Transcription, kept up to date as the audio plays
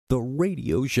The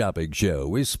Radio Shopping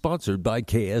Show is sponsored by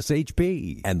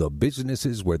KSHP and the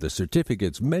businesses where the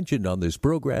certificates mentioned on this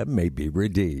program may be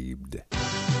redeemed.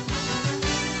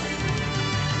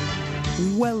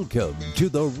 Welcome to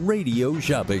the Radio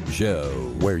Shopping Show,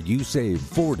 where you save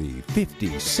 40,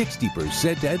 50,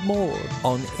 60% and more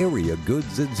on area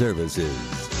goods and services.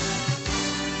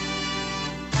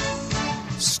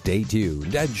 Stay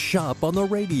tuned and shop on the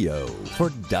radio for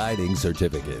dining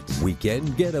certificates,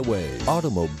 weekend getaway,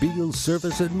 automobile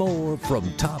service, and more from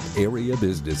top area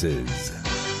businesses.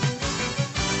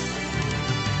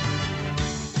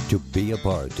 To be a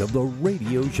part of the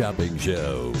Radio Shopping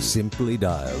Show, simply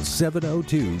dial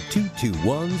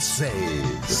 702-221-SAVE,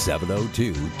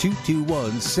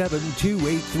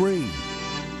 702-221-7283.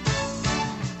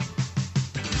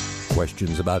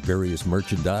 Questions about various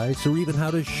merchandise or even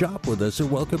how to shop with us are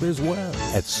welcome as well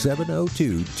at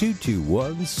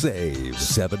 702-221-SAVE,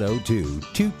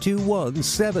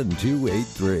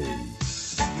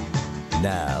 702-221-7283.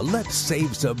 Now, let's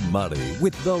save some money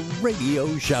with the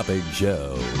Radio Shopping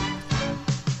Show.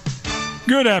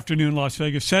 Good afternoon, Las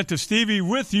Vegas. Santa Stevie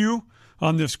with you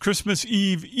on this Christmas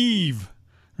Eve,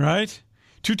 right?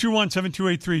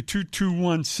 221-7283,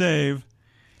 221-SAVE.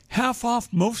 Half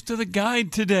off most of the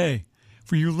guide today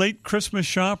for you late Christmas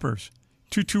shoppers.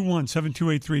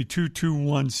 221-7283,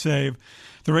 221-SAVE.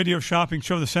 The Radio Shopping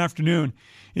Show this afternoon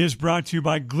is brought to you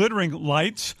by Glittering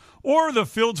Lights, or the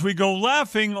fields we go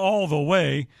laughing all the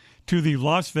way to the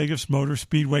Las Vegas Motor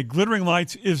Speedway. Glittering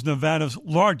Lights is Nevada's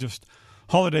largest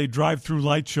holiday drive-through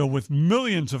light show with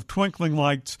millions of twinkling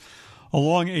lights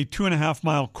along a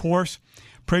 2.5-mile course.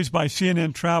 Praised by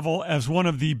CNN Travel as one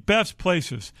of the best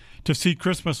places to see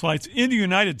Christmas lights in the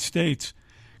United States.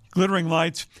 Glittering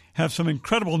Lights have some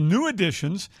incredible new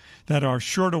additions that are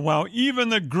sure to wow even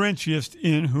the Grinchiest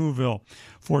in Whoville.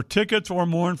 For tickets or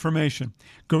more information,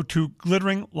 go to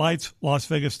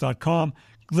glitteringlightslasvegas.com,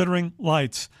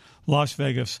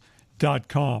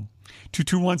 glitteringlightslasvegas.com.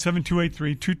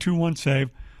 221-7283, 221-SAVE.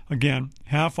 Again,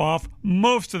 half off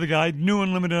most of the guide, new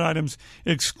and limited items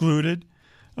excluded.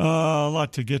 A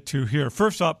lot to get to here.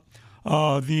 First up,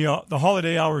 the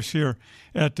holiday hours here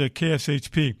at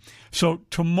KSHP. So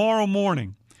tomorrow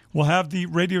morning, we'll have the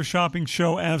Radio Shopping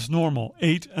Show as normal,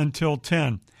 8 until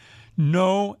 10.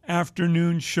 No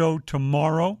afternoon show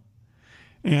tomorrow.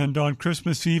 And on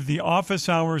Christmas Eve, the office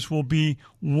hours will be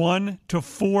 1 to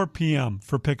 4 p.m.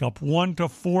 for pickup. 1 to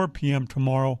 4 p.m.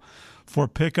 tomorrow for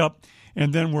pickup.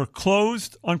 And then we're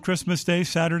closed on Christmas Day,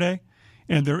 Saturday,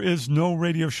 and there is no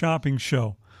Radio Shopping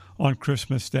Show on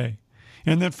Christmas Day.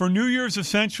 And then for New Year's,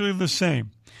 essentially the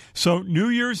same. So New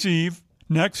Year's Eve,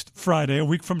 next Friday, a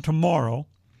week from tomorrow,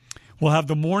 we'll have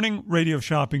the morning Radio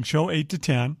Shopping Show, 8 to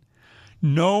 10.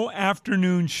 No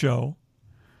afternoon show.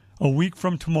 A week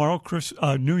from tomorrow,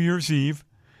 New Year's Eve,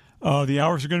 the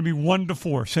hours are going to be 1 to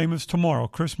 4, same as tomorrow,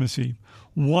 Christmas Eve.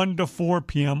 1 to 4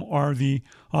 p.m. are the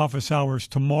office hours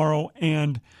tomorrow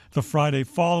and the Friday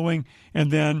following. And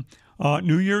then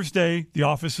New Year's Day, the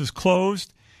office is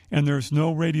closed, and there's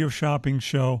no Radio Shopping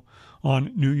Show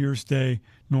on New Year's Day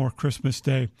nor Christmas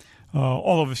Day.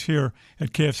 All of us here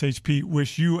at KSHP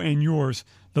wish you and yours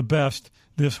the best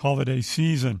this holiday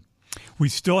season. We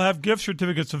still have gift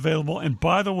certificates available, and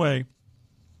by the way,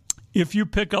 if you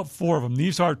pick up 4 of them,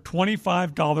 these are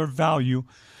 $25 value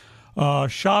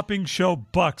shopping show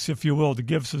bucks, if you will, to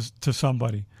give to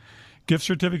somebody. Gift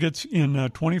certificates in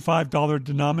 $25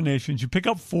 denominations. You pick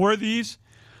up 4 of these,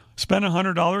 spend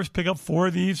 $100, pick up 4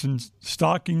 of these, and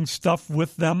stocking stuff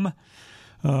with them,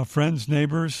 friends,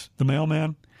 neighbors, the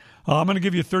mailman. I'm going to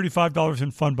give you $35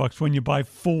 in fun bucks when you buy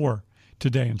 4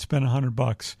 today and spend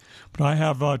 $100. But I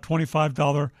have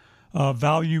 $25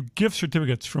 value gift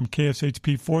certificates from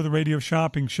KSHP for the Radio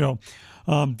Shopping Show.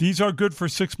 These are good for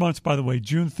 6 months, by the way.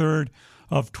 June 3rd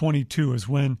of 22 is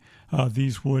when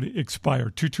these would expire.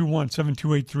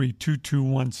 221-7283,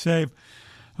 221-SAVE.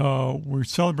 We're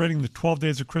celebrating the 12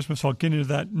 days of Christmas. I'll get into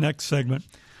that next segment.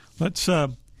 Let's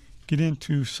get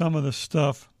into some of the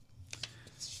stuff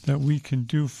that we can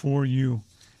do for you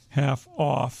half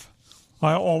off.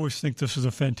 I always think this is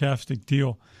a fantastic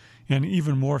deal, and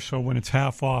even more so when it's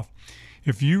half off.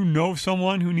 If you know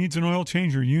someone who needs an oil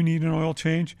change or you need an oil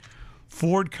change,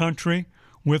 Ford Country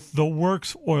with the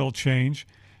Works oil change.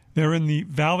 They're in the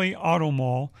Valley Auto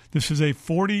Mall. This is a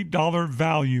 $40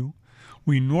 value.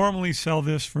 We normally sell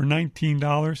this for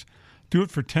 $19. Do it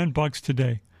for $10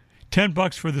 today.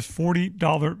 $10 for this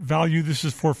 $40 value. This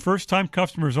is for first-time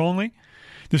customers only.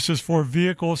 This is for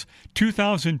vehicles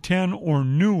 2010 or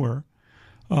newer.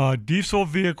 Diesel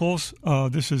vehicles,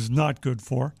 this is not good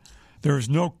for. There is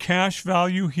no cash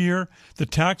value here. The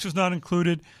tax is not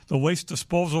included. The waste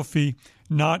disposal fee,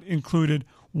 not included.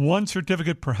 One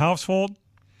certificate per household.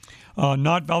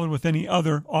 Not valid with any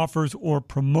other offers or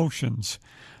promotions.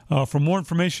 For more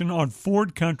information on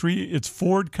Ford Country, it's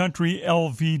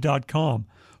FordCountryLV.com.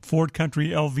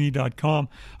 FordCountryLV.com.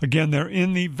 Again, they're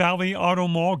in the Valley Auto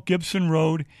Mall, Gibson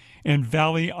Road, and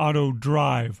Valley Auto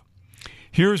Drive.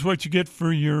 Here's what you get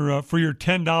for your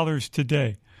 $10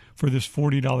 today for this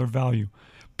 $40 value.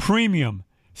 Premium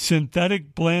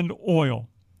synthetic blend oil.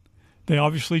 They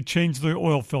obviously change the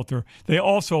oil filter. They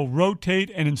also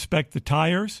rotate and inspect the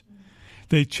tires.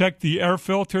 They check the air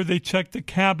filter. They check the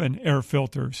cabin air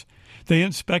filters. They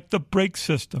inspect the brake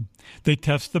system. They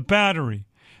test the battery.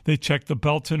 They check the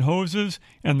belts and hoses,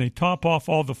 and they top off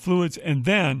all the fluids, and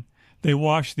then they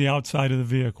wash the outside of the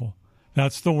vehicle.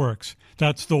 That's the works.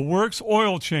 That's the works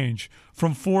oil change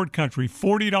from Ford Country.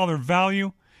 $40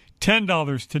 value,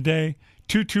 $10 today,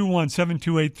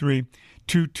 221-7283,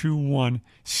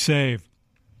 221-SAVE.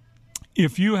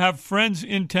 If you have friends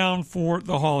in town for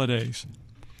the holidays,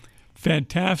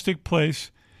 fantastic place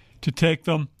to take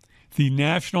them, the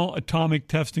National Atomic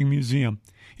Testing Museum.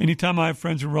 Anytime I have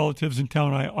friends or relatives in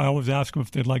town, I always ask them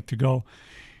if they'd like to go.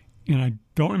 And I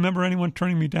don't remember anyone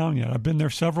turning me down yet. I've been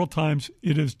there several times.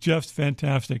 It is just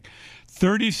fantastic.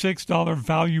 $36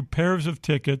 value pairs of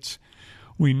tickets.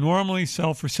 We normally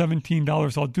sell for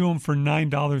 $17. I'll do them for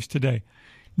 $9 today.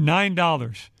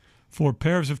 $9 for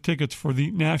pairs of tickets for the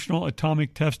National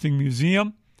Atomic Testing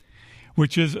Museum,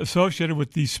 which is associated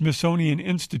with the Smithsonian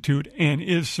Institute and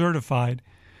is certified.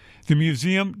 The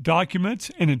museum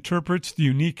documents and interprets the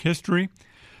unique history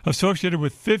associated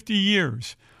with 50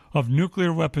 years of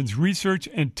nuclear weapons research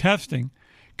and testing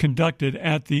conducted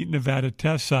at the Nevada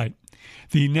test site.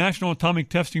 The National Atomic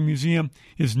Testing Museum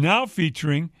is now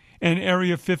featuring an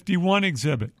Area 51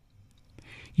 exhibit.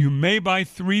 You may buy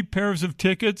 3 pairs of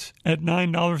tickets at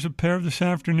 $9 a pair this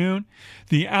afternoon.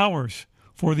 The hours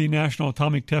for the National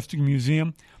Atomic Testing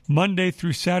Museum, Monday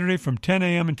through Saturday from 10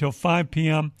 a.m. until 5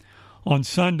 p.m. On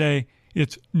Sunday,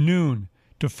 it's noon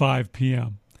to 5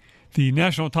 p.m. The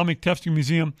National Atomic Testing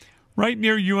Museum, right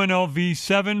near UNLV,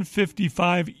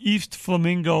 755 East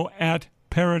Flamingo at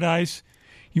Paradise.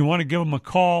 You want to give them a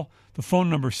call. The phone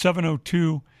number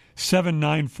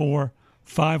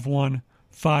 702-794-5151.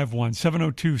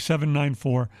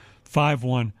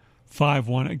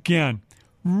 702-794-5151. Again,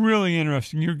 really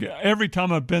interesting. Every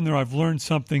time I've been there, I've learned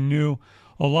something new.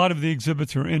 A lot of the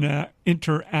exhibits are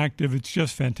interactive. It's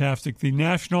just fantastic. The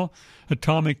National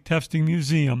Atomic Testing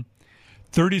Museum,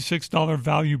 $36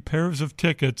 value pairs of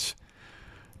tickets.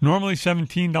 Normally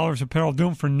 $17 a pair. I'll do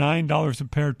them for $9 a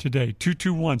pair today.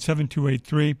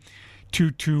 221-7283,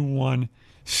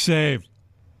 221-SAVE.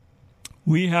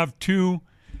 We have 2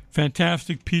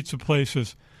 fantastic pizza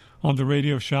places on the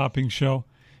radio shopping show,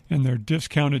 and they're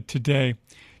discounted today.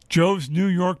 Joe's New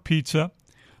York Pizza,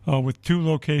 with 2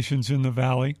 locations in the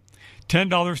Valley.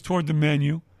 $10 toward the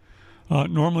menu.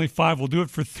 Normally $5. We'll do it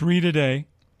for $3 today.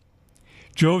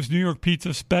 Joe's New York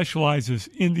Pizza specializes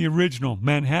in the original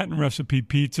Manhattan recipe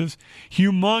pizzas.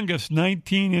 Humongous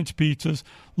 19-inch pizzas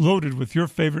loaded with your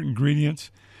favorite ingredients.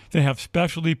 They have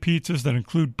specialty pizzas that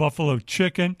include buffalo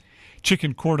chicken,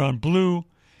 chicken cordon bleu,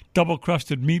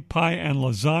 double-crusted meat pie, and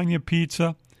lasagna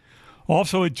pizza.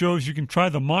 Also at Joe's, you can try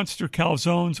the monster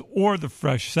calzones or the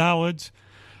fresh salads.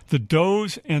 The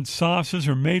doughs and sauces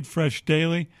are made fresh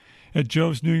daily at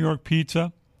Joe's New York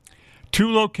Pizza.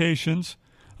 2 locations,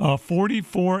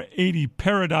 4480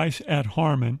 Paradise at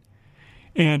Harmon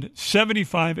and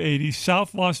 7580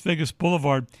 South Las Vegas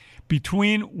Boulevard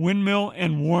between Windmill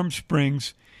and Warm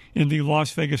Springs in the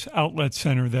Las Vegas Outlet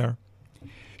Center there.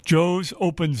 Joe's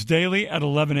opens daily at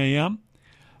 11 a.m.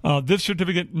 This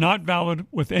certificate not valid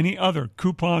with any other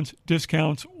coupons,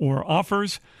 discounts, or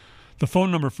offers. The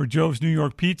phone number for Joe's New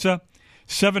York Pizza,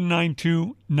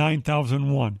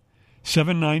 792-9001.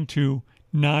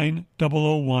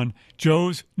 792-9001.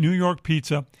 Joe's New York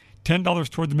Pizza, $10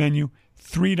 toward the menu,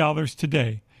 $3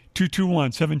 today.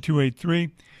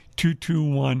 221-7283,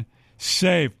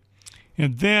 221-SAVE.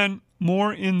 And then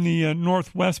more in the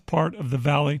northwest part of the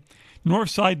valley,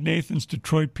 Northside Nathan's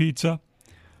Detroit Pizza.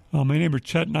 My neighbor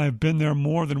Chet and I have been there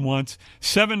more than once.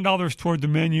 $7 toward the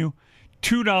menu,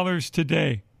 $2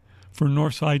 today for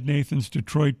Northside Nathan's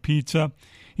Detroit Pizza.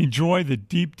 Enjoy the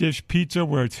deep dish pizza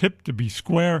where it's hip to be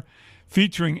square,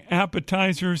 featuring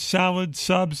appetizers, salads,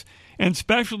 subs, and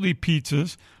specialty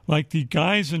pizzas like the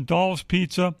Guys and Dolls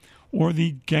Pizza or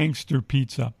the Gangster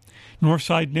Pizza.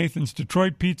 Northside Nathan's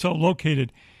Detroit Pizza,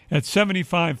 located at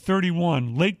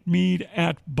 7531 Lake Mead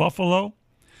at Buffalo.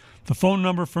 The phone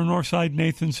number for Northside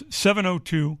Nathan's,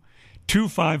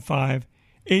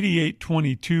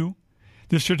 702-255-8822.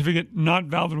 This certificate not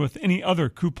valid with any other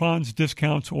coupons,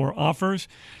 discounts, or offers.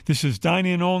 This is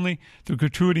dine-in only, the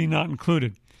gratuity not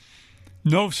included.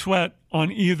 No sweat on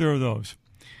either of those.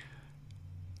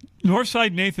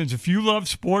 Northside Nathan's, if you love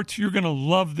sports, you're going to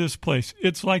love this place.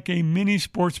 It's like a mini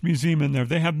sports museum in there.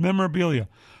 They have memorabilia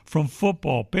from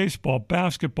football, baseball,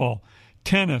 basketball,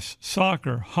 tennis,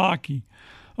 soccer, hockey,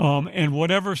 and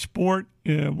whatever sport,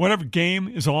 whatever game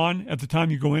is on at the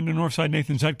time you go into Northside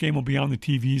Nathan's, that game will be on the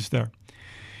TVs there.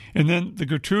 And then the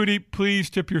gratuity, please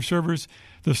tip your servers.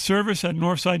 The service at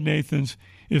Northside Nathan's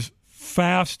is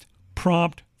fast,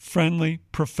 prompt, friendly,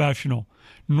 professional.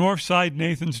 Northside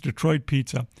Nathan's Detroit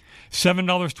Pizza.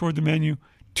 $7 toward the menu,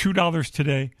 $2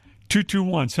 today,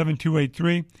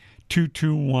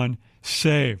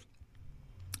 221-7283-221-SAVE.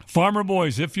 Farmer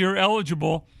Boys, if you're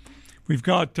eligible, we've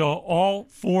got all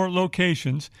 4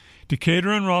 locations,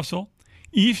 Decatur and Russell,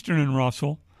 Eastern and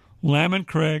Russell, Lamb and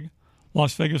Craig,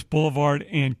 Las Vegas Boulevard,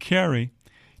 and Cary.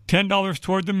 $10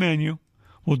 toward the menu.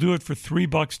 We'll do it for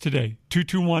 $3 today,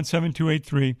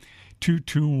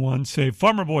 221-7283-221-SAVE.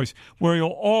 Farmer Boys, where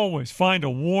you'll always find a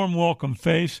warm, welcome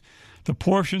face. The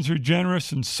portions are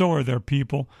generous, and so are their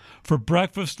people. For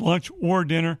breakfast, lunch, or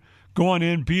dinner, go on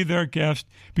in, be their guest.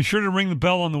 Be sure to ring the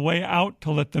bell on the way out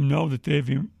to let them know that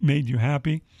they've made you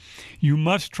happy. You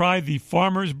must try the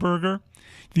Farmer's Burger,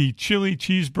 the chili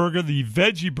cheeseburger, the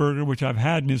veggie burger, which I've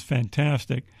had and is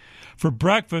fantastic. For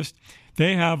breakfast,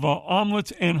 they have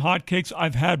omelets and hotcakes.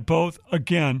 I've had both.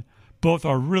 Again, both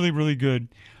are really, really good.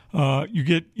 You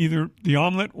get either the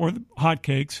omelet or the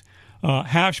hotcakes,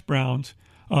 hash browns,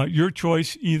 your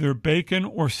choice, either bacon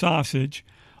or sausage.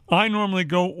 I normally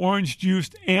go orange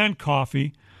juiced and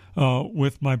coffee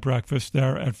with my breakfast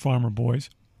there at Farmer Boys.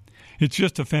 It's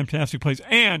just a fantastic place.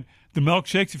 And the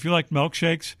milkshakes, if you like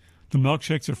milkshakes, the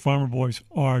milkshakes at Farmer Boys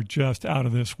are just out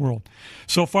of this world.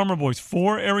 So Farmer Boys,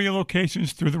 4 area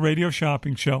locations through the radio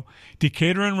shopping show.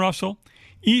 Decatur and Russell,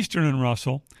 Eastern and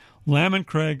Russell, Lamb and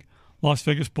Craig, Las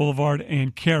Vegas Boulevard,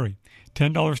 and Cary.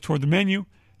 $10 toward the menu,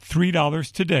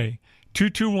 $3 today.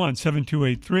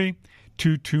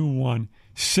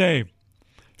 221-7283-221-SAVE.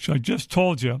 So I just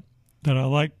told you that I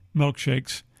like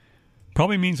milkshakes.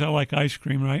 Probably means I like ice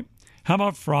cream, right? How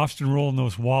about Frost and Roll and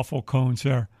those waffle cones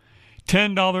there?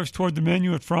 $10 toward the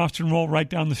menu at Frost and Roll right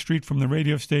down the street from the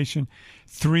radio station.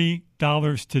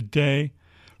 $3 today.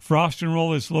 Frost and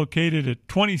Roll is located at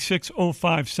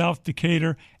 2605 South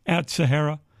Decatur at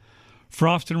Sahara.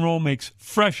 Frost and Roll makes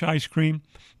fresh ice cream,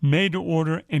 made to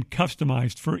order and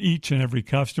customized for each and every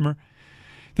customer.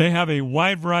 They have a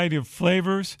wide variety of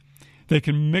flavors. They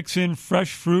can mix in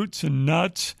fresh fruits and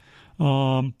nuts.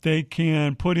 They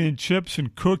can put in chips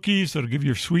and cookies that'll give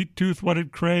your sweet tooth what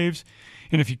it craves.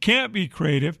 And if you can't be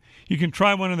creative, you can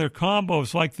try one of their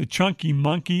combos like the Chunky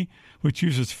Monkey, which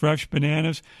uses fresh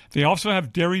bananas. They also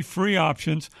have dairy-free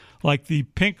options like the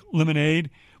Pink Lemonade,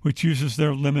 which uses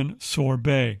their lemon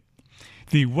sorbet.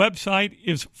 The website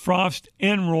is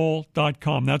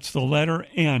frostnroll.com. That's the letter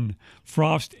N,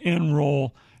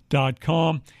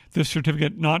 frostnroll.com. This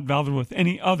certificate not valid with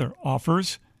any other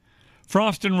offers.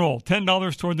 Frost and Roll,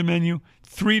 $10 toward the menu,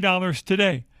 $3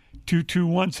 today.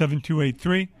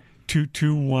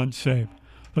 221-7283-221-SAVE.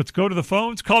 Let's go to the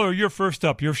phones. Caller, you're first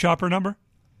up. Your shopper number?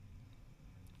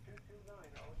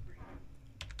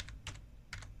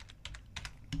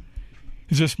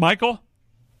 Is this Michael?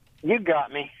 You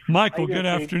got me. Michael, good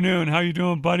afternoon. How you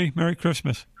doing, buddy? Merry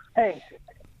Christmas. Hey,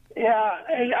 yeah,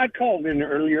 I called in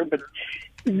earlier, but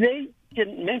they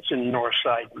didn't mention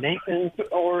Northside Nathan's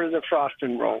or the Frost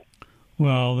and Roll.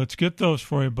 Well, let's get those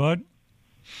for you, bud.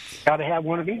 Got to have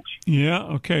one of each? Yeah,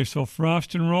 okay. So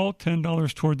Frost and Roll,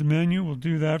 $10 toward the menu. We'll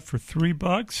do that for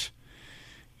 $3.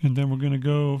 And then we're going to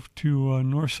go to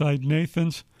Northside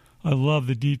Nathan's. I love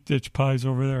the deep ditch pies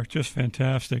over there. Just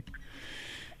fantastic.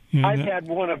 And I've had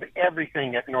one of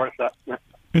everything at Northside.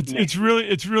 It's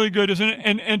really good, isn't it?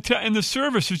 And the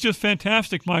service is just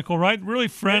fantastic, Michael. Right? Really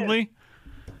friendly.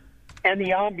 And the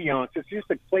ambiance. It's just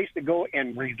a place to go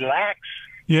and relax.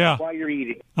 Yeah. While you're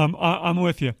eating. I'm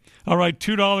with you. All right,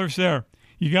 $2 there.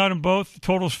 You got them both. The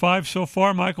total's $5 so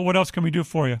far. Michael, what else can we do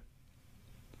for you?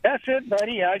 That's it,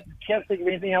 buddy. I can't think of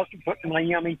anything else to put in my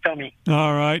yummy tummy.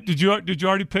 All right. Did you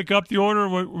already pick up the order,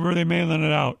 or were they mailing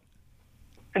it out?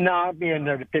 No, I'll be in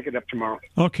there to pick it up tomorrow.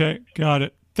 Okay, got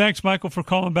it. Thanks, Michael, for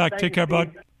calling back. Take care,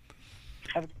 bud.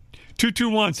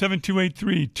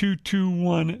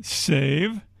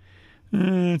 221-7283-221-SAVE.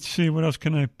 Let's see, what else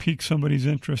can I pique somebody's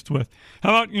interest with?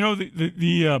 How about,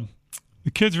 the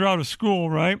kids are out of school,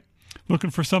 right? Looking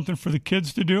for something for the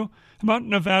kids to do? How about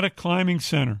Nevada Climbing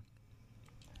Center?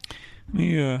 Let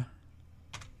me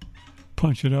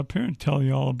punch it up here and tell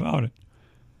you all about it.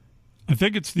 I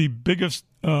think it's the biggest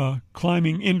indoor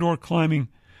climbing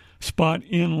spot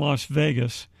in Las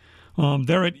Vegas.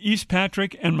 They're at East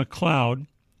Patrick and McLeod.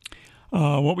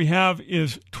 What we have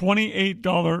is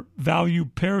 $28 value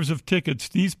pairs of tickets.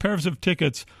 These pairs of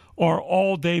tickets are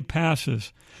all-day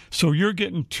passes. So you're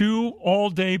getting 2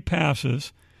 all-day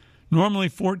passes, normally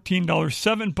 $14,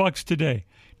 $7 today.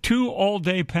 2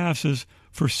 all-day passes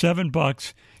for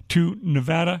 $7 to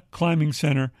Nevada Climbing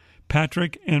Center,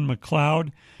 Patrick and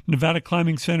McLeod. Nevada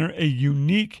Climbing Center, a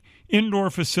unique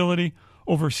indoor facility,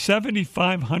 over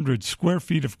 7,500 square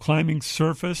feet of climbing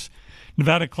surface.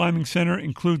 Nevada Climbing Center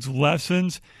includes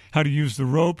lessons, how to use the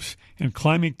ropes and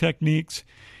climbing techniques.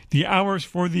 The hours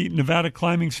for the Nevada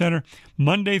Climbing Center,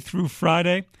 Monday through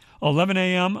Friday, 11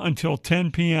 a.m. until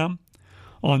 10 p.m.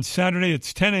 On Saturday,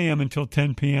 it's 10 a.m. until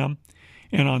 10 p.m.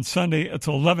 And on Sunday, it's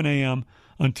 11 a.m.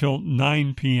 until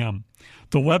 9 p.m.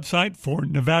 The website for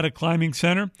Nevada Climbing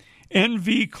Center,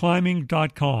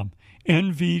 nvclimbing.com,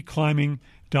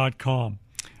 nvclimbing.com.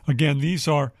 Again, these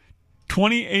are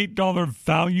 $28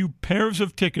 value pairs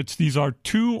of tickets. These are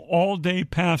 2 all-day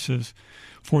passes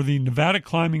for the Nevada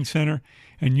Climbing Center,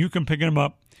 and you can pick them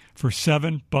up for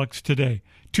 $7 today.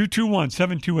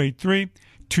 221-7283,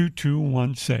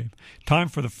 221-SAVE. Time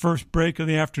for the first break of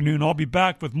the afternoon. I'll be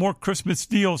back with more Christmas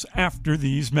deals after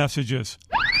these messages.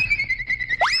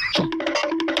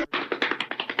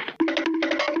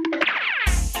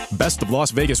 Best of Las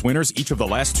Vegas winners each of the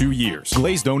last 2 years.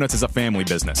 Glazed Donuts is a family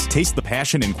business. Taste the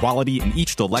passion and quality in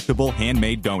each delectable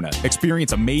handmade donut.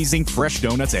 Experience amazing fresh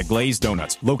donuts at Glazed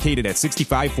Donuts, located at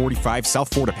 6545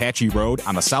 South Fort Apache Road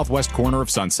on the southwest corner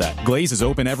of Sunset. Glaze is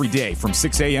open every day from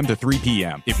 6 a.m. to 3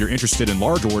 p.m. If you're interested in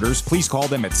large orders, please call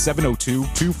them at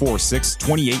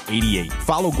 702-246-2888.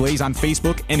 Follow Glaze on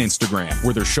Facebook and Instagram,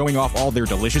 where they're showing off all their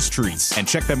delicious treats. And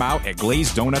check them out at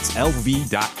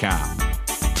glazedonutslv.com.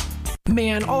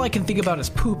 Man, all I can think about is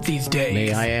poop these days.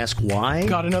 May I ask why?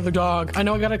 Got another dog. I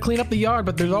know I gotta clean up the yard,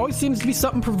 but there always seems to be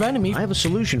something preventing me. I have a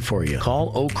solution for you.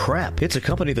 Call Oh Crap. It's a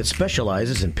company that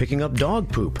specializes in picking up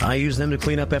dog poop. I use them to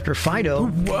clean up after Fido.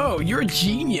 Whoa, you're a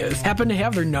genius. Happen to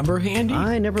have their number handy?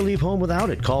 I never leave home without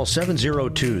it. Call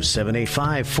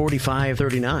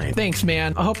 702-785-4539. Thanks,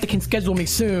 man. I hope they can schedule me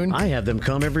soon. I have them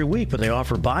come every week, but they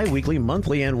offer bi-weekly,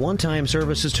 monthly, and one-time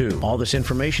services too. All this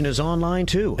information is online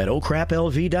too at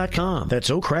ocraplv.com.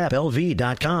 That's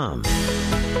ocraplv.com.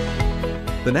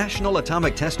 The National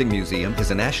Atomic Testing Museum is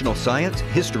a national science,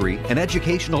 history, and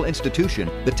educational institution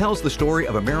that tells the story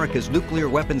of America's nuclear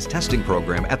weapons testing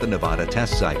program at the Nevada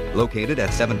Test Site. Located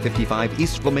at 755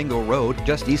 East Flamingo Road,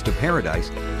 just east of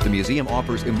Paradise, the museum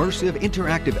offers immersive,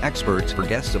 interactive experts for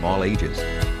guests of all ages.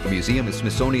 The museum is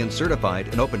Smithsonian certified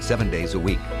and open 7 days a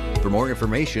week. For more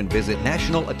information, visit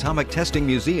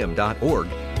nationalatomictestingmuseum.org.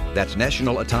 That's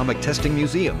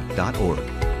nationalatomictestingmuseum.org.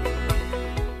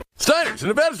 Steiner's, the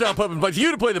Nevada-style pub, invites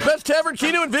you to play the best tavern,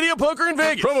 keno, and video poker in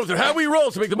Vegas. Promos are how we roll,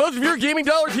 so make the most of your gaming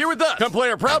dollars here with us. Come play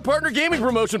our proud partner gaming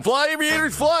promotion, Fly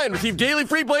Aviators Fly, and receive daily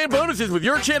free play and bonuses with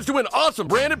your chance to win awesome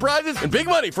branded prizes and big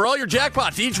money for all your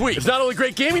jackpots each week. It's not only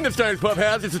great gaming that Steiner's Pub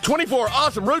has, it's a 24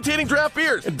 awesome rotating draft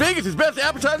beers and Vegas' best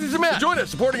appetizers and match. Join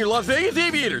us supporting your Las Vegas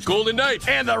Aviators, Golden Knights,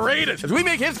 and the Raiders as we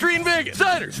make history in Vegas.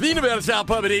 Steiner's, the Nevada-style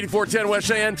pub at 8410 West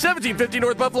Cheyenne, 1750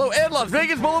 North Buffalo, and Las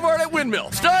Vegas Boulevard at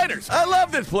Windmill. Steiner's, I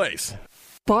love this place.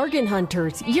 Bargain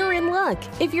hunters, you're in luck.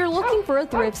 If you're looking for a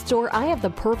thrift store, I have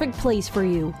the perfect place for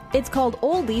you. It's called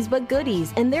Oldies But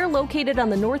Goodies, and they're located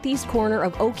on the northeast corner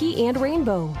of Oakey and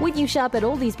Rainbow. When you shop at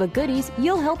Oldies But Goodies,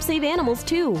 you'll help save animals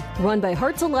too. Run by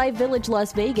Hearts Alive Village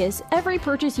Las Vegas, every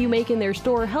purchase you make in their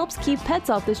store helps keep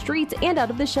pets off the streets and out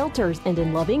of the shelters and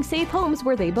in loving, safe homes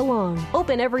where they belong.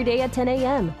 Open every day at 10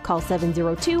 a.m. Call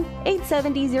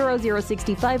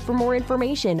 702-870-0065 for more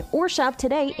information, or shop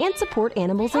today and support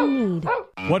animals in need.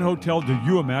 What hotel do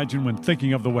you imagine when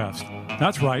thinking of the West?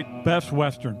 That's right, Best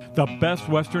Western. The Best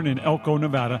Western in Elko,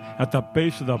 Nevada, at the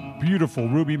base of the beautiful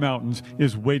Ruby Mountains,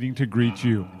 is waiting to greet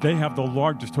you. They have the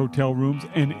largest hotel rooms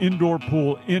and indoor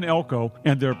pool in Elko,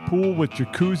 and their pool with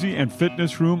jacuzzi and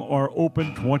fitness room are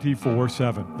open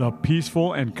 24/7. The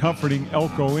peaceful and comforting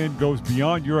Elko Inn goes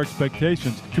beyond your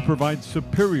expectations to provide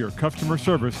superior customer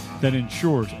service that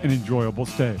ensures an enjoyable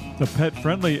stay. The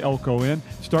pet-friendly Elko Inn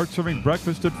starts serving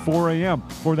breakfast at 4 a.m.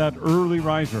 for that early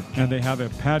riser, and they have a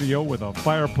patio with a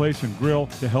fireplace and grill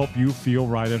to help you feel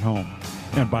right at home.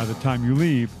 And by the time you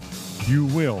leave, you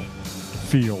will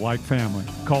feel like family.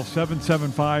 Call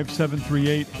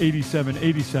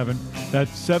 775-738-8787.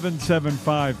 That's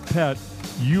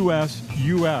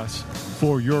 775-PET-US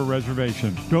for your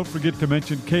reservation. Don't forget to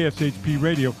mention KSHP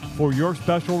Radio for your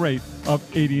special rate of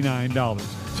 $89.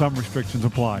 Some restrictions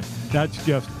apply. That's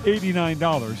just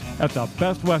 $89 at the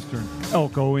Best Western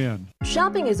Elko Inn.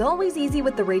 Shopping is always easy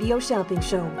with the Radio Shopping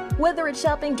Show. Whether it's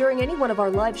shopping during any one of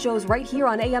our live shows right here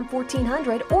on AM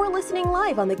 1400 or listening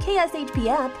live on the KSHP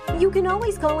app, you can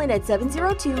always call in at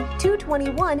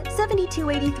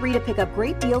 702-221-7283 to pick up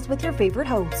great deals with your favorite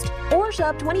host. Or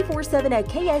shop 24/7 at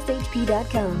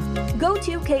kshp.com. Go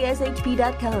to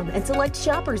kshp.com and select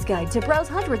Shopper's Guide to browse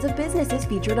hundreds of businesses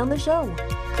featured on the show.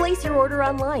 Place your order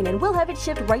online and we'll have it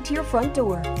shipped right to your front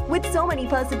door. With so many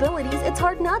possibilities, it's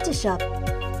hard not to shop.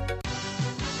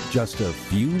 Just a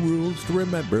few rules to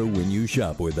remember when you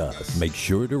shop with us. Make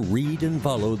sure to read and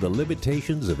follow the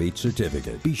limitations of each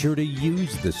certificate. Be sure to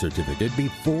use the certificate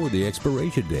before the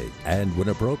expiration date. And when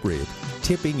appropriate,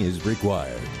 tipping is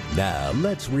required. Now,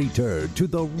 let's return to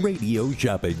the Radio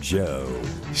Shopping Show.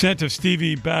 Santa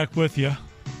Stevie back with you.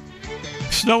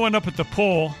 Snowing up at the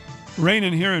pole.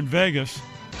 Raining here in Vegas.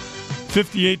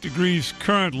 58 degrees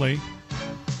currently.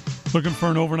 Looking for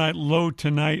an overnight low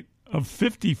tonight of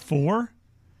 54.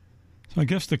 So I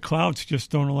guess the clouds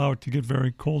just don't allow it to get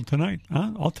very cold tonight.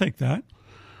 I'll take that.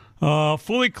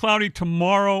 Fully cloudy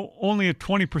tomorrow. Only a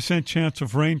 20% chance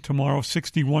of rain tomorrow.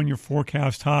 61 your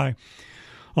forecast high.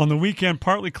 On the weekend,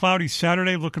 partly cloudy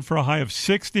Saturday. Looking for a high of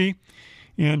 60.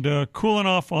 And cooling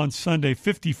off on Sunday.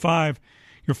 55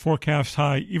 your forecast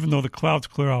high, even though the clouds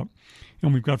clear out.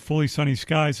 And we've got fully sunny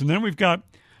skies. And then we've got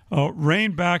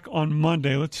rain back on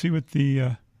Monday. Let's see what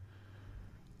the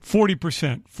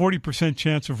 40%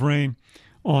 chance of rain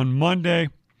on Monday,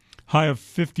 high of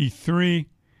 53.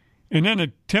 And then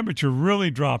the temperature really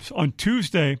drops. On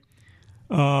Tuesday,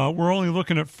 we're only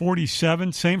looking at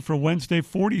 47. Same for Wednesday,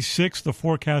 46, the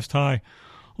forecast high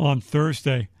on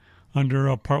Thursday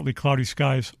under partly cloudy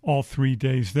skies all 3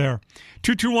 days there.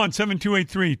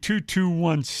 221-7283,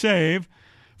 221-SAVE.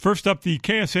 First up, the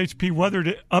KSHP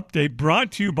weather update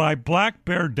brought to you by Black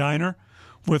Bear Diner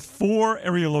with 4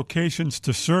 area locations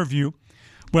to serve you.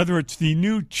 Whether it's the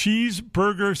new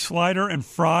cheeseburger, slider, and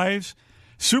fries,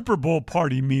 Super Bowl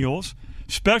party meals,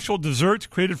 special desserts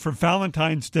created for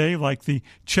Valentine's Day like the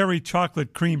cherry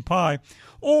chocolate cream pie,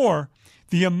 or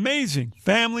the amazing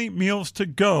family meals to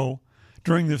go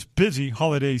during this busy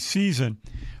holiday season.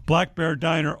 Black Bear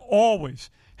Diner always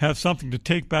has something to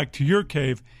take back to your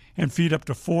cave and feed up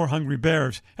to 4 hungry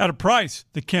bears at a price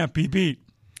that can't be beat.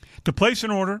 To place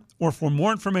an order or for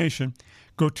more information,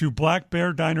 go to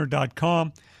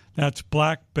blackbeardiner.com. That's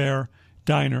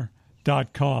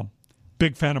blackbeardiner.com.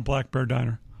 Big fan of Black Bear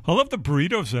Diner. I love the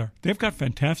burritos there. They've got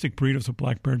fantastic burritos at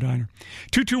Black Bear Diner.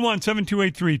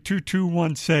 221-7283,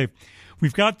 221-SAVE.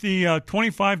 We've got the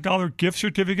 $25 gift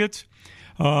certificates.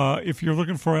 If you're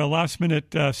looking for a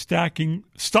last-minute stocking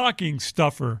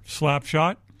stuffer slap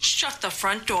shot. Shut the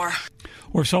front door.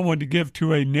 Or someone to give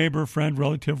to a neighbor, friend,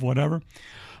 relative, whatever.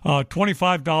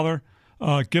 $25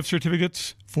 gift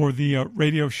certificates for the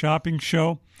Radio Shopping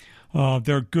Show.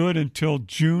 They're good until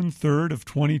June 3rd of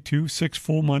 22, 6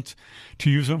 full months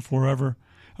to use them for whoever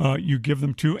you give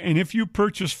them to. And if you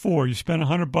purchase 4, you spend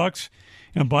 $100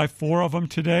 and buy 4 of them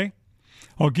today,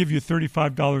 I'll give you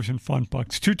 $35 in fun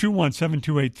bucks.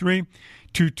 221-7283,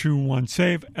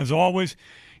 221-SAVE. As always,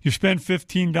 you spend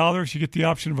 $15, you get the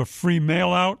option of a free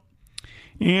mail out.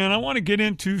 And I want to get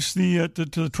into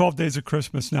the 12 days of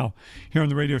Christmas now here on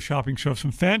the Radio Shopping Show.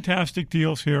 Some fantastic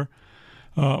deals here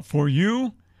for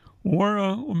you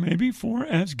or maybe for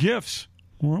as gifts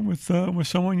or with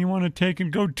someone you want to take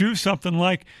and go do something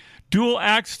like dual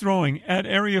axe throwing at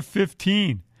Area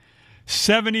 15.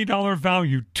 $70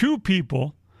 value, 2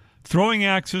 people throwing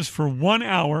axes for 1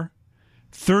 hour,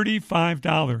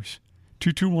 $35.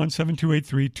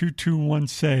 221-7283,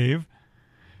 221-SAVE.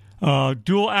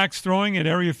 Dual axe throwing at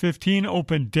Area 15,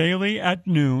 open daily at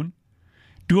noon.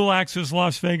 Dual Axes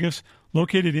Las Vegas,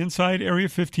 located inside Area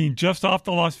 15, just off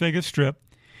the Las Vegas Strip,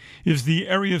 is the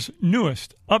area's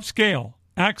newest upscale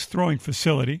axe throwing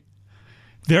facility.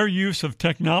 Their use of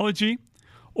technology,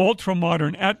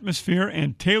 ultra-modern atmosphere,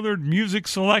 and tailored music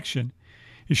selection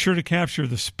is sure to capture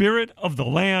the spirit of the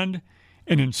land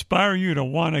and inspire you to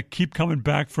want to keep coming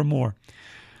back for more.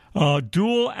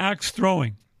 Dual axe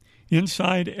throwing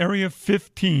inside Area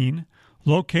 15,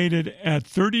 located at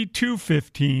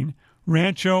 3215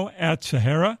 Rancho at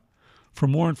Sahara. For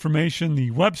more information,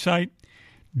 the website,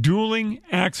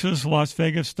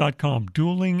 duelingaxeslasvegas.com,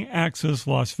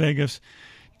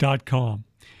 duelingaxeslasvegas.com.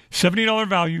 $70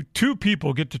 value, 2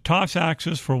 people get to toss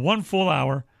axes for 1 full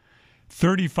hour,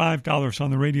 $35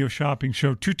 on the Radio Shopping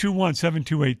Show,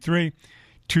 221-7283,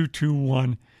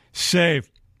 221-SAVE.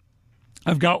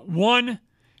 I've got 1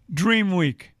 Dream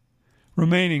Week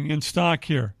remaining in stock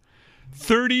here.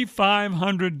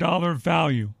 $3,500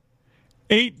 value,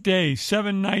 8-day,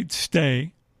 7-night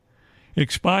stay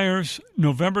Expires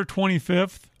November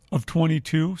 25th of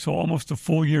 22, so almost a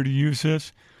full year to use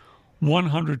this.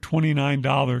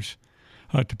 $129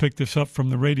 to pick this up from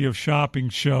the Radio Shopping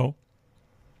Show.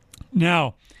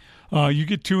 Now, you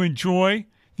get to enjoy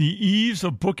the ease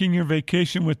of booking your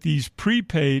vacation with these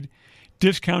prepaid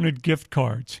discounted gift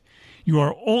cards. You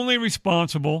are only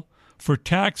responsible for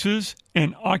taxes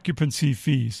and occupancy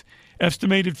fees.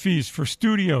 Estimated fees for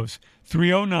studios,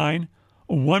 $309,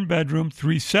 a one-bedroom,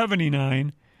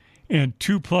 $379, and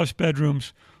 2+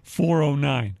 bedrooms,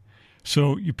 $409.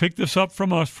 So you pick this up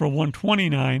from us for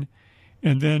 $129,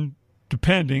 and then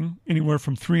depending, anywhere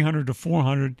from $300 to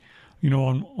 $400,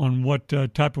 on what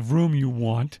type of room you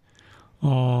want,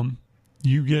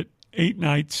 you get 8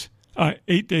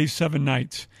 days, 7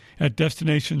 nights at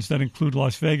destinations that include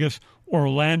Las Vegas,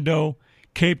 Orlando,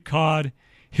 Cape Cod,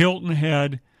 Hilton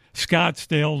Head,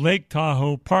 Scottsdale, Lake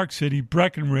Tahoe, Park City,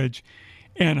 Breckenridge,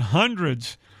 and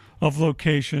hundreds of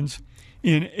locations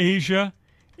in Asia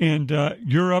and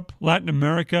Europe, Latin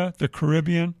America, the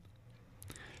Caribbean.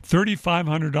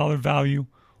 $3,500 value,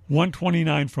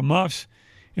 $129 from us,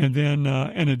 and then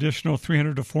an additional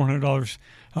 $300 to $400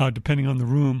 depending on the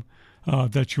room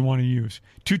that you want to use.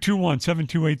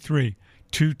 221-7283,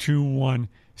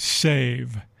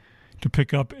 221-SAVE to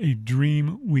pick up a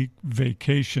Dream Week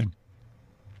vacation.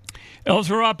 El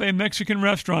Zarape Mexican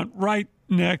restaurant right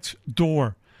next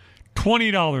door.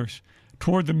 $20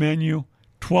 toward the menu,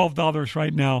 $12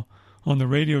 right now on the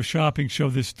Radio Shopping Show.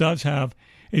 This does have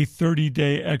a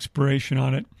 30-day expiration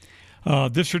on it.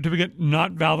 This certificate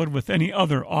not valid with any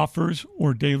other offers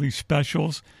or daily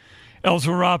specials. El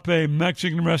Zarape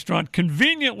Mexican restaurant,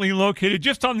 conveniently located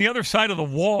just on the other side of the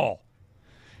wall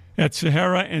at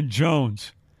Sahara and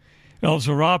Jones. El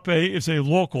Zarape is a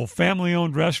local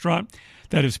family-owned restaurant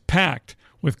that is packed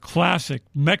with classic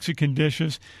Mexican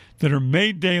dishes that are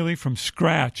made daily from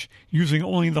scratch using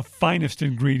only the finest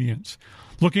ingredients.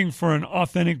 Looking for an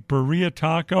authentic birria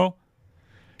taco?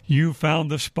 You found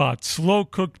the spot.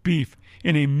 Slow-cooked beef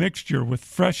in a mixture with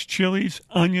fresh chilies,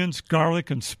 onions,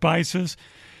 garlic, and spices,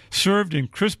 served in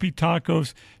crispy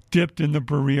tacos dipped in the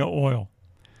birria oil.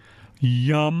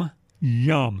 Yum,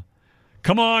 yum.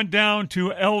 Come on down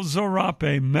to El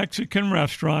Zarape Mexican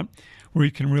restaurant, where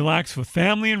you can relax with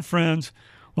family and friends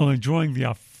while enjoying the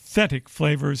authentic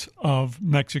flavors of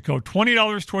Mexico.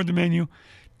 $20 toward the menu,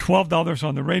 $12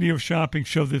 on the Radio Shopping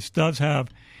Show. This does have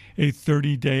a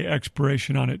 30-day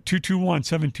expiration on it.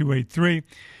 221-7283,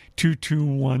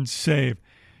 221-SAVE.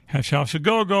 Hash House A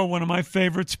Go-Go, one of my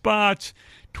favorite spots.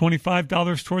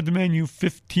 $25 toward the menu,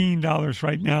 $15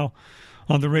 right now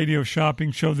on the Radio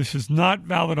Shopping Show. This is not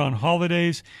valid on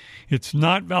holidays. It's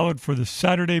not valid for the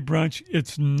Saturday brunch.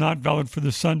 It's not valid for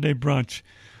the Sunday brunch.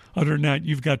 Other than that,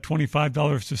 you've got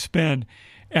 $25 to spend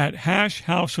at Hash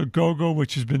House A Go-Go,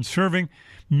 which has been serving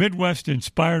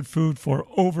Midwest-inspired food for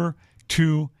over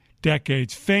 2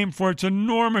 decades. Famed for its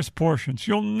enormous portions.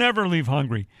 You'll never leave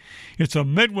hungry. It's a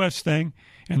Midwest thing,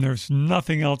 and there's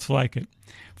nothing else like it.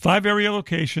 5 area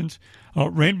locations,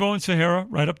 Rainbow and Sahara,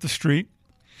 right up the street.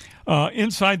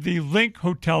 Inside the Link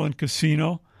Hotel and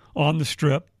Casino on the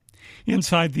Strip.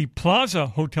 Inside the Plaza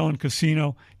Hotel and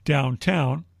Casino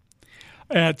downtown.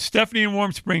 At Stephanie and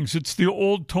Warm Springs, it's the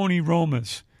old Tony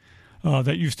Roma's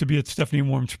that used to be at Stephanie and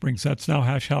Warm Springs. That's now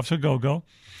Hash House A Go-Go.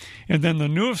 And then the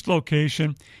newest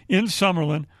location in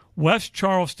Summerlin, West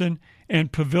Charleston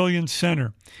and Pavilion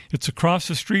Center. It's across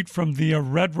the street from the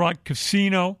Red Rock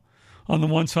Casino on the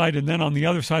one side, and then on the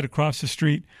other side across the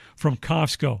street from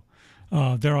Costco.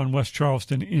 There on West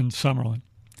Charleston in Summerlin.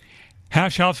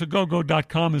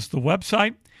 HashHouseAGoGo.com is the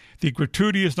website. The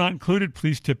gratuity is not included.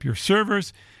 Please tip your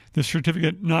servers. The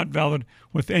certificate not valid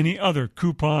with any other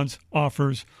coupons,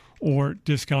 offers, or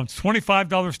discounts.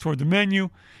 $25 toward the menu,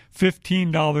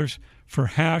 $15 for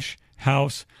Hash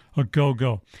House A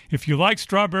Go-Go. If you like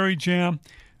strawberry jam,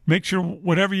 make sure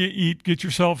whatever you eat, get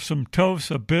yourself some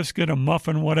toast, a biscuit, a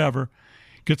muffin, whatever.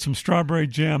 Get some strawberry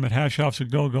jam at Hash House A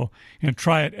Go-Go and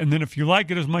try it. And then if you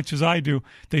like it as much as I do,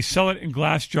 they sell it in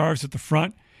glass jars at the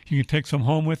front. You can take some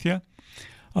home with you.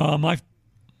 I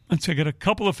got a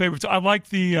couple of favorites. I like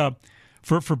the,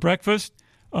 for breakfast,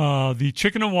 the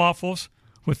chicken and waffles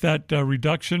with that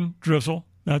reduction drizzle.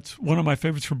 That's one of my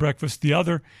favorites for breakfast. The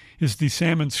other is the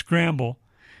salmon scramble.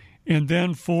 And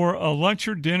then for a lunch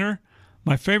or dinner,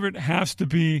 my favorite has to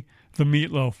be the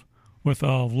meatloaf with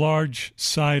a large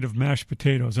side of mashed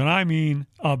potatoes. And I mean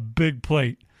a big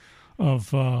plate of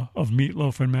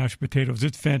meatloaf and mashed potatoes.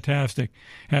 It's fantastic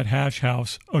at Hash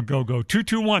House A Go-Go.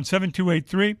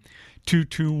 221-7283,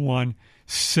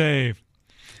 221-SAVE.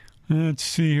 Let's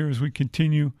see here as we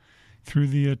continue through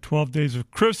the 12 days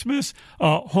of Christmas.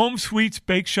 Home Sweets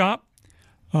Bake Shop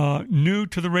new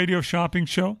to the radio shopping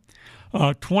show.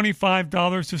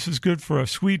 $25. This is good for a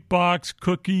sweet box,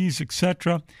 cookies,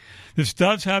 etc. This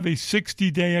does have a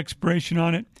 60-day expiration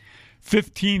on it.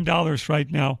 $15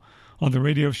 right now on the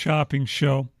radio shopping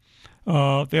show.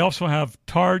 They also have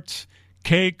tarts,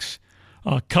 cakes,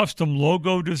 custom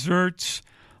logo desserts,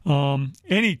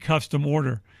 any custom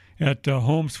order at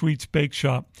Home Sweets Bake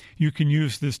Shop. You can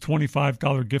use this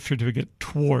 $25 gift certificate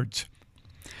towards.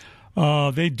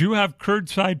 They do have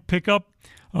curbside pickup.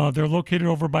 They're located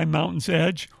over by Mountain's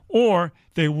Edge, or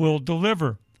they will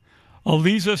deliver.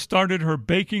 Aliza started her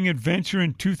baking adventure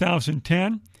in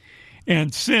 2010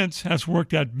 and since has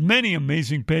worked at many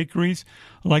amazing bakeries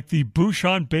like the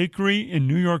Bouchon Bakery in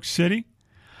New York City.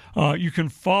 You can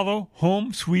follow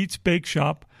Home Sweets Bake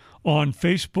Shop on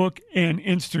Facebook and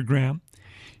Instagram.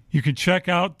 You can check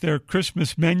out their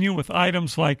Christmas menu with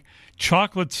items like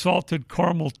chocolate salted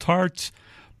caramel tarts,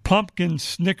 pumpkin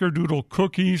snickerdoodle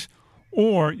cookies,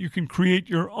 or you can create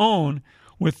your own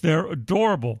with their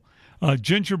adorable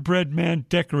gingerbread man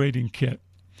decorating kit.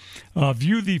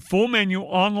 View the full menu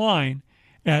online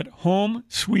at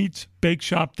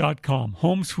homesweetsbakeshop.com.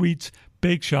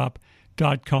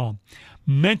 homesweetsbakeshop.com.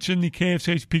 Mention the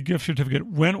KSHP gift certificate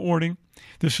when ordering.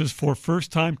 This is for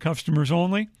first-time customers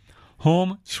only.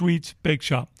 Home Sweets Bake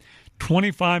Shop.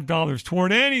 $25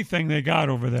 toward anything they got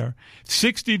over there.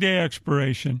 60-day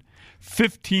expiration.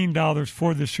 $15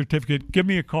 for this certificate. Give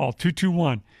me a call,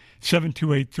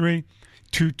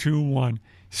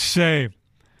 221-7283-221-SAVE.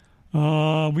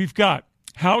 We've got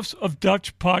House of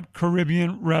Dutch Pot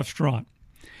Caribbean Restaurant.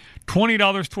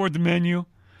 $20 toward the menu.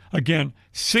 Again,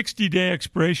 60-day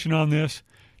expiration on this.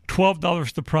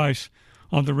 $12 the price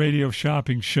on the radio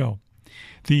shopping show.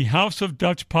 The House of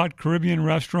Dutch Pot Caribbean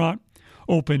Restaurant,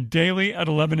 open daily at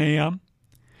 11 a.m.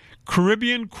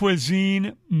 Caribbean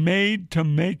cuisine made to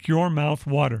make your mouth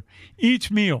water. Each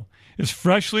meal is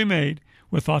freshly made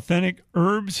with authentic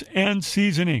herbs and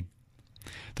seasoning.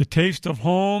 The taste of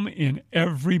home in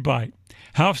every bite.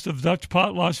 House of Dutch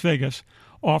Pot Las Vegas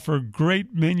offer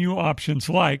great menu options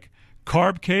like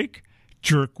carb cake,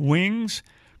 jerk wings,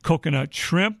 coconut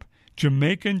shrimp,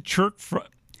 Jamaican jerk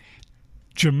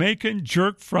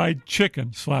fried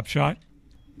chicken, Slapshot.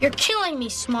 You're killing me,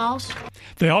 Smalls.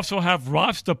 They also have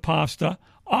Rasta pasta,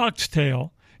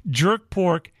 oxtail, jerk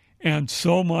pork, and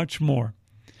so much more.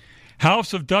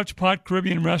 House of Dutch Pot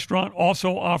Caribbean Restaurant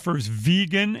also offers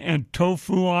vegan and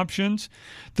tofu options.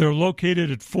 They're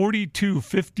located at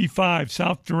 4255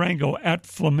 South Durango at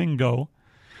Flamingo.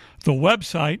 The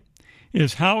website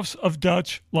is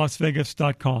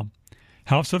houseofdutchlasvegas.com.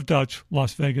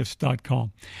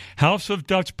 houseofdutchlasvegas.com. House of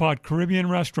Dutch Pot Caribbean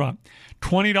Restaurant,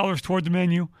 $20 toward the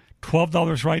menu,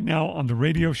 $12 right now on the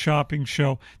radio shopping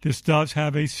show. This does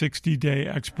have a 60-day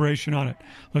expiration on it.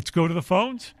 Let's go to the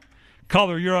phones.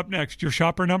 Caller, you're up next. Your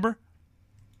shopper number?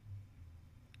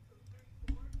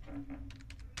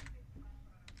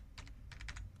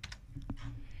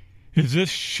 Is this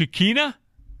Shakina?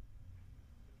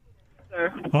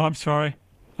 Sir. Oh, I'm sorry.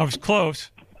 I was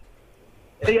close.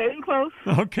 Yeah, you're close.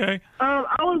 Okay. I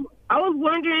was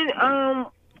wondering. I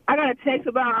got a text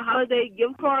about holiday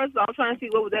gift cards. So I was trying to see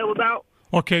what that was about.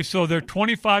 Okay, so they're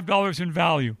 $25 in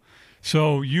value.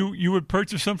 So you would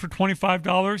purchase them for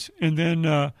 $25, and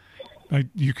then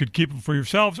you could keep them for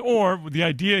yourselves. Or the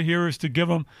idea here is to give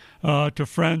them to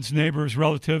friends, neighbors,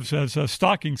 relatives as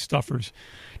stocking stuffers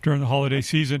during the holiday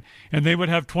season. And they would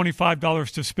have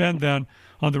 $25 to spend then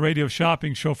on the radio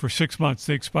shopping show for 6 months.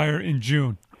 They expire in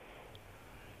June.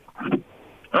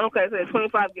 Okay, so there's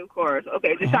 25 gift cards.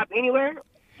 Okay, just shop anywhere?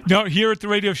 No, here at the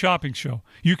radio shopping show.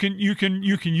 You can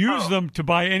use them to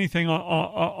buy anything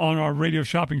on our radio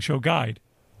shopping show guide.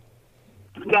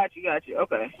 Got you.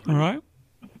 Okay. All right.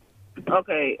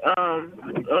 Okay.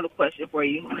 Another question for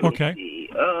you. Okay.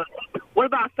 What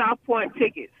about South Point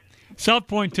tickets? South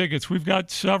Point tickets. We've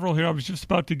got several here. I was just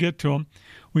about to get to them.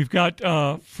 We've got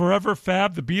Forever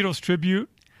Fab, the Beatles tribute.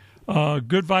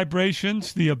 Good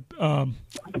Vibrations, the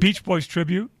Beach Boys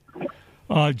tribute.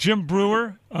 Jim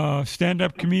Brewer,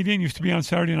 stand-up comedian, used to be on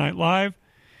Saturday Night Live.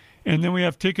 And then we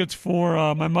have tickets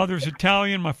for My Mother's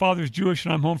Italian, My Father's Jewish,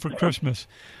 and I'm Home for Christmas.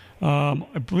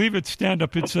 I believe it's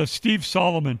stand-up. It's Steve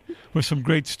Solomon with some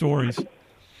great stories.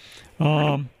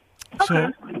 So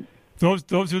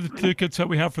those are the tickets that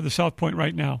we have for the South Point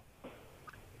right now.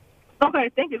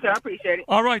 Okay, thank you, sir. I appreciate it.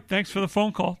 All right, thanks for the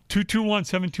phone call.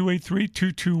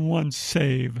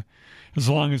 221-7283-221-SAVE. As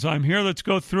long as I'm here, let's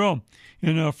go through them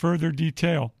in further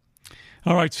detail.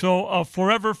 All right, so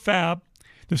Forever Fab.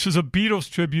 This is a Beatles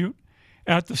tribute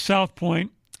at the South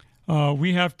Point.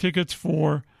 We have tickets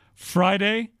for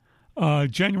Friday,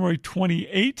 January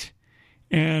 28th,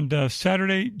 And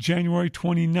Saturday, January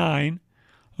 29,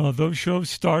 those shows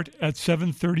start at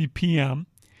 7:30 p.m.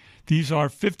 These are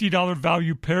 $50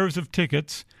 value pairs of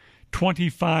tickets,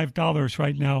 $25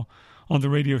 right now on the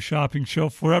Radio Shopping Show.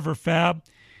 Forever Fab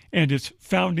and its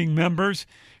founding members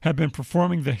have been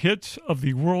performing the hits of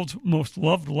the world's most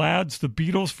loved lads, the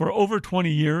Beatles, for over 20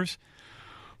 years.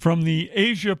 From the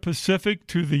Asia Pacific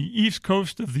to the East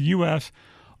Coast of the U.S.,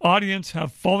 audience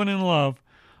have fallen in love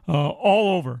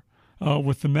all over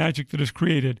with the magic that is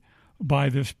created by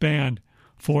this band,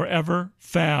 Forever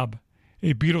Fab,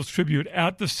 a Beatles tribute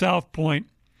at the South Point,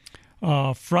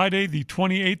 Friday the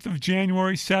 28th of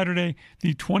January, Saturday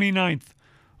the 29th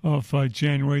of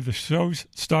January. The shows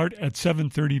start at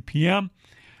 7:30 p.m.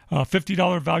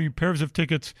 $50 value pairs of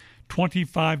tickets,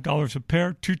 $25 a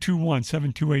pair,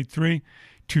 221-7283,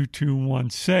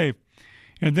 221-SAVE.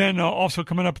 And then also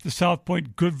coming up at the South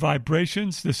Point, Good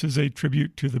Vibrations. This is a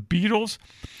tribute to the Beatles.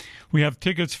 We have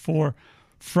tickets for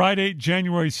Friday,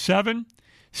 January 7,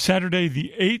 Saturday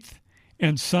the 8th,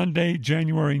 and Sunday,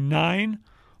 January 9.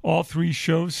 All three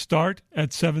shows start at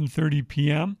 7:30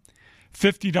 p.m.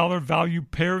 $50 value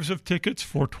pairs of tickets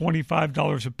for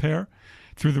 $25 a pair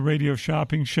through the Radio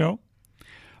Shopping Show.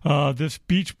 This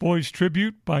Beach Boys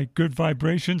tribute by Good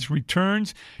Vibrations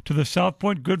returns to the South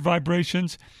Point. Good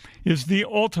Vibrations is the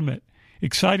ultimate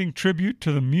exciting tribute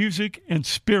to the music and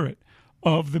spirit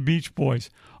of the Beach Boys.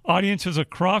 Audiences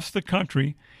across the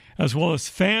country, as well as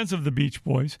fans of the Beach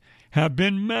Boys, have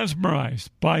been mesmerized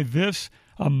by this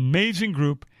amazing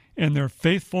group and their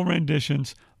faithful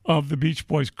renditions of the Beach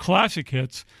Boys' classic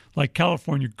hits like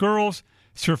California Girls,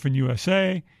 Surfin'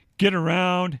 USA, Get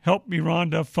Around, Help Me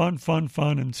Rhonda, Fun, Fun,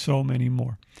 Fun, and so many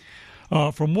more.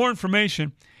 For more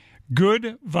information,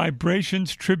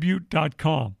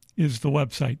 goodvibrationstribute.com is the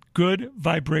website,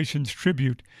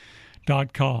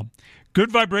 goodvibrationstribute.com.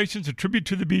 Good Vibrations, a tribute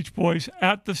to the Beach Boys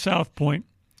at the South Point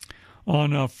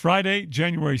on Friday,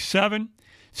 January 7,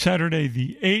 Saturday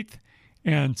the 8th,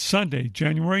 and Sunday,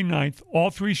 January 9th. All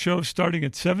three shows starting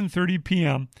at 7:30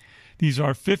 p.m. These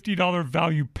are $50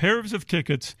 value pairs of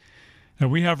tickets that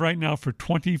we have right now for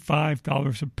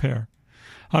 $25 a pair.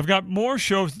 I've got more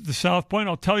shows at the South Point.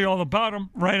 I'll tell you all about them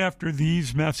right after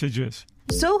these messages.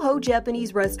 Soho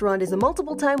Japanese Restaurant is a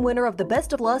multiple-time winner of the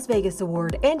Best of Las Vegas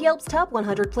Award and Yelp's Top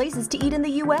 100 Places to Eat in the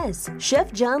U.S.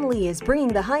 Chef John Lee is bringing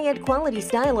the high-end quality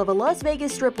style of a Las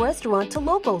Vegas strip restaurant to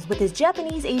locals with his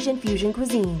Japanese-Asian fusion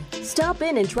cuisine. Stop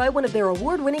in and try one of their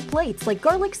award-winning plates like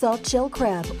garlic soft shell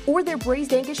crab or their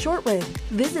braised Angus short rib.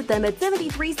 Visit them at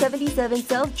 7377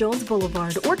 South Jones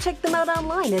Boulevard or check them out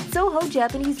online at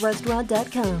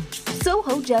SohoJapaneseRestaurant.com.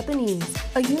 Soho Japanese,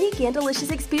 a unique and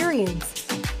delicious experience.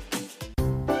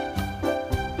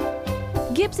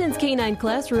 Gibson's Canine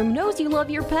Classroom knows you love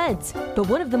your pets, but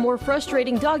one of the more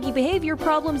frustrating doggy behavior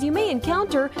problems you may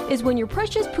encounter is when your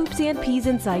precious poops and pees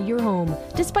inside your home,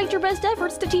 despite your best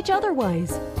efforts to teach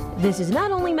otherwise. This is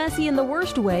not only messy in the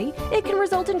worst way, it can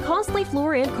result in costly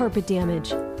floor and carpet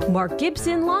damage. Mark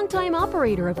Gibson, longtime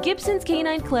operator of Gibson's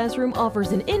Canine Classroom,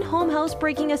 offers an in-home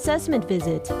housebreaking assessment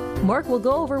visit. Mark will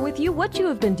go over with you what you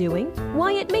have been doing,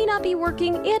 why it may not be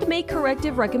working, and make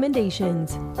corrective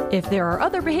recommendations. If there are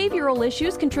other behavioral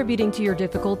issues contributing to your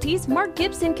difficulties, Mark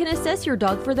Gibson can assess your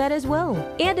dog for that as well,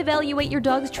 and evaluate your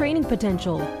dog's training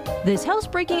potential. This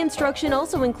housebreaking instruction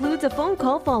also includes a phone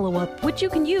call follow-up, which you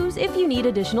can use if you need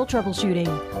additional troubleshooting.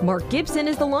 Mark Gibson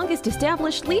is the longest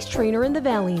established leash trainer in the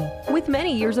Valley, with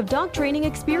many years of dog training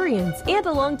experience and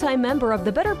a longtime member of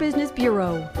the Better Business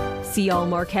Bureau. See all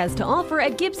Mark has to offer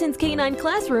at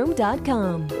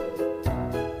GibsonsCanineClassroom.com.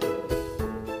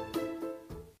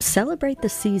 Celebrate the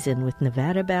season with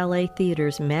Nevada Ballet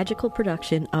Theater's magical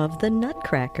production of The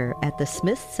Nutcracker at the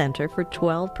Smith Center for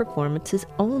 12 performances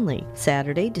only,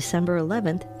 Saturday, December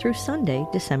 11th through Sunday,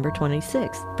 December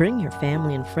 26th. Bring your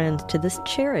family and friends to this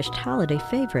cherished holiday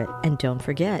favorite. And don't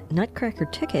forget, Nutcracker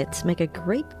tickets make a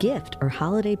great gift or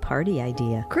holiday party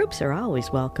idea. Groups are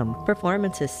always welcome.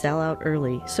 Performances sell out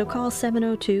early, so call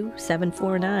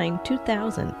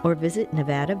 702-749-2000 or visit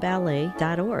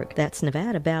nevadaballet.org. That's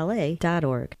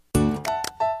nevadaballet.org.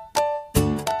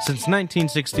 Since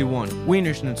 1961,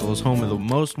 Wiener Schnitzel is home of the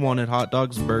most wanted hot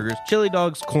dogs, burgers, chili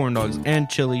dogs, corn dogs, and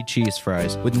chili cheese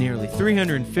fries. With nearly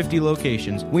 350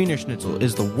 locations, Wiener Schnitzel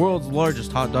is the world's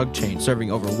largest hot dog chain,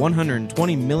 serving over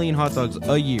 120 million hot dogs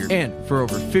a year. And for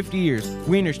over 50 years,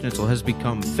 Wiener Schnitzel has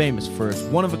become famous for its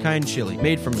one-of-a-kind chili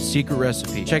made from a secret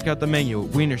recipe. Check out the menu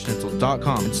at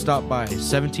wienerschnitzel.com and stop by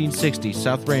 1760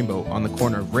 South Rainbow on the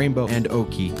corner of Rainbow and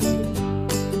Oakey.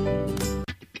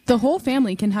 The whole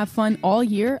family can have fun all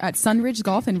year at Sunridge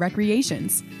Golf and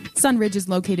Recreations. Sunridge is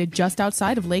located just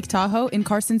outside of Lake Tahoe in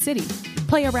Carson City.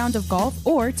 Play a round of golf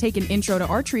or take an intro to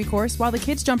archery course while the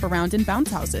kids jump around in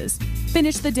bounce houses.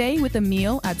 Finish the day with a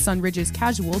meal at Sunridge's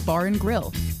Casual Bar and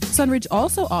Grill. Sunridge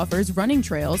also offers running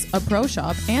trails, a pro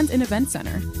shop, and an event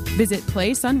center. Visit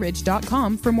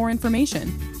PlaySunridge.com for more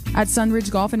information. At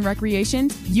Sunridge Golf and Recreation,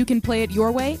 you can play it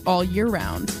your way all year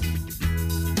round.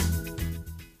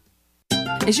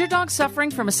 Is your dog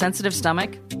suffering from a sensitive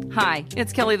stomach? Hi,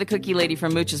 it's Kelly the Cookie Lady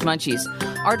from Mooch's Munchies.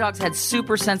 Our dogs had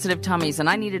super sensitive tummies, and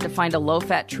I needed to find a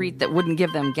low-fat treat that wouldn't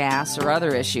give them gas or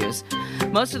other issues.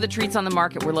 Most of the treats on the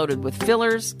market were loaded with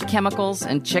fillers, chemicals,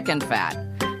 and chicken fat.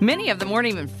 Many of them weren't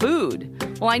even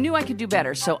food. Well, I knew I could do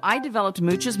better, so I developed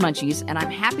Mooch's Munchies, and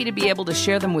I'm happy to be able to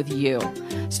share them with you.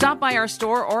 Stop by our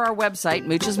store or our website,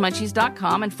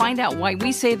 moochesmunchies.com, and find out why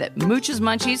we say that Mooch's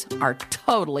Munchies are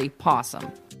totally pawsome.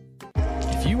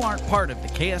 If you aren't part of the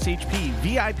KSHP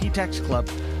VIP Text Club,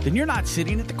 then you're not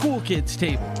sitting at the cool kids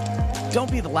table.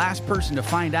 Don't be the last person to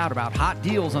find out about hot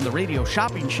deals on the radio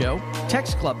shopping show.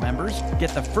 Text Club members get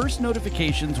the first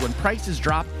notifications when prices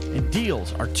drop and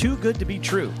deals are too good to be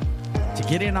true. To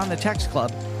get in on the Text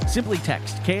Club, simply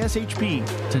text KSHP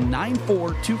to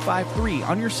 94253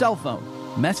 on your cell phone.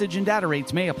 Message and data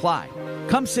rates may apply.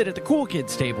 Come sit at the cool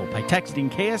kids table by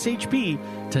texting KSHP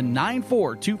to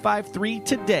 94253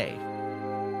 today.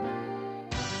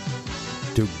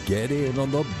 To get in on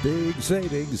the big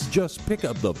savings, just pick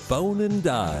up the phone and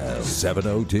dial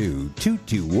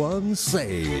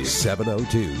 702-221-SAVE,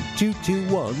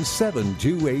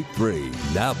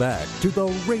 702-221-7283. Now back to the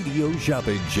Radio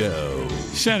Shopping Show.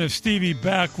 Santa Stevie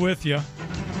back with you.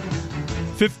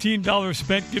 $15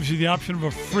 spent gives you the option of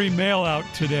a free mail out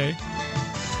today.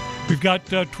 We've got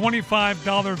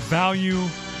 $25 value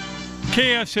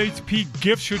KSHP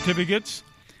gift certificates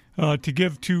to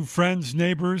give to friends,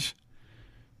 neighbors,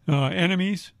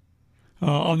 enemies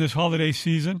on this holiday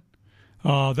season.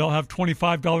 They'll have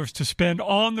 $25 to spend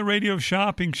on the Radio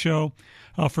Shopping Show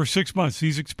for 6 months.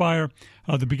 These expire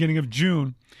the beginning of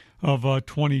June of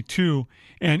 22.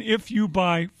 And if you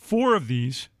buy 4 of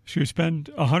these, so you spend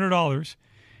 $100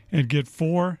 and get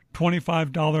 4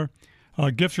 $25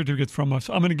 gift certificates from us,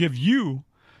 I'm going to give you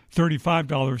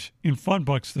 $35 in fun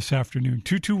bucks this afternoon.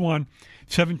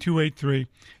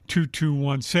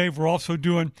 221-7283-221-SAVE. We're also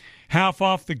doing half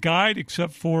off the guide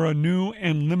except for new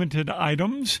and limited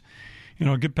items. And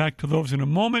I'll get back to those in a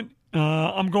moment.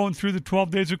 I'm going through the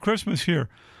 12 Days of Christmas here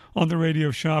on the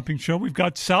Radio Shopping Show. We've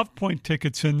got South Point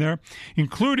tickets in there,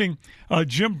 including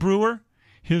Jim Brewer,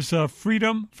 his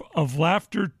Freedom of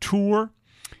Laughter tour.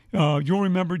 You'll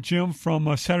remember Jim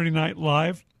from Saturday Night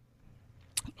Live.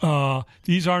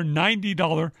 These are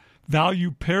 $90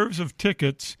 value pairs of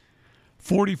tickets,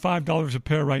 $45 a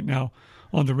pair right now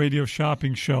on the Radio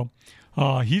Shopping Show.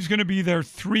 He's going to be there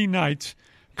 3 nights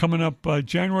coming up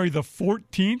January the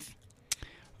 14th,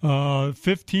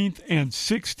 15th, and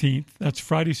 16th. That's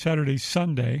Friday, Saturday,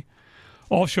 Sunday.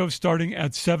 All shows starting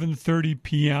at 7:30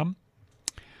 p.m.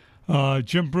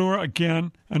 Jim Brewer,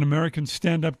 again, an American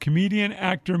stand-up comedian,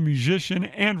 actor, musician,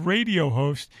 and radio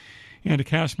host, and a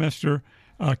cast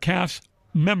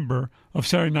member of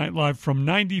Saturday Night Live from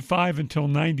 95 until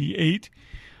 98.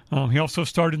 He also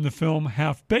starred in the film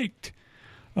Half Baked.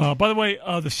 By the way,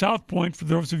 the South Point, for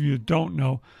those of you who don't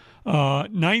know,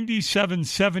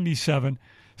 9777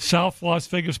 South Las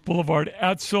Vegas Boulevard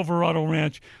at Silverado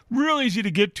Ranch. Real easy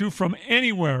to get to from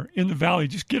anywhere in the valley.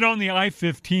 Just get on the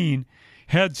I-15,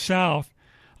 head south.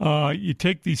 You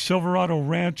take the Silverado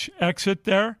Ranch exit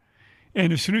there,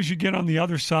 and as soon as you get on the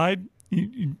other side,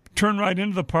 you turn right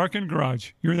into the parking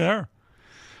garage. You're there,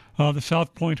 the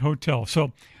South Point Hotel.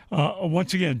 So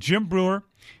once again, Jim Brewer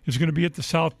is going to be at the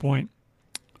South Point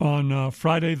on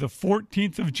Friday the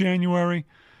 14th of January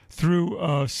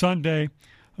through Sunday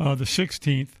the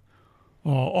 16th.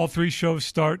 All 3 shows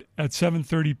start at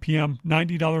 7:30 p.m.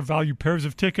 $90 value pairs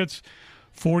of tickets,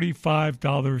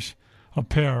 $45 a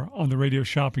pair on the Radio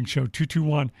Shopping Show.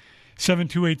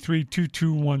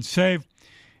 221-7283-221-SAVE.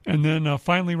 And then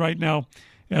finally right now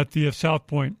at the South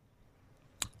Point,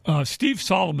 Steve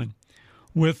Solomon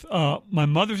with My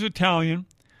Mother's Italian,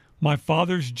 My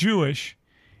Father's Jewish,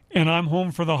 and I'm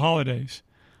Home for the Holidays.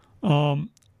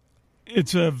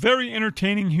 It's a very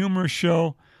entertaining, humorous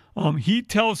show. He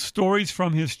tells stories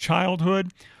from his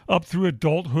childhood up through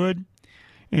adulthood,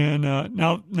 and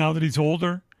now that he's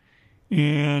older,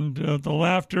 and the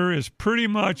laughter is pretty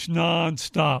much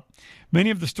nonstop. Many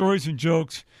of the stories and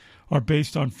jokes are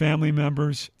based on family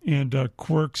members and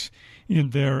quirks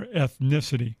in their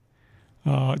ethnicity.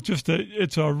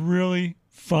 It's a really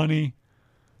funny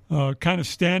kind of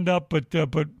stand-up, but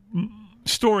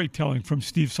storytelling from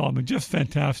Steve Solomon. Just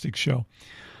fantastic show.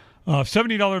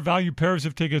 $70 value pairs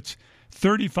of tickets,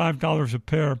 $35 a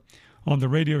pair on the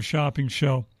Radio Shopping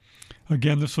Show.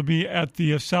 Again, this will be at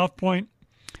the South Point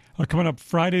coming up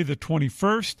Friday the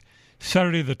 21st,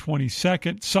 Saturday the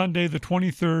 22nd, Sunday the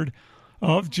 23rd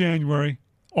of January.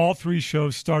 All three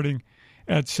shows starting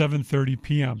at 7:30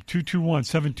 p.m.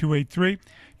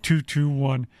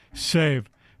 221-7283-221-SAVE.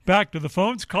 Back to the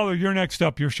phones. Caller, you're next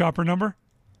up. Your shopper number?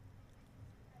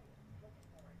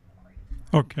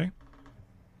 Okay.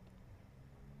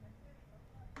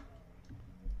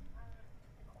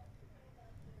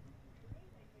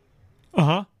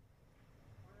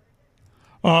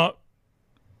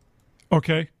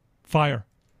 Okay. Fire.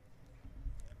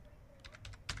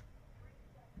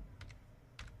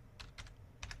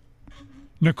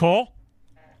 Nicole?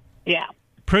 Yeah.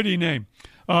 Pretty name.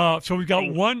 So we've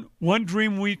got one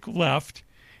Dream Week left,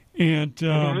 and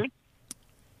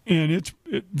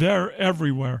they're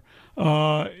everywhere.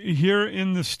 Here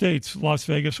in the States, Las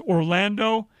Vegas,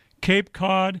 Orlando, Cape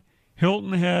Cod,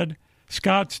 Hilton Head,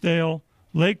 Scottsdale,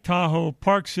 Lake Tahoe,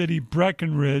 Park City,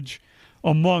 Breckenridge,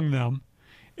 among them.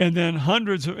 And then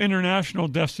hundreds of international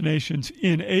destinations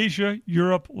in Asia,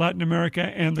 Europe, Latin America,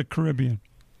 and the Caribbean.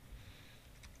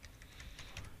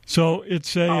 So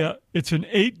it's an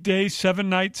 8-day,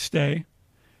 7-night stay,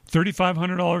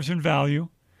 $3,500 in value.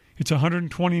 It's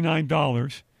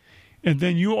 $129. And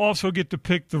then you also get to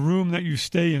pick the room that you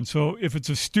stay in. So if it's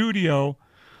a studio,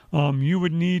 you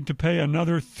would need to pay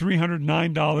another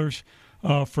 $309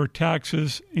 for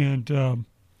taxes and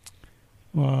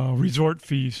resort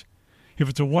fees. If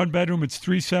it's a one-bedroom, it's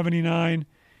 $379,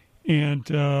 and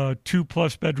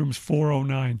 2+ bedrooms,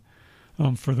 $409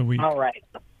 for the week. All right.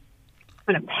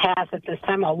 I'm going to pass at this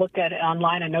time. I'll look at it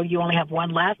online. I know you only have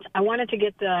one left. I wanted to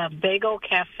get the Bagel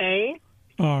Cafe.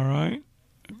 All right.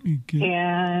 Let me get...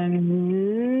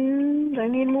 And I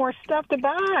need more stuff to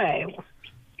buy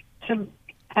to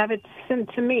have it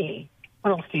sent to me.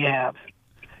 What else do you have?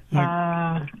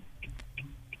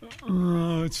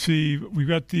 Let's see. We've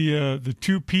got the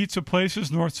two pizza places,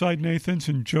 Northside Nathan's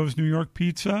and Joe's New York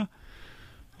Pizza.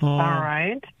 All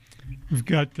right. We've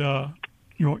got...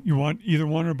 You want either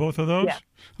one or both of those? Yeah.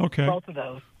 Okay. Both of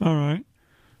those. All right.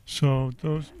 So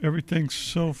everything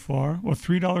so far. Well,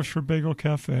 $3 for Bagel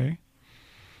Cafe.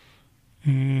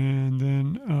 And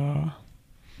then we'll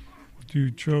do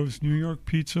Joe's New York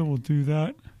Pizza. We'll do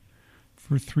that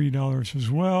for $3 as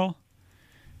well.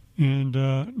 And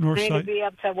Northside. Need to be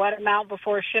up to what amount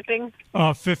before shipping?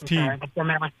 15. Sorry, before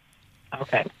minimum.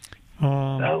 Okay.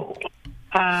 So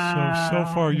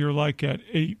far you're like at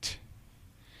 8.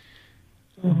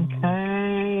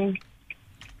 Okay.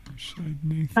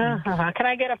 Can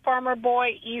I get a Farmer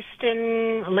Boy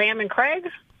Easton Lamb and Craig?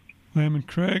 Lamb and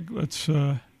Craig. Let's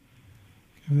give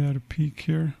that a peek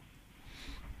here.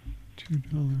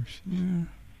 $2 there.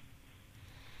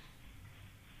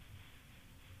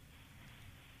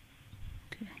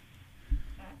 Okay.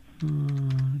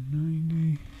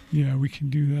 90. Yeah, we can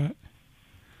do that.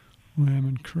 Lamb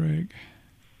and Craig.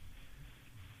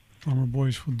 Farmer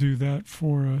Boys will do that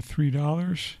for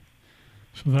 $3.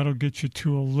 So that'll get you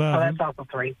to 11. Oh, that's also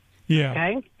 3. Yeah.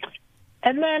 Okay.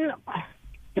 And then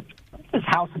this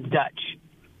House of Dutch.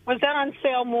 Was that on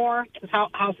sale more? This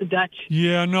House of Dutch?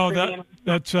 Yeah, no,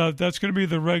 that's going to be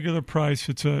the regular price.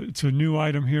 It's a new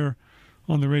item here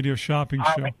on the Radio Shopping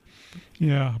Show. Right.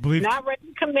 Yeah, I believe. Not ready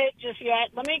to commit just yet.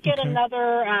 Let me get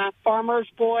another Farmer's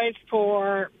Boys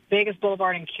for Vegas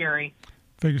Boulevard and Cary.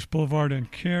 Vegas Boulevard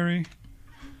and Cary.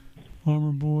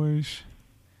 Farmer Boys.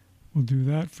 We'll do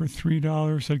that for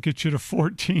 $3. That gets you to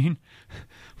 14.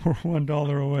 We're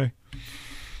 $1 away.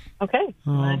 Okay,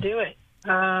 I'm going to do it.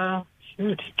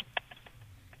 Shoot.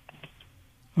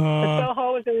 The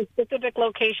Soho, is there a specific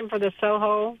location for the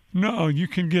Soho? No, you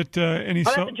can get any...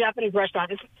 that's a Japanese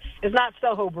restaurant. It's not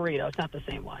Soho Burrito. It's not the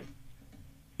same one.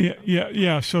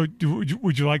 Yeah. So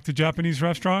would you like the Japanese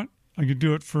restaurant? I could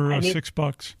do it for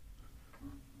 $6.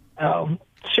 Oh,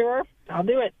 sure. I'll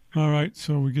do it. All right,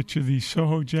 so we get you the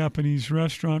Soho Japanese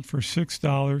restaurant for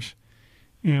 $6,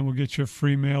 and we'll get you a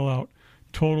free mail out.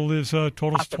 Total's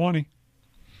awesome. 20.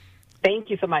 Thank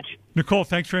you so much. Nicole,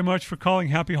 thanks very much for calling.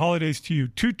 Happy holidays to you.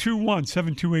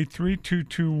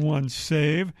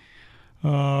 221-7283-221-SAVE.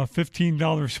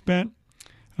 $15 spent.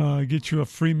 Get you a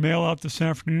free mail out this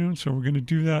afternoon, so we're going to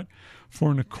do that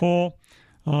for Nicole.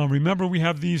 Remember, we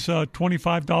have these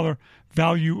 $25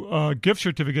 value gift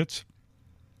certificates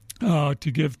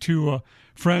to give to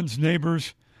friends,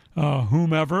 neighbors,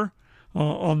 whomever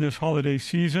on this holiday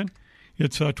season.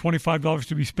 It's $25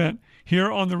 to be spent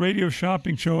here on the Radio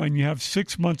Shopping Show, and you have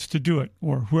 6 months to do it,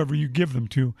 or whoever you give them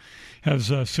to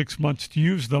has 6 months to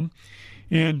use them.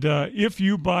 And if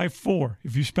you buy 4,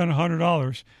 if you spend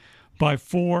 $100, buy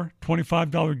 4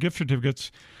 $25 gift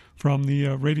certificates from the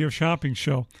radio shopping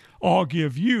show. I'll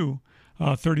give you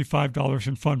 $35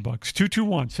 in fun bucks.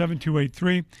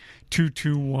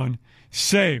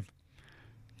 221-7283-221-SAVE.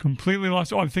 Completely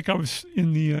lost. Oh, I think I was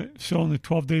in the still in the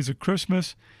 12 Days of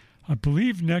Christmas. I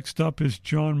believe next up is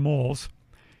John Moles.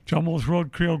 John Moles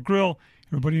Road Creole Grill.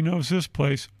 Everybody knows this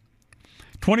place.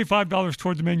 $25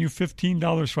 toward the menu,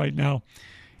 $15 right now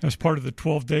as part of the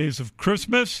 12 Days of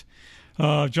Christmas.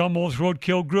 John Moles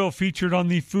Roadkill Grill featured on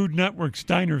the Food Network's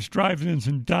Diners, Drive-Ins,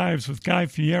 and Dives with Guy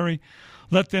Fieri.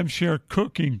 Let them share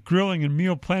cooking, grilling, and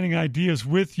meal planning ideas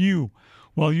with you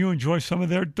while you enjoy some of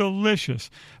their delicious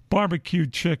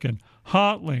barbecued chicken,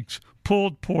 hot links,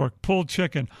 pulled pork, pulled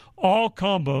chicken. All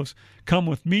combos come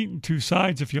with meat and 2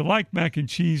 sides. If you like mac and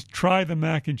cheese, try the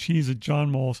mac and cheese at John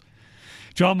Moles.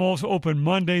 John Moles open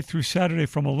Monday through Saturday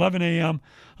from 11 a.m.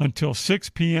 until 6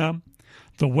 p.m.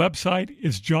 The website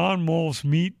is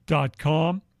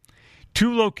johnmolesmeat.com.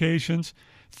 2 locations,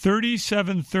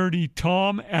 3730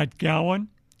 Tom at Gowan,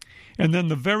 and then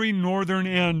the very northern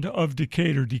end of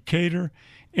Decatur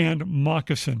and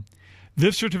Moccasin.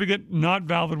 This certificate not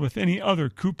valid with any other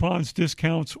coupons,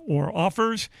 discounts, or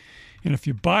offers. And if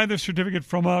you buy the certificate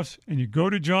from us and you go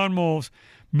to John Moles,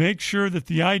 make sure that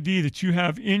the ID that you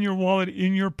have in your wallet,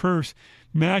 in your purse,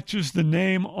 matches the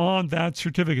name on that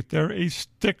certificate. They're a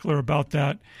stickler about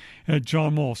that at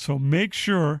John Moles. So make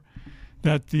sure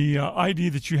that the ID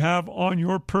that you have on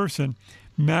your person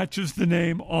matches the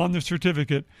name on the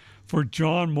certificate for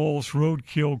John Moles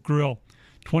Roadkill Grill.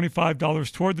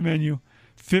 $25 toward the menu,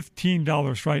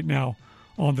 $15 right now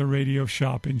on the Radio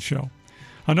Shopping Show.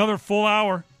 Another full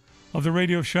hour of the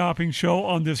Radio Shopping Show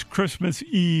on this Christmas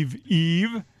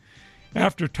Eve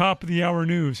after top of the hour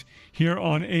news here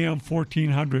on AM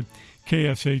 1400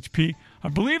 KSHP. I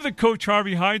believe that Coach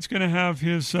Harvey Hyde's going to have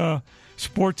his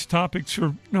sports topics,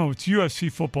 or no, it's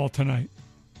USC football tonight.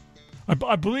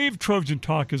 I believe Trojan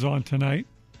Talk is on tonight.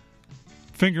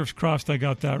 Fingers crossed I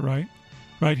got that right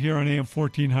here on AM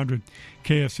 1400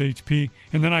 KSHP.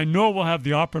 And then I know we'll have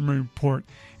the Oppenheimer Report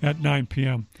at 9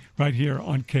 p.m. right here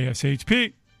on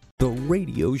KSHP. The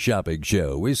Radio Shopping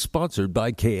Show is sponsored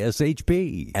by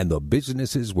KSHP and the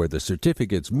businesses where the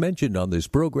certificates mentioned on this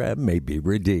program may be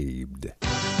redeemed.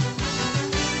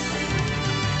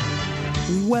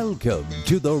 Welcome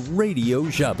to the Radio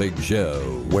Shopping Show,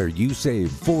 where you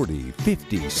save 40,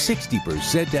 50,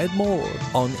 60% and more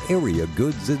on area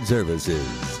goods and services.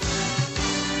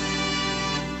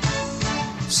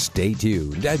 Stay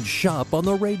tuned and shop on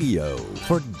the radio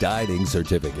for dining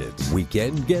certificates,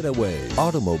 weekend getaway,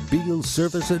 automobile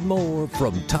service, and more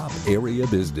from top area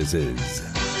businesses.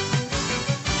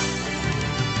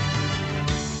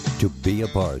 To be a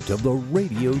part of the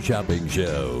Radio Shopping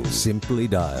Show, simply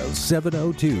dial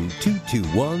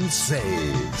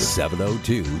 702-221-SAVE,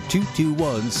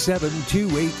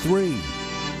 702-221-7283.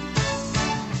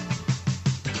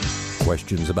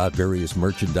 Questions about various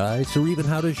merchandise or even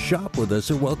how to shop with us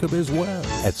are welcome as well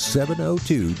at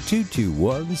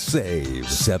 702-221-SAVE,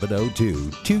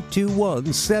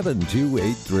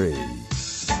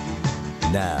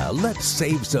 702-221-7283. Now, let's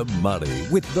save some money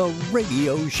with the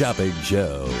Radio Shopping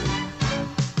Show.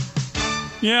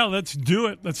 Yeah, let's do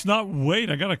it. Let's not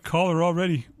wait. I got a caller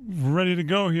already ready to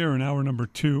go here in hour number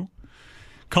 2.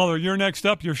 Caller, you're next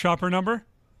up. Your shopper number?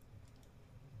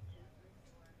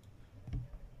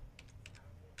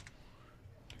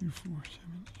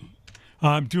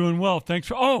 I'm doing well. Thanks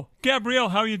for... Oh, Gabrielle,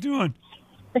 how are you doing?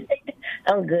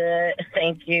 I'm good.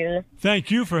 Thank you. Thank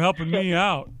you for helping me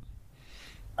out.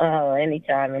 Oh,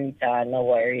 anytime. No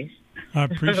worries. I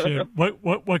appreciate it.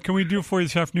 What can we do for you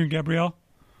this afternoon, Gabrielle?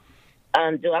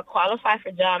 Do I qualify for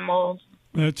John Moles?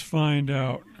 Let's find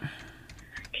out.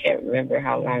 Can't remember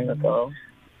how long ago.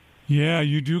 Yeah,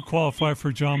 you do qualify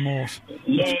for John Moles.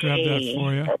 Let's grab that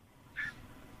for you.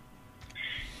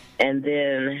 And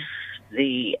then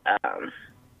the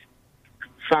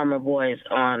Farmer Boys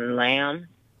on Lamb.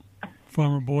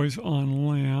 Farmer Boys on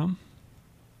Lamb.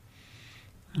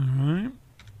 All right.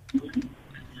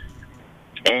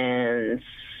 And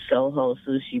Soho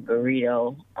Sushi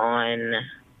Burrito on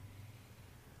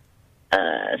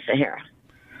Sahara.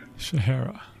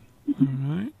 Sahara. All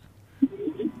right.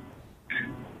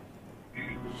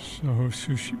 Soho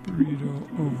Sushi Burrito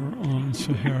over on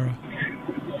Sahara.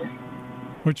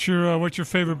 What's your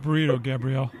favorite burrito,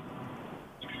 Gabrielle?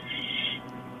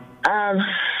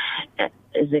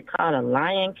 Is it called a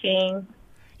Lion King?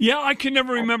 Yeah, I can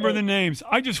never remember the names.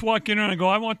 I just walk in and I go,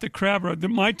 I want the crab.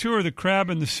 My two are the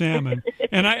crab and the salmon.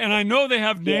 and I know they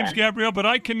have names, Gabrielle, but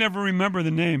I can never remember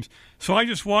the names. So I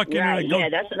just walk in and I go. Yeah,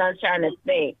 that's what I'm trying to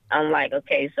think. I'm like,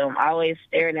 okay, so I'm always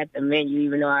staring at the menu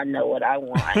even though I know what I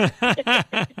want.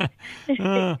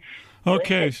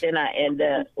 Okay. But then I end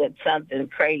up with something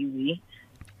crazy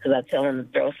because I tell them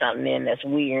to throw something in that's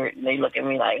weird. And they look at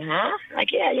me like, huh?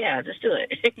 Like, yeah, just do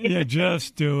it. Yeah,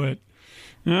 just do it.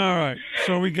 All right.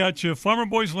 So we got you Farmer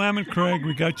Boys Lamb and Craig.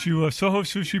 We got you Soho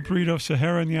Sushi Burrito,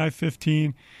 Sahara and the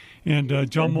I-15, and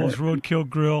John Mole's Roadkill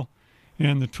Grill.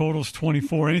 And the total's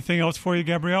 24. Anything else for you,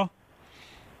 Gabrielle?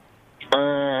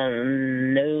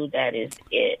 No, that is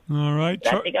it. All right.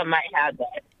 I think I might have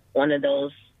that one of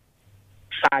those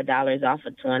 $5 off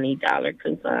a $20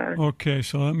 coupon. Okay,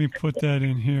 so let me put that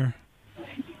in here.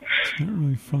 It's not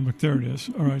really fun, but there it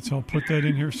is. All right, so I'll put that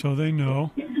in here so they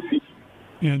know.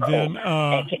 And then,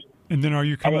 are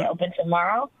you coming? Are they open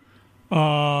tomorrow?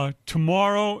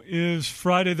 Tomorrow is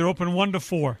Friday. They're open 1 to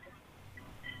 4.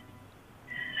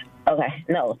 Okay,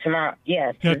 no, tomorrow.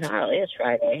 Yeah, tomorrow is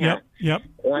Friday. Huh? Yep.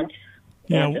 1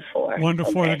 to 4. 1 to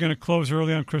 4. Okay. They're going to close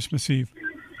early on Christmas Eve.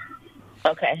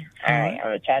 Okay. All right. I'm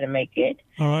going to try to make it.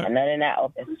 All right. I know they're not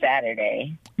open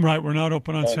Saturday. Right. We're not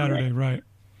open on Saturday. Right.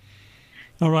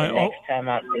 All right. Next time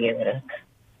I'll be able to.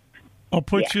 I'll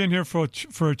put you in here for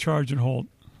a charge and hold.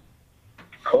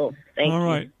 Cool. Thank you. All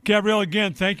right. Gabrielle,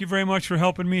 again, thank you very much for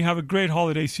helping me. Have a great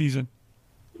holiday season.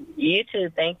 You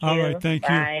too. Thank you. All right. Thank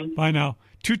Bye. you. Bye now.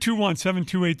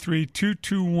 221-7283,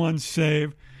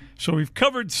 221-SAVE. So we've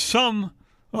covered some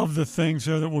of the things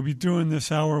that we'll be doing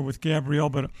this hour with Gabrielle,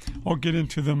 but I'll get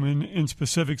into them in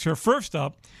specifics here. First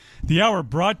up, the hour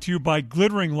brought to you by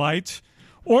Glittering Lights.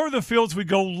 Over the fields we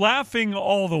go, laughing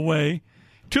all the way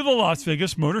to the Las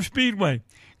Vegas Motor Speedway.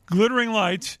 Glittering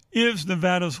Lights is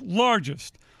Nevada's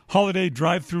largest holiday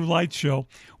drive-through light show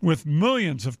with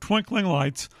millions of twinkling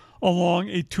lights along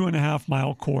a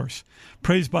 2.5-mile course.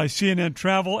 Praised by CNN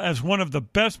Travel as one of the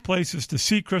best places to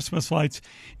see Christmas lights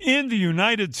in the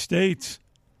United States.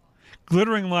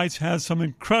 Glittering Lights has some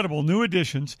incredible new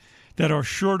additions that are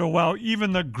sure to wow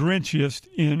even the Grinchiest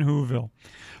in Whoville.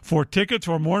 For tickets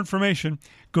or more information,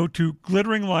 go to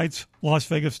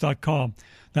glitteringlightslasvegas.com.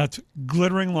 That's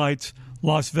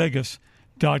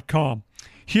glitteringlightslasvegas.com.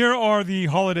 Here are the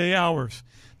holiday hours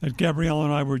that Gabrielle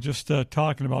and I were just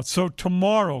talking about. So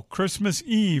tomorrow, Christmas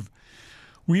Eve,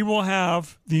 we will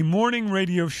have the morning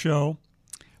radio show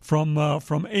from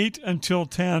 8 until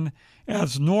 10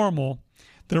 as normal.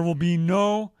 There will be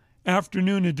no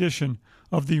afternoon edition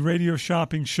of the radio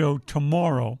shopping show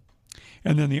tomorrow.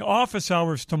 And then the office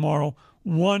hours tomorrow,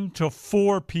 1 to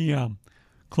 4 p.m.,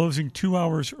 closing 2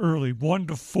 hours early, 1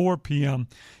 to 4 p.m.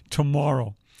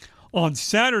 tomorrow. On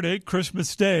Saturday,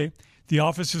 Christmas Day, the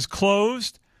office is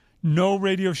closed. No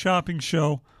radio shopping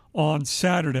show on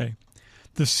Saturday.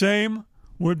 The same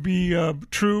would be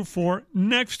true for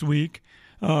next week,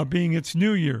 being it's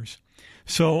New Year's.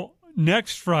 So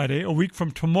next Friday, a week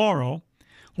from tomorrow,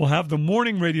 we'll have the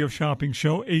morning radio shopping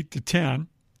show, 8 to 10,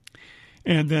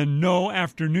 and then no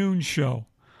afternoon show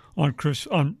on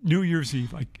New Year's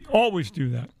Eve. I always do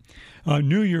that.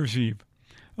 New Year's Eve,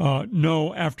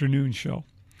 no afternoon show.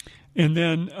 And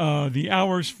then the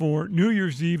hours for New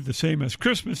Year's Eve, the same as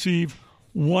Christmas Eve,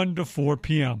 1 to 4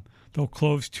 p.m. They'll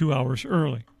close 2 hours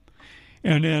early.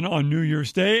 And then on New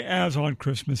Year's Day, as on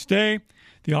Christmas Day,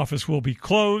 the office will be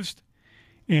closed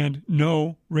and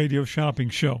no radio shopping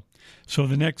show. So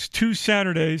the next 2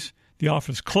 Saturdays, the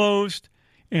office closed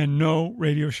and no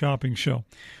radio shopping show.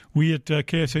 We at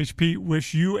KSHP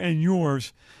wish you and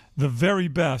yours the very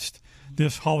best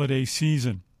this holiday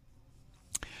season.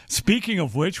 Speaking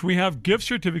of which, we have gift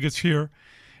certificates here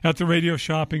at the Radio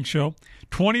Shopping Show,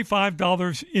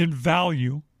 $25 in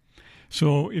value.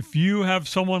 So if you have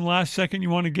someone last second you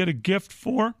want to get a gift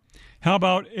for, how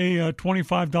about a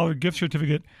 $25 gift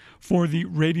certificate for the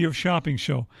Radio Shopping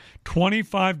Show?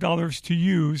 $25 to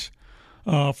use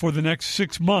for the next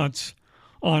 6 months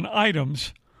on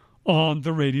items on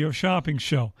the Radio Shopping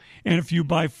Show. And if you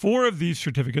buy 4 of these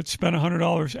certificates, spend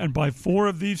 $100 and buy 4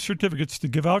 of these certificates to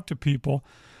give out to people,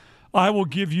 I will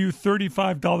give you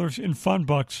 $35 in fun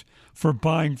bucks for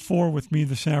buying 4 with me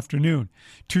this afternoon.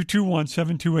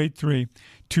 221-7283,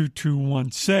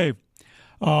 221-SAVE.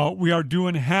 We are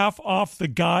doing half off the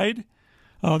guide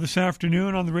this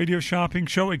afternoon on the Radio Shopping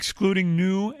Show, excluding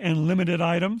new and limited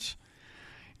items,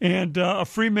 and a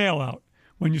free mail out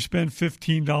when you spend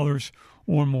 $15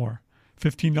 or more.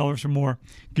 $15 or more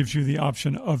gives you the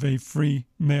option of a free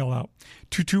mail out.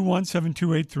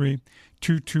 221-7283,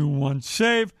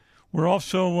 221-SAVE. We're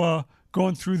also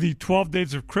going through the 12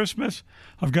 days of Christmas.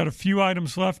 I've got a few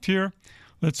items left here.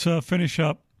 Let's finish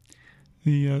up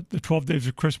the 12 days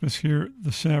of Christmas here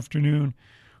this afternoon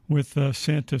with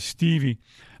Santa Stevie.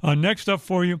 Next up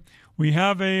for you, we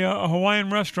have a Hawaiian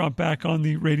restaurant back on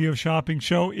the Radio Shopping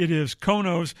Show. It is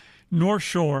Kono's North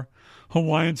Shore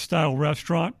Hawaiian-style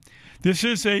restaurant. This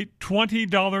is a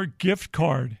 $20 gift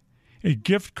card, a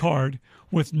gift card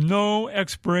with no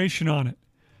expiration on it.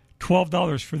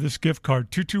 $12 for this gift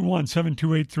card,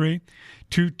 221-7283,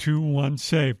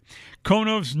 221-SAVE.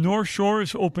 Kono's North Shore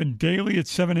is open daily at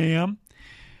 7 a.m.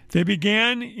 They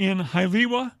began in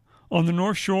Haleiwa on the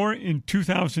North Shore in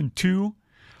 2002.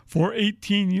 For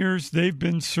 18 years, they've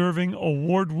been serving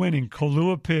award-winning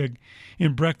Kalua pig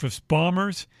in breakfast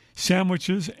bombers,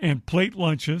 sandwiches, and plate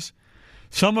lunches.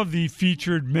 Some of the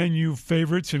featured menu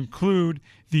favorites include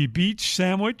the beach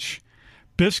sandwich,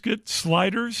 biscuit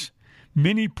sliders,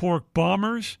 mini pork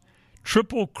bombers,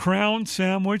 triple crown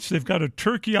sandwich. They've got a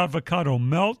turkey avocado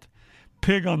melt,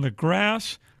 pig on the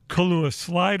grass, Kalua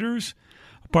sliders,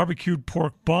 barbecued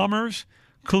pork bombers,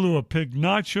 Kalua pig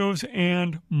nachos,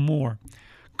 and more.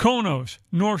 Kono's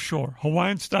North Shore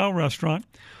Hawaiian-style restaurant,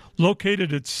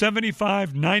 located at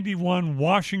 7591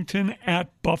 Washington at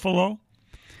Buffalo.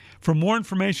 For more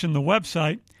information, the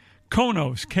website,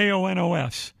 Konos,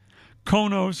 K-O-N-O-S,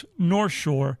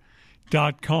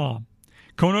 KonosNorthshore.com.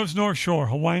 Kono's North Shore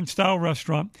Hawaiian-style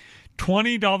restaurant,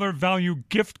 $20 value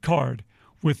gift card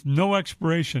with no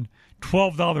expiration,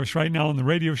 $12 right now on the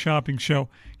Radio Shopping Show.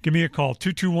 Give me a call,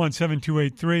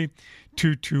 221-7283,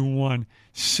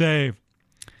 221-SAVE.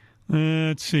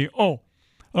 Let's see.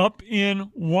 Up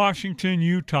in Washington,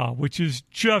 Utah, which is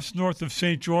just north of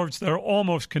St. George. They're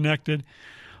almost connected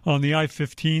on the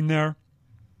I-15 there.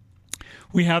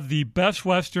 We have the Best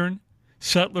Western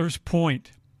Settlers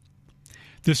Point.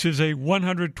 This is a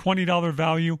 $120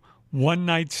 value,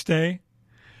 one-night stay.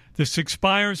 This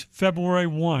expires February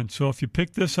 1, so if you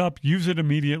pick this up, use it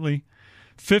immediately.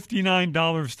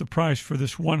 $59 the price for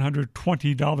this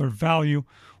 $120 value,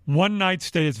 one-night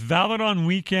stay. It's valid on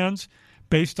weekends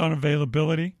based on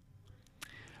availability.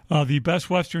 The Best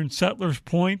Western Settlers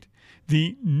Point,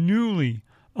 the newly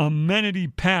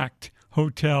amenity-packed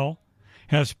hotel,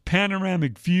 has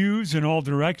panoramic views in all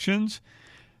directions.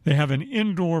 They have an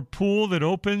indoor pool that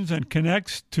opens and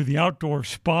connects to the outdoor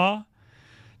spa.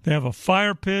 They have a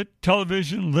fire pit,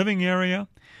 television, living area,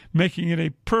 making it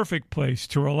a perfect place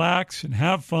to relax and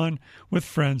have fun with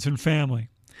friends and family.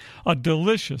 A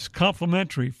delicious,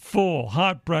 complimentary, full,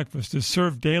 hot breakfast is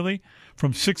served daily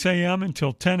from 6 a.m.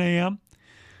 until 10 a.m.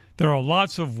 There are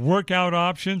lots of workout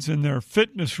options in their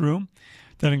fitness room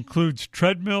that includes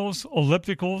treadmills,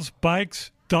 ellipticals,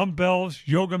 bikes, dumbbells,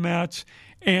 yoga mats,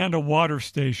 and a water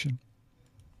station.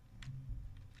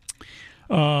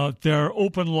 Their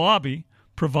open lobby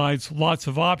provides lots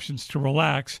of options to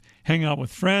relax, hang out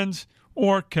with friends,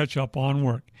 or catch up on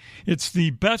work. It's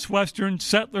the Best Western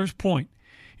Settlers Point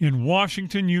in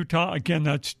Washington, Utah. Again,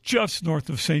 that's just north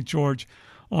of St. George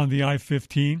on the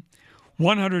I-15.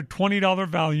 $120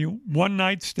 value,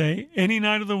 one-night stay, any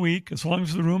night of the week, as long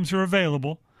as the rooms are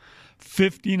available.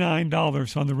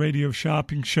 $59 on the Radio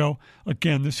Shopping Show.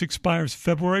 Again, this expires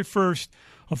February 1st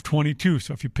of 22.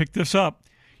 So if you pick this up,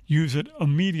 use it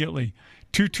immediately.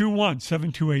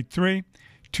 221-7283,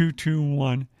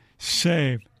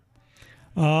 221-SAVE.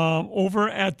 Over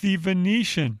at the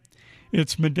Venetian,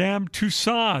 it's Madame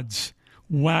Tussauds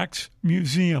Wax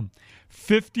Museum.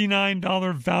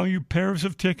 $59 value pairs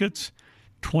of tickets,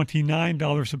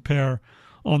 $29 a pair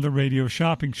on the Radio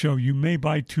Shopping Show. You may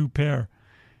buy two pair.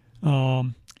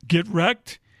 Get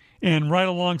wrecked and right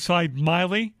alongside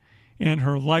Miley and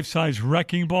her life-size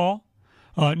wrecking ball.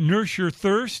 Nurse your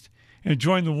thirst and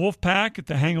join the Wolf Pack at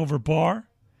the Hangover Bar.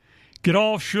 Get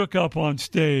all shook up on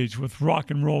stage with rock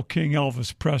and roll king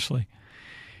Elvis Presley.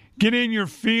 Get in your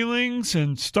feelings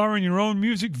and star in your own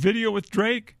music video with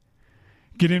Drake.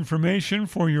 Get information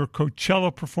for your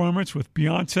Coachella performance with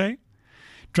Beyonce.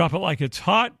 Drop it like it's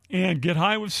hot and get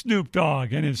high with Snoop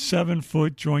Dogg and his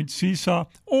 7-foot joint seesaw.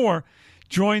 Or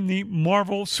join the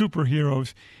Marvel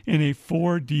superheroes in a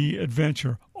 4D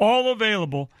adventure. All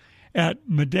available at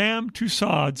Madame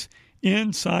Tussauds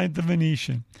inside the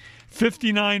Venetian.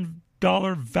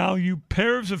 $59 value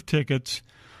pairs of tickets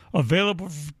available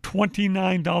for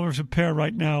 $29 a pair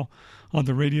right now on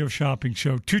the Radio Shopping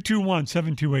Show.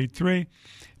 221-7283,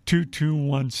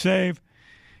 221-SAVE.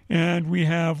 And we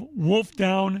have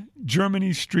Wolfdown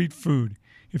Germany street food.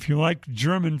 If you like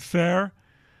German fare,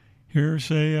 here's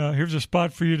a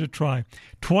spot for you to try.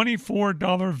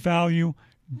 $24 value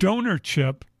donor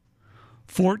chip,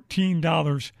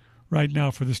 $14 right now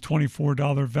for this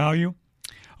 $24 value.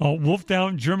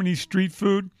 Wolfdown Germany Street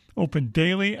Food, open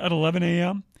daily at 11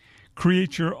 a.m.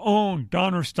 Create your own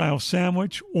Donner-style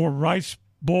sandwich or rice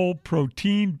bowl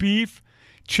protein, beef,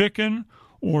 chicken,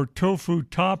 or tofu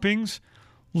toppings,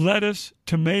 lettuce,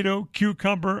 tomato,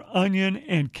 cucumber, onion,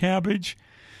 and cabbage.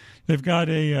 They've got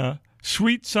a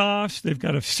sweet sauce. They've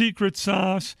got a secret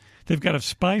sauce. They've got a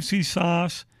spicy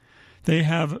sauce. They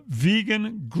have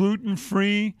vegan,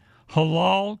 gluten-free,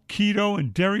 halal, keto,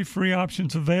 and dairy-free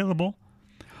options available.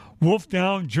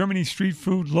 Wolfdown Germany Street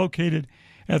Food, located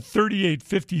at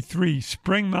 3853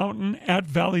 Spring Mountain at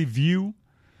Valley View.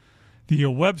 The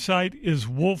website is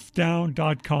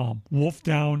wolfdown.com.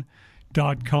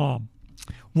 Wolfdown.com.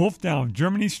 Wolfdown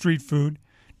Germany Street Food,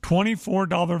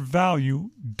 $24 value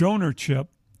donor chip,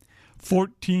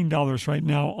 $14 right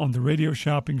now on the Radio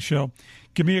Shopping Show.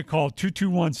 Give me a call,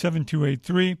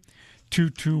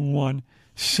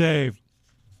 221-7283-221-SAVE.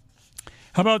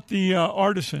 How about the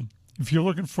Artisan? If you're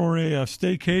looking for a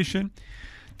staycation,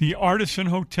 the Artisan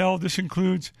Hotel, this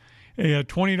includes a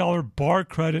 $20 bar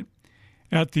credit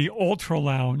at the Ultra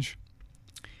Lounge.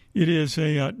 It is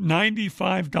a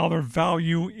 $95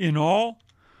 value in all,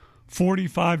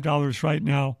 $45 right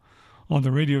now on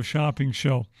the Radio Shopping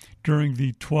Show during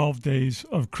the 12 days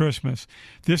of Christmas.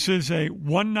 This is a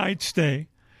one-night stay,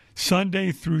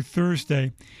 Sunday through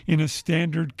Thursday, in a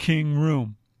standard king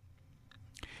room.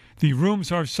 The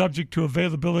rooms are subject to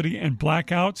availability and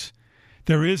blackouts.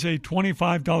 There is a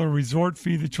 $25 resort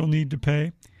fee that you'll need to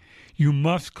pay. You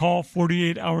must call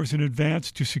 48 hours in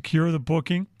advance to secure the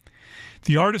booking.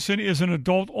 The Artisan is an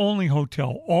adult-only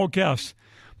hotel. All guests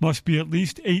must be at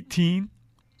least 18.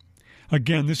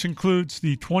 Again, this includes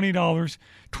the $20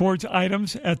 towards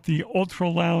items at the Ultra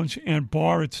Lounge and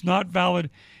bar. It's not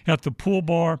valid at the pool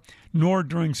bar nor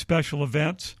during special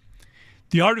events.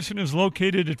 The Artisan is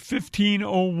located at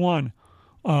 1501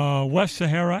 West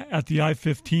Sahara at the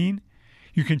I-15.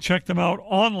 You can check them out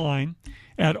online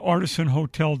at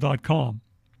artisanhotel.com.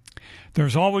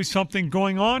 There's always something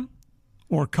going on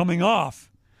or coming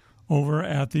off over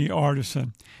at the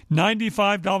Artisan.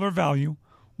 $95 value,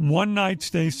 one-night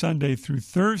stay Sunday through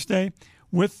Thursday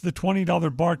with the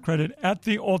 $20 bar credit at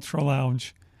the Ultra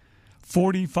Lounge.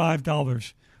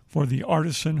 $45 for the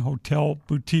Artisan Hotel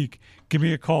Boutique. Give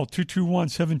me a call,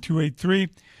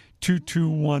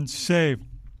 221-7283-221-SAVE.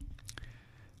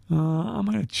 I'm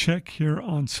going to check here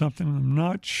on something. I'm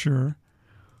not sure.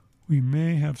 We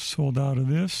may have sold out of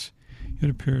this. It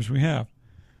appears we have.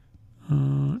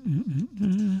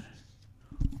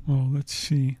 Well, let's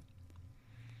see.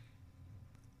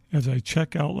 As I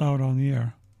check out loud on the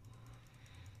air.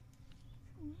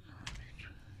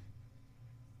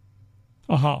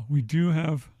 Aha, we do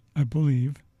have, I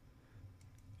believe.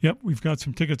 Yep, we've got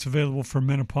some tickets available for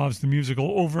Menopause the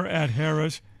Musical over at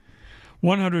Harrah's.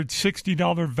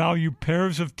 $160 value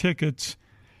pairs of tickets,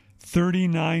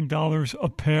 $39 a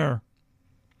pair.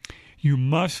 You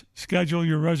must schedule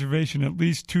your reservation at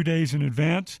least 2 days in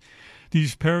advance.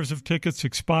 These pairs of tickets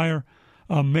expire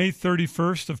May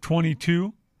 31st of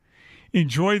 22.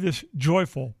 Enjoy this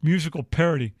joyful musical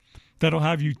parody that'll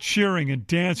have you cheering and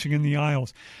dancing in the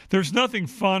aisles. There's nothing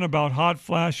fun about hot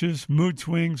flashes, mood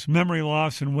swings, memory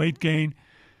loss, and weight gain.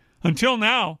 Until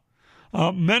now,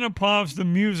 Menopause the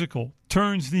Musical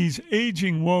turns these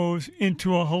aging woes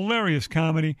into a hilarious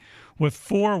comedy with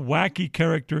 4 wacky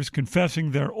characters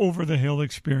confessing their over-the-hill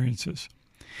experiences.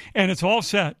 And it's all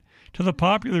set to the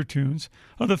popular tunes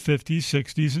of the 50s,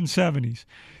 60s, and 70s.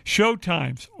 Show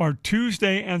times are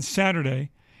Tuesday and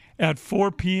Saturday at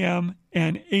 4 p.m.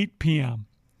 and 8 p.m.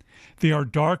 They are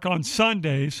dark on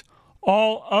Sundays.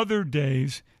 All other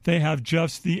days, they have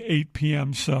just the 8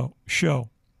 p.m. show.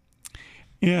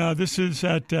 Yeah, this is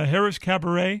at Harrah's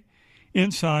Cabaret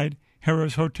inside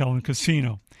Harrah's Hotel and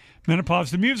Casino. Menopause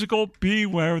the Musical,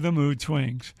 beware the mood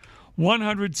swings.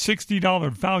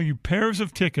 $160 value pairs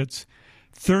of tickets,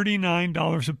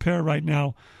 $39 a pair right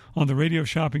now on the Radio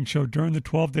Shopping Show during the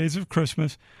 12 days of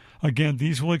Christmas. Again,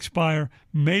 these will expire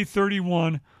May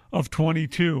 31 of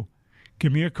 22.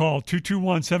 Give me a call,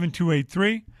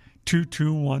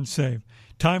 221-7283-221-SAVE.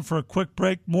 Time for a quick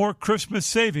break. More Christmas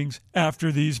savings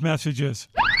after these messages.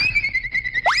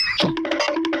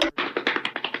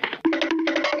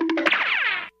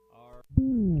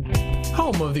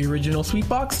 Home of the original Sweet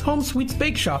Box, Home Sweets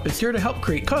Bake Shop is here to help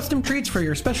create custom treats for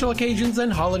your special occasions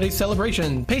and holiday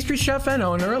celebration. Pastry chef and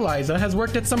owner Eliza has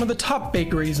worked at some of the top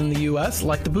bakeries in the U.S.,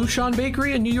 like the Bouchon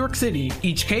Bakery in New York City.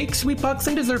 Each cake, sweet box,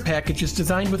 and dessert package is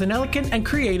designed with an elegant and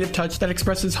creative touch that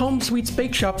expresses Home Sweets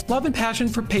Bake Shop's love and passion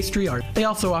for pastry art. They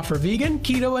also offer vegan,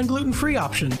 keto, and gluten-free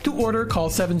options. To order, call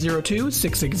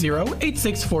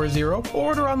 702-660-8640 or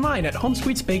order online at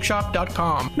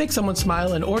homesweetsbakeshop.com. Make someone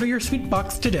smile and order your sweet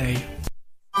box today.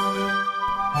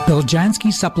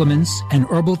 Beljanski supplements and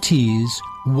herbal teas,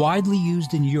 widely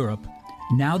used in Europe,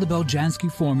 now the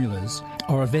Beljanski formulas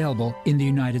are available in the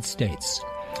United States.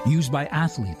 Used by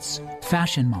athletes,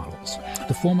 fashion models,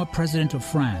 the former president of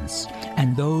France,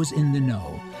 and those in the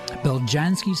know.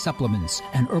 Beljanski supplements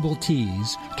and herbal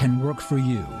teas can work for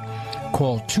you.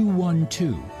 Call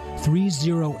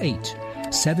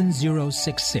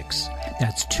 212-308-7066.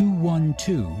 That's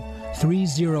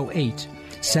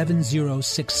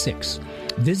 212-308-7066.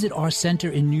 Visit our center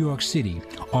in New York City.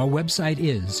 Our website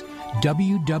is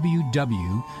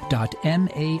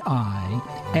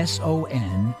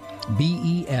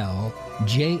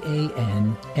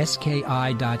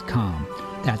www.maisonbeljanski.com.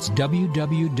 That's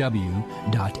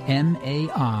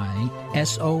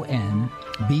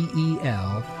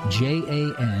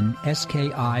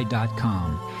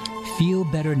www.maisonbeljanski.com. Feel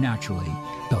better naturally.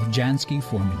 Beljanski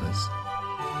formulas.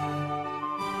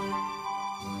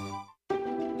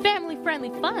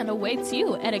 Family-friendly fun awaits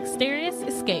you at Exterius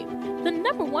Escape. The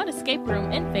 #1 escape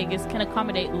room in Vegas can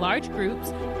accommodate large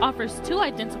groups, offers 2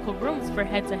 identical rooms for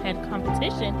head-to-head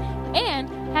competition, and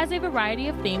has a variety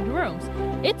of themed rooms.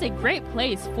 It's a great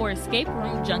place for escape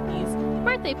room junkies,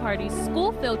 birthday parties,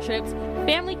 school field trips,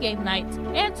 family game nights,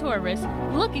 and tourists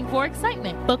looking for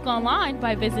excitement. Book online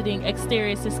by visiting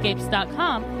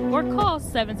ExteriusEscapes.com or call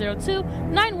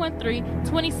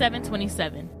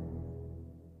 702-913-2727.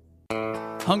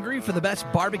 Hungry for the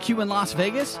best barbecue in Las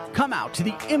Vegas? Come out to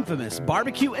the infamous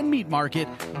barbecue and meat market,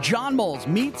 John Moles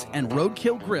Meats and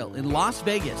Roadkill Grill in Las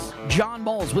Vegas. John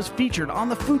Moles was featured on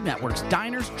the Food Network's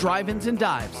Diners, Drive-Ins, and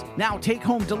Dives. Now take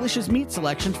home delicious meat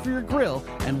selections for your grill,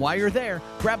 and while you're there,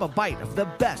 grab a bite of the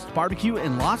best barbecue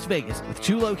in Las Vegas. With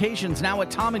 2 locations now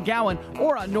at Tom and Gowan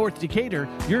or on North Decatur,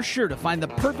 you're sure to find the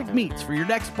perfect meats for your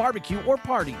next barbecue or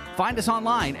party. Find us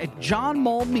online at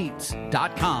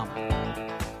johnmolemeats.com.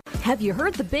 Have you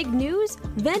heard the big news?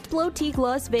 Vent Blotique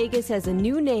Las Vegas has a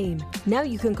new name. Now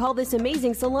you can call this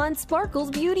amazing salon Sparkles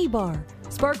Beauty Bar.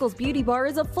 Sparkles Beauty Bar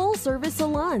is a full-service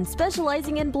salon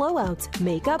specializing in blowouts,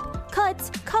 makeup, cuts,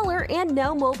 color, and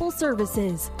now mobile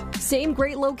services. Same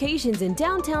great locations in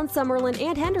downtown Summerlin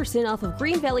and Henderson off of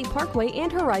Green Valley Parkway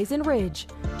and Horizon Ridge.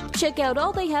 Check out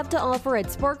all they have to offer at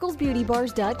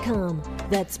sparklesbeautybars.com.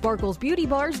 That's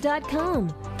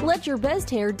sparklesbeautybars.com. Let your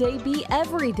best hair day be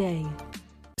every day.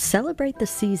 Celebrate the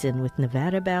season with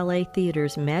Nevada Ballet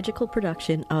Theater's magical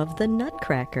production of The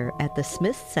Nutcracker at the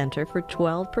Smith Center for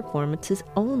 12 performances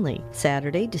only,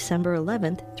 Saturday, December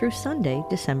 11th through Sunday,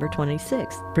 December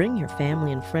 26th. Bring your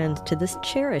family and friends to this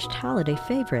cherished holiday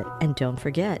favorite. And don't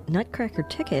forget, Nutcracker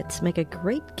tickets make a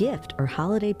great gift or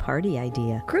holiday party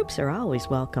idea. Groups are always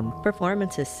welcome.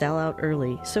 Performances sell out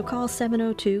early, so call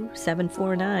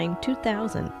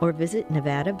 702-749-2000 or visit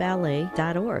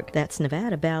nevadaballet.org. That's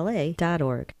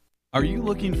nevadaballet.org. Are you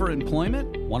looking for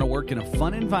employment? Want to work in a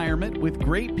fun environment with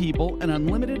great people and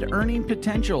unlimited earning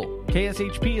potential?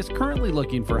 KSHP is currently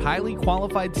looking for highly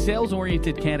qualified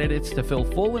sales-oriented candidates to fill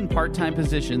full and part-time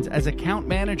positions as account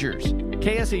managers.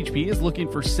 KSHP is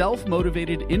looking for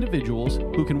self-motivated individuals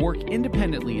who can work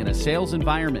independently in a sales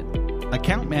environment.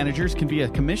 Account managers can be a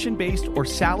commission-based or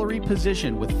salary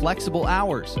position with flexible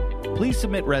hours. Please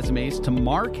submit resumes to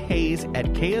Mark Hayes at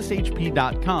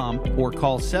kshp.com or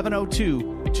call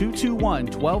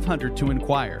 702-221-1200 to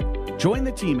inquire. Join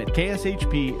the team at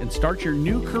KSHP and start your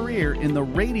new career in the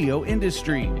radio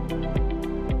industry.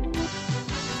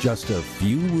 Just a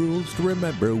few rules to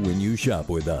remember when you shop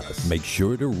with us. Make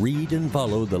sure to read and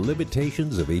follow the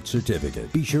limitations of each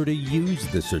certificate. Be sure to use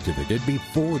the certificate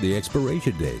before the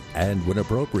expiration date. And when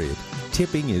appropriate,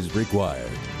 tipping is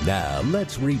required. Now,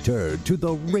 let's return to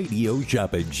the Radio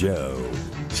Shopping Show.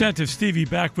 Santa Stevie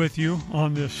back with you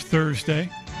on this Thursday.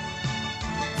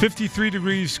 53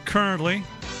 degrees currently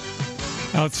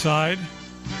outside,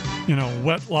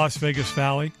 wet Las Vegas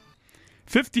Valley.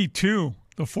 52.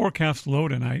 The forecast low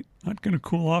tonight. Not going to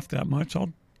cool off that much.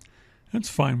 That's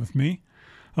fine with me.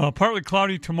 Partly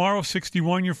cloudy tomorrow,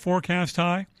 61 your forecast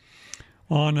high.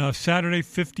 On Saturday,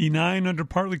 59 under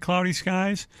partly cloudy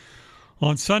skies.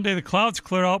 On Sunday, the clouds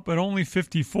clear out, but only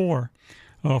 54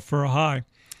 for a high.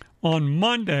 On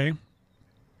Monday,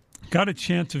 got a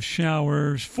chance of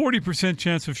showers, 40%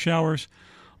 chance of showers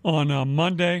on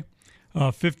Monday,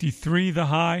 53 the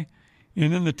high.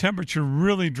 And then the temperature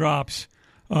really drops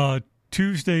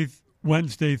Tuesday,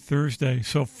 Wednesday, Thursday.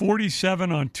 So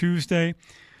 47 on Tuesday.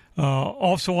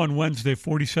 Also on Wednesday,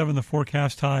 47 the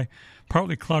forecast high.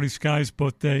 Partly cloudy skies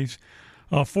both days.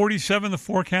 47 the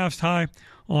forecast high.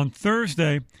 On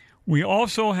Thursday, we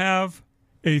also have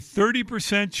a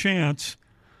 30% chance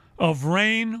of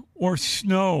rain or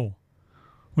snow,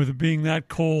 with it being that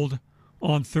cold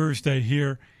on Thursday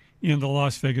here in the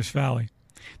Las Vegas Valley.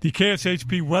 The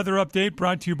KSHP weather update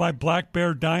brought to you by Black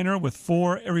Bear Diner with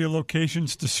 4 area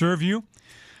locations to serve you.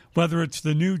 Whether it's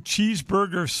the new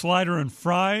cheeseburger, slider, and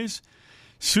fries,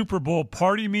 Super Bowl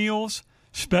party meals,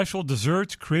 special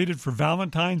desserts created for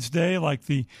Valentine's Day like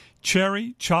the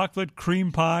cherry chocolate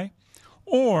cream pie,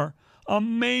 or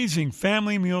amazing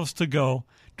family meals to go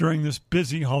during this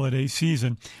busy holiday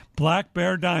season, Black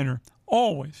Bear Diner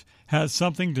always has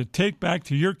something to take back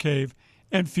to your cave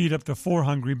and feed up to 4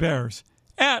 hungry bears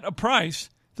at a price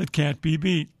that can't be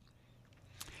beat.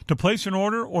 To place an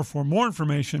order or for more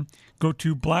information, go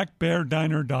to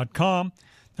blackbeardiner.com.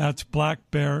 That's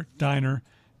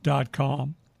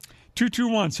blackbeardiner.com.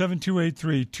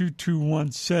 221-7283,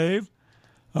 221-SAVE.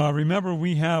 Remember,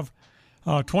 we have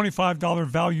 $25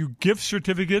 value gift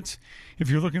certificates if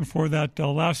you're looking for that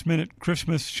last-minute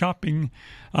Christmas shopping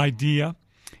idea.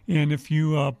 And if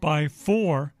you buy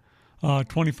 4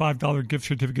 $25 gift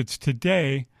certificates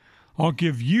today, I'll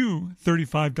give you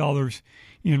 $35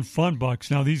 in fun bucks.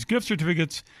 Now, these gift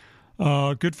certificates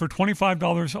good for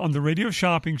 $25 on the radio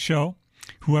shopping show.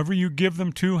 Whoever you give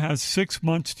them to has 6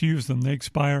 months to use them. They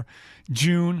expire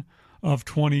June of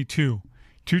 22.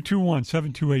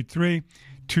 221-7283,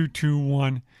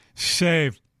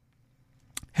 221-SAVE.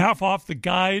 Half off the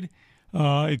guide,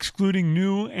 excluding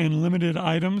new and limited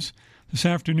items this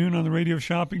afternoon on the radio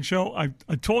shopping show. I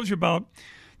told you about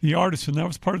the Artisan. That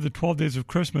was part of the 12 Days of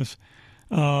Christmas.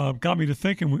 Got me to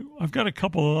thinking, I've got a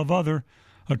couple of other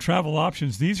travel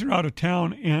options. These are out of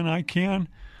town, and I can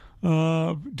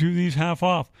do these half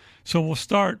off. So we'll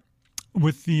start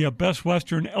with the Best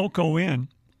Western Elko Inn.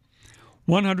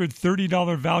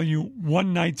 $130 value,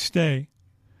 one-night stay.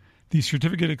 The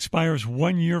certificate expires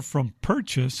 1 year from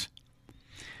purchase.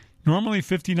 Normally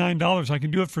 $59. I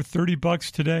can do it for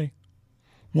 $30 today.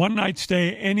 One-night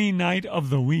stay any night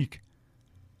of the week.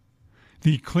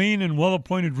 The clean and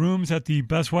well-appointed rooms at the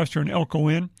Best Western Elko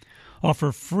Inn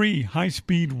offer free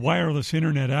high-speed wireless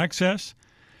internet access,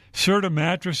 Serta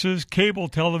mattresses, cable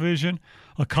television,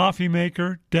 a coffee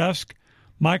maker, desk,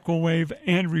 microwave,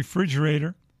 and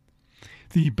refrigerator.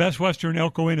 The Best Western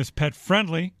Elko Inn is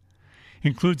pet-friendly,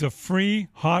 includes a free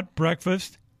hot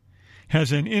breakfast,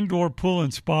 has an indoor pool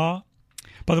and spa.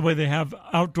 By the way, they have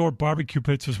outdoor barbecue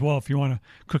pits as well if you want to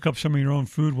cook up some of your own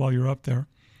food while you're up there.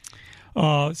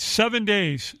 7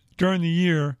 days during the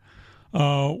year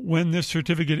when this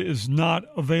certificate is not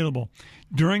available.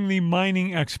 During the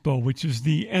Mining Expo, which is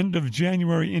the end of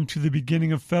January into the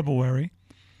beginning of February.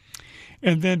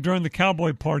 And then during the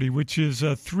Cowboy Party, which is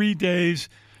 3 days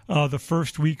the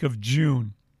first week of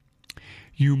June.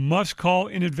 You must call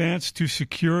in advance to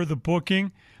secure the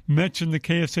booking. Mention the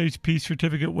KSHP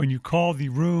certificate when you call. The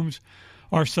rooms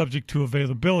are subject to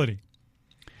availability.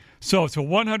 So it's a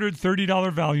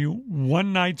 $130 value,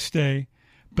 one-night stay,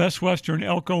 Best Western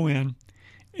Elko Inn,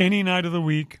 any night of the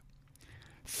week,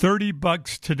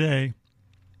 $30 today.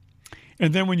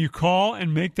 And then when you call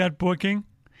and make that booking,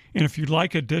 and if you'd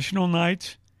like additional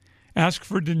nights, ask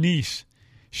for Denise.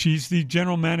 She's the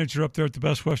general manager up there at the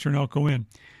Best Western Elko Inn.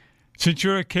 Since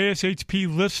you're a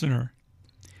KSHP listener,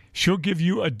 she'll give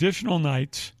you additional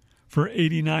nights for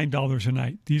 $89 a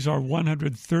night. These are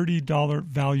 $130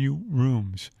 value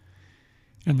rooms.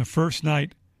 And the first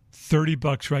night,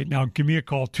 $30 right now. Give me a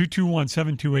call,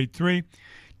 221-7283,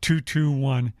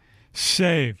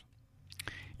 221-SAVE.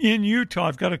 In Utah,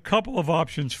 I've got a couple of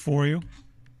options for you.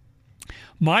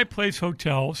 My Place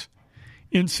Hotels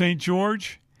in St.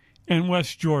 George and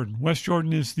West Jordan. West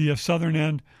Jordan is the southern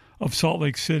end of Salt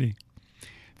Lake City.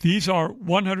 These are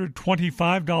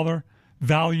 $125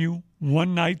 value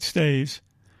one-night stays,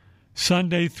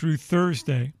 Sunday through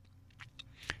Thursday.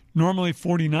 Normally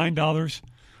 $49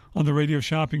 on the radio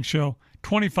shopping show,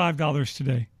 $25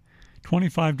 today.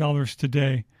 $25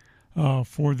 today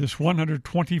for this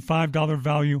 $125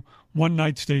 value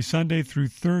one-night stay, Sunday through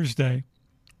Thursday.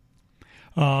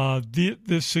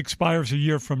 This expires a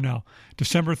year from now,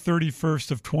 December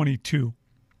 31st of 22.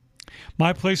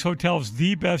 My Place Hotels,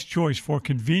 the best choice for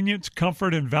convenience,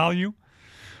 comfort, and value.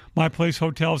 My Place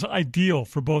Hotels, ideal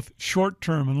for both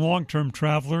short-term and long-term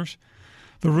travelers.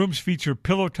 The rooms feature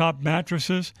pillow-top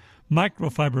mattresses,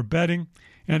 microfiber bedding,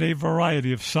 and a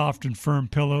variety of soft and firm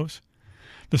pillows.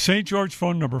 The St. George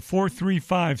phone number,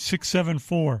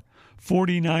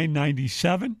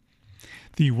 435-674-4997.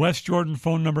 The West Jordan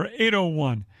phone number,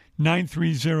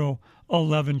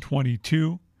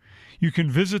 801-930-1122. You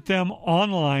can visit them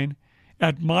online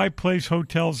at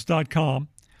myplacehotels.com,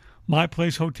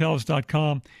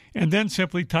 myplacehotels.com, and then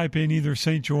simply type in either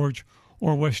St. George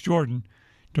or West Jordan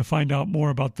to find out more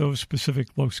about those specific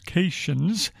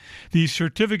locations. The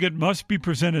certificate must be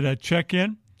presented at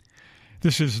check-in.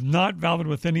 This is not valid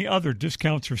with any other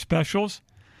discounts or specials.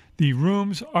 The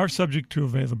rooms are subject to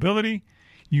availability.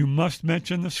 You must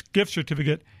mention the gift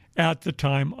certificate at the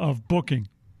time of booking.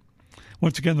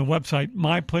 Once again, the website,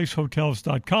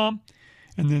 myplacehotels.com,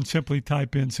 and then simply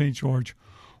type in St. George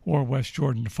or West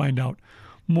Jordan to find out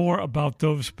more about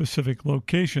those specific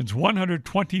locations.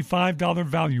 $125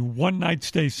 value, one-night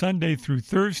stay Sunday through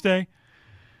Thursday.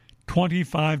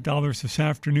 $25 this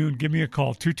afternoon. Give me a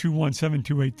call,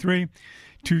 221-7283,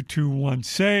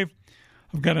 221-SAVE.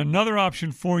 I've got another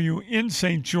option for you in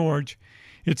St. George.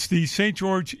 It's the St.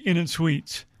 George Inn &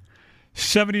 Suites.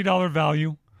 $70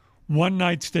 value,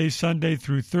 one-night stay Sunday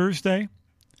through Thursday.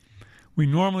 We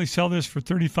normally sell this for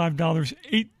 $35,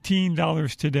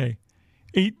 $18 today.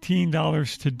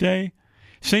 $18 today.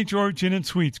 St. George Inn &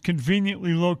 Suites,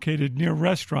 conveniently located near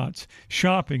restaurants,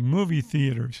 shopping, movie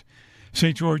theaters.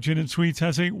 St. George Inn & Suites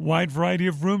has a wide variety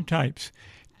of room types,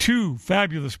 2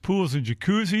 fabulous pools and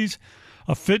jacuzzis,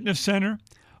 a fitness center,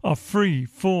 a free,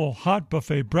 full, hot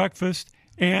buffet breakfast,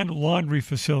 and laundry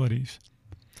facilities.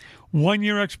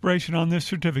 1-year expiration on this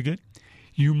certificate.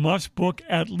 You must book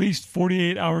at least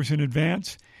 48 hours in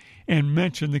advance and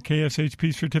mention the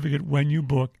KSHP certificate when you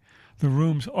book. The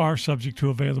rooms are subject to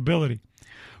availability.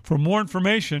 For more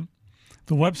information,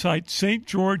 the website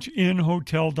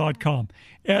stgeorgeinnhotel.com,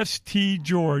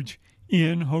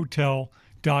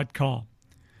 stgeorgeinnhotel.com.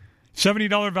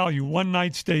 $70 value,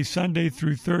 one-night stay Sunday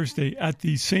through Thursday at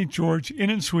the St. George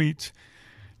Inn & Suites.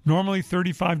 Normally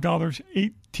 $35,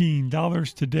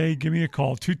 $18 today. Give me a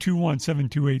call,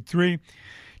 221-7283,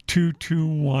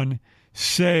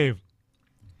 221-SAVE.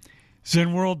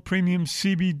 Zen World Premium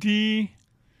CBD.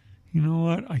 You know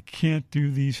what? I can't do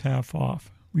these half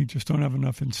off. We just don't have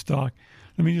enough in stock.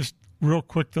 Let me just real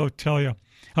quick, though, tell you.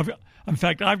 In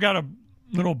fact, I've got a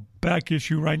little back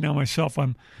issue right now myself.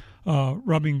 I'm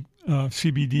rubbing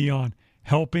CBD on,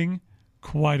 helping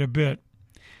quite a bit.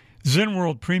 Zen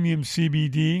World Premium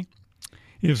CBD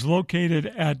is located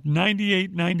at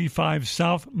 9895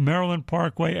 South Maryland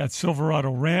Parkway at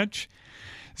Silverado Ranch.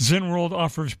 Zen World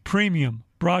offers premium,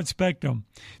 broad-spectrum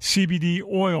CBD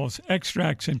oils,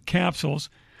 extracts, and capsules,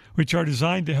 which are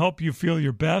designed to help you feel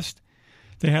your best.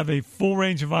 They have a full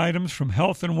range of items from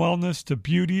health and wellness to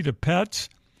beauty to pets.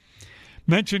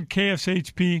 Mention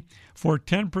KSHP for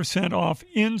 10% off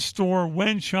in-store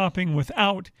when shopping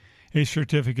without a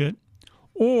certificate.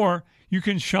 Or you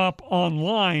can shop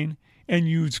online and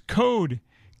use code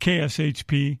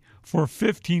KSHP for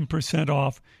 15%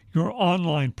 off your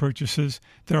online purchases.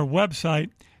 Their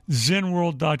website,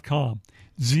 zenworld.com,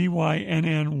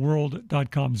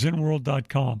 ZYNNworld.com,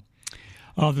 zenworld.com.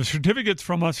 The certificates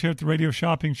from us here at the Radio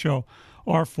Shopping Show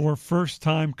are for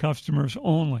first-time customers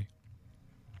only.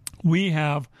 We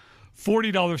have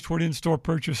 $40 toward in-store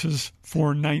purchases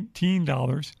for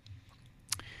 $19.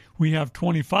 We have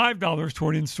 $25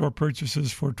 toward in-store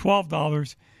purchases for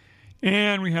 $12.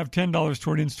 And we have $10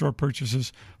 toward in-store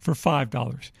purchases for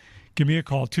 $5. Give me a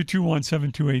call,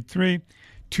 221-7283,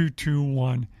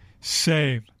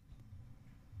 221-SAVE.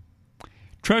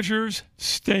 Treasures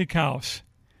Steakhouse.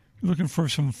 You're looking for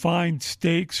some fine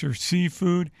steaks or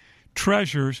seafood.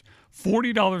 Treasures,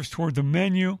 $40 toward the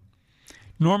menu.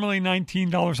 Normally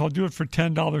 $19. I'll do it for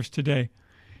 $10 today.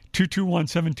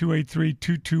 221-7283,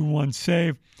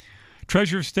 221-SAVE.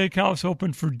 Treasure Steakhouse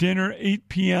open for dinner 8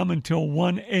 p.m. until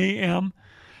 1 a.m.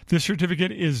 This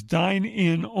certificate is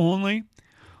dine-in only.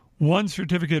 1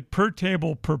 certificate per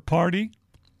table per party.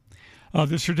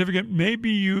 This certificate may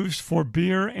be used for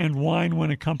beer and wine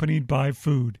when accompanied by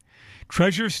food.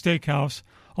 Treasure Steakhouse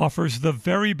offers the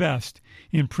very best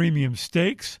in premium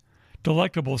steaks,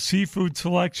 delectable seafood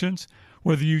selections,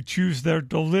 whether you choose their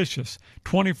delicious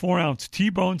 24-ounce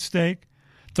T-bone steak,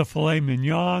 the filet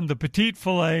mignon, the petite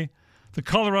filet, the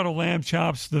Colorado lamb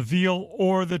chops, the veal,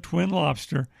 or the twin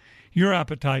lobster, your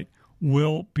appetite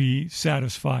will be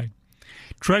satisfied.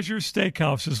 Treasure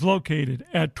Steakhouse is located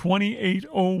at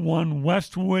 2801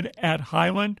 Westwood at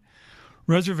Highland.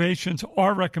 Reservations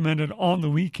are recommended on the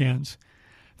weekends.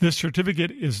 This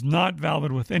certificate is not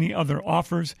valid with any other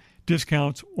offers,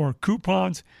 discounts, or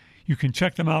coupons. you can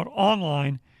check them out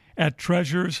online at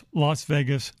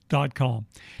treasureslasvegas.com.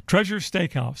 Treasures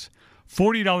Steakhouse,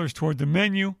 $40 toward the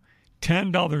menu,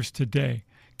 $10 today.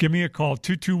 Give me a call,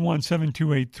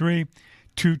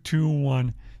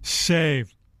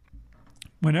 221-7283-221-SAVE.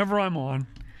 Whenever I'm on,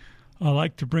 I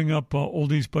like to bring up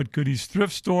Oldies But Goodies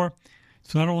Thrift Store.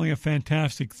 It's not only a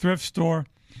fantastic thrift store,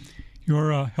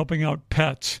 you're helping out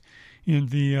pets in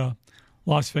the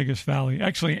Las Vegas Valley,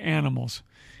 actually animals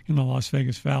in the Las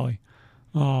Vegas Valley,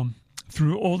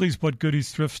 through Oldies But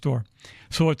Goodies Thrift Store.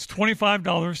 So it's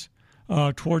 $25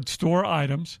 towards store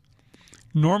items,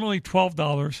 normally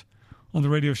 $12 on the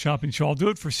Radio Shopping Show. I'll do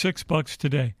it for $6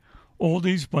 today.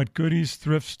 Oldies But Goodies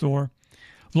Thrift Store,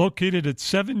 located at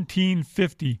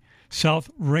 1750 South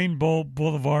Rainbow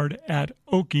Boulevard at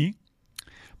Oakey.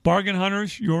 Bargain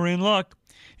hunters, you're in luck.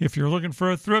 If you're looking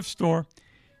for a thrift store,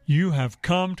 you have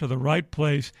come to the right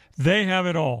place. They have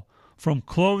it all, from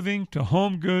clothing to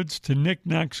home goods to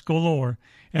knickknacks galore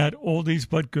at Oldies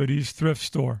But Goodies Thrift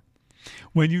Store.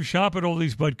 When you shop at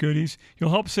Oldies But Goodies,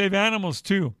 you'll help save animals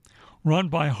too. Run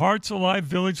by Hearts Alive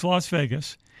Village Las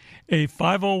Vegas, a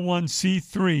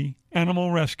 501c3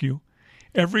 animal rescue.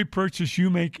 Every purchase you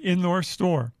make in their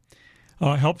store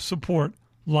helps support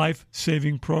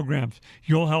life-saving programs.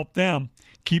 You'll help them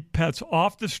keep pets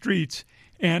off the streets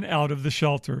and out of the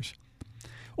shelters.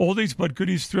 Oldies But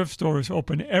Goodies Thrift Store is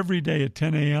open every day at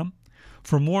 10 a.m.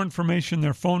 For more information,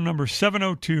 their phone number is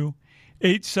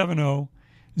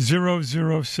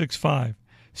 702-870-0065.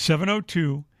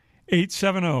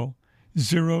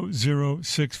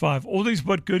 702-870-0065. Oldies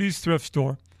But Goodies Thrift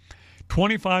Store,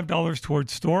 $25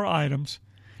 towards store items,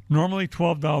 normally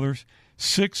 $12,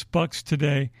 $6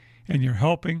 today, and you're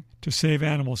helping to save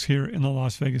animals here in the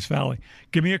Las Vegas Valley.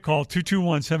 Give me a call,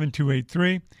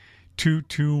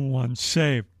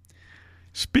 221-7283-221-SAVE.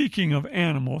 Speaking of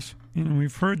animals, and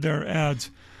we've heard their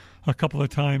ads a couple of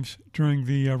times during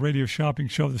the Radio Shopping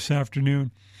Show this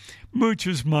afternoon,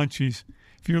 Mooch's Munchies.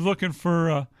 If you're looking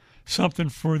for something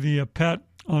for the pet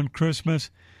on Christmas,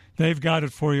 they've got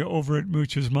it for you over at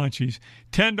Mooch's Munchies.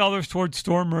 $10 towards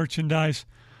store merchandise.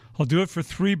 I'll do it for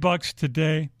 $3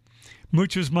 today.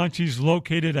 Mooch's Munchies,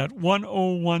 located at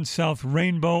 101 South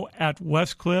Rainbow at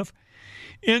Westcliff.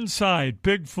 Inside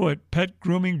Bigfoot Pet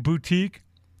Grooming Boutique.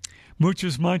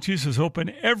 Mooch's Munchies is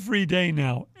open every day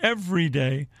now, every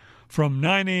day, from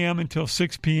 9 a.m. until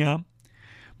 6 p.m.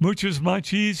 Mooch's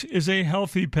Munchies is a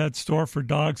healthy pet store for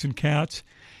dogs and cats,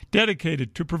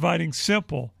 dedicated to providing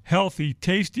simple, healthy,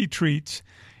 tasty treats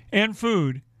and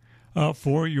food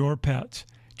for your pets.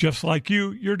 Just like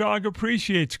you, your dog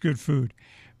appreciates good food.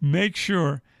 Make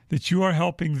sure that you are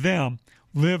helping them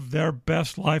live their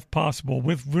best life possible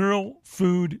with real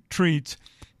food treats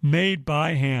made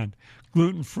by hand.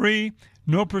 Gluten-free,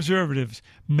 no preservatives.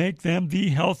 Make them the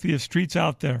healthiest treats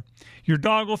out there. Your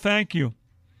dog will thank you.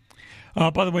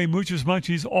 By the way, Mooch's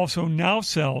Munchies also now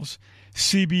sells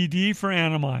CBD for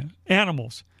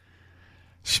animals.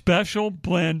 Special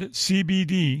blend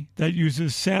CBD that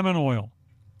uses salmon oil.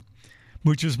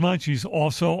 Mooch's Munchies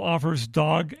also offers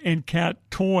dog and cat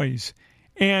toys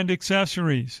and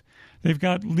accessories. They've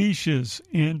got leashes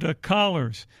and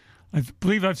collars. I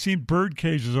believe I've seen bird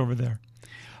cages over there.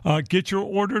 Get your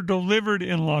order delivered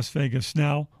in Las Vegas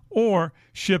now or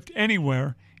shipped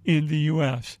anywhere in the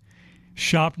U.S.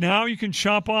 Shop now. You can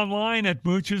shop online at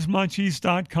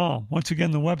moochesmunchies.com. Once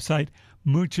again, the website,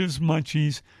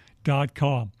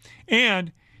 moochesmunchies.com.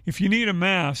 And if you need a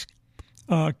mask,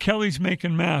 Kelly's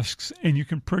making masks, and you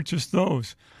can purchase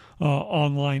those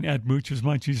online at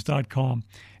moochesmunchies.com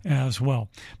as well.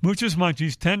 Mooch's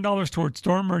Munchies, $10 towards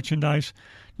store merchandise,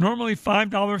 normally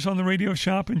 $5 on the Radio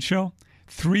Shopping Show,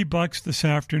 $3 this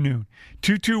afternoon.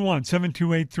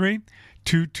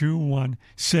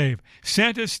 221-7283-221-SAVE.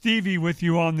 Santa Stevie with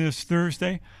you on this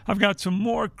Thursday. I've got some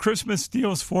more Christmas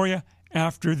deals for you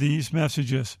after these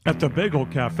messages. At the Bagel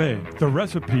Cafe, the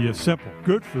recipe is simple: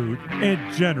 good food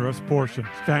and generous portions.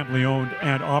 Family owned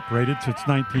and operated since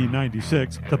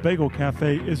 1996, the Bagel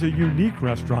Cafe is a unique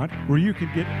restaurant where you can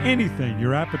get anything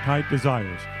your appetite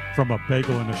desires. From a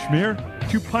bagel and a schmear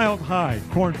to piled high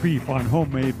corned beef on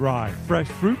homemade rye, fresh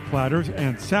fruit platters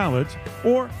and salads,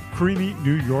 or creamy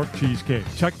New York cheesecake.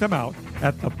 Check them out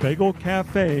at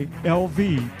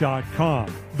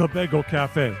thebagelcafeLV.com. The Bagel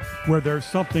Cafe, where there's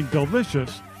something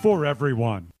delicious for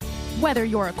everyone. Whether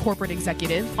you're a corporate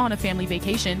executive, on a family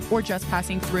vacation, or just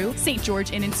passing through, St.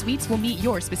 George Inn & Suites will meet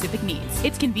your specific needs.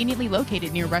 It's conveniently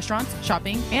located near restaurants,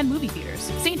 shopping, and movie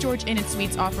theaters. St. George Inn &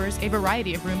 Suites offers a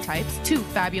variety of room types, 2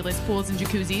 fabulous pools and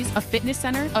jacuzzis, a fitness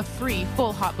center, a free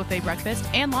full hot buffet breakfast,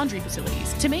 and laundry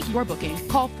facilities. To make your booking,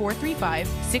 call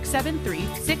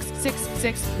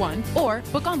 435-673-6661 or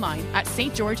book online at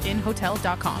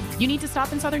stgeorgeinnhotel.com. You need to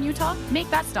stop in Southern Utah?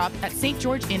 Make that stop at St.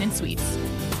 George Inn & Suites.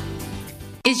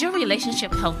 Is your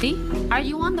relationship healthy? Are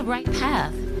you on the right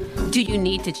path? Do you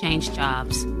need to change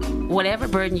jobs? Whatever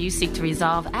burden you seek to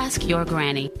resolve, ask your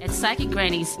granny. At Psychic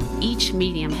Grannies, each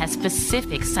medium has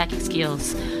specific psychic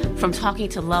skills, from talking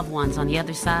to loved ones on the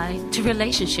other side to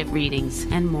relationship readings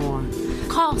and more.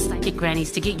 Call Psychic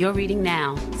Grannies to get your reading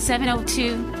now,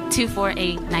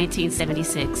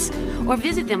 702-248-1976, or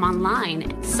visit them online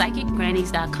at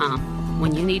psychicgrannies.com.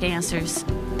 When you need answers,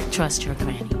 trust your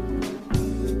granny.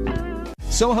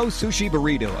 Soho Sushi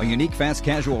Burrito, a unique fast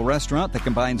casual restaurant that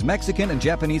combines Mexican and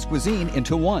Japanese cuisine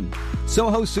into one.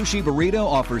 Soho Sushi Burrito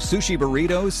offers sushi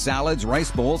burritos, salads, rice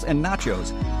bowls, and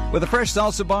nachos. With a fresh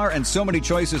salsa bar and so many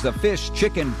choices of fish,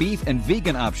 chicken, beef, and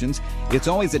vegan options, it's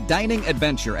always a dining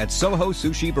adventure at Soho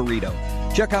Sushi Burrito.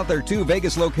 Check out their 2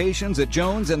 Vegas locations at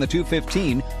Jones and the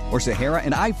 215, or Sahara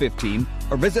and I-15,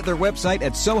 or visit their website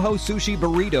at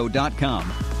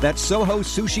sohosushiburrito.com. That's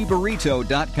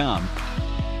sohosushiburrito.com.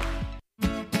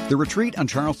 The Retreat on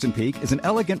Charleston Peak is an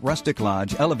elegant rustic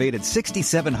lodge elevated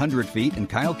 6,700 feet in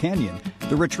Kyle Canyon.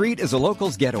 The Retreat is a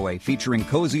locals getaway featuring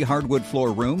cozy hardwood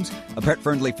floor rooms, a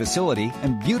pet-friendly facility,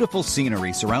 and beautiful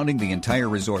scenery surrounding the entire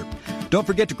resort. Don't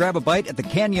forget to grab a bite at the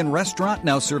Canyon Restaurant,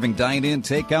 now serving dine-in,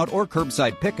 takeout, or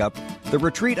curbside pickup. The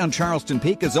Retreat on Charleston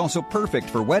Peak is also perfect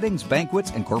for weddings,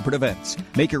 banquets, and corporate events.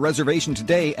 Make your reservation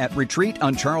today at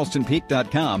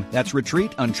retreatoncharlestonpeak.com. That's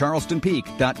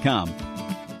retreatoncharlestonpeak.com.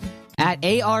 At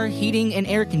AR Heating and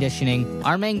Air Conditioning,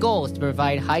 our main goal is to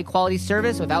provide high-quality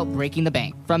service without breaking the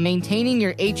bank. From maintaining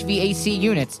your HVAC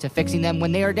units to fixing them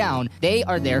when they are down, they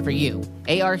are there for you.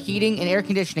 AR Heating and Air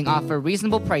Conditioning offer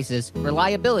reasonable prices,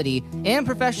 reliability, and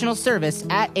professional service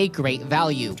at a great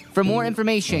value. For more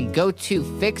information, go to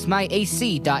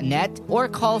fixmyac.net or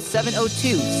call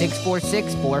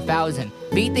 702-646-4000.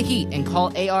 Beat the heat and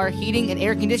call AR Heating and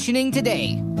Air Conditioning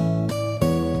today.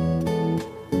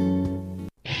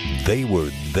 They were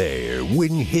there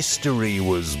when history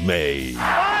was made. 5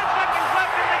 seconds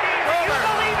left in the game. Do you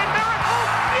believe in miracles?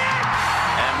 Yes!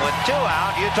 And with 2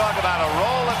 out, you talk about a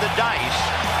roll of the dice.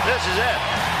 This is it.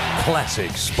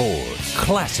 Classic sports,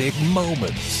 classic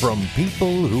moments from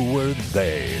people who were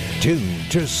there.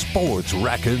 Tuned to Sports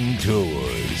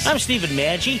Raconteurs. I'm Stephen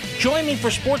Maggi. Join me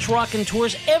for Sports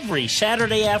Raconteurs every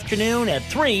Saturday afternoon at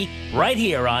 3, right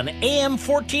here on AM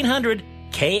 1400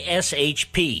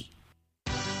 KSHP.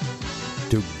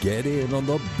 To get in on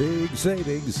the big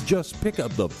savings, just pick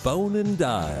up the phone and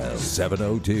dial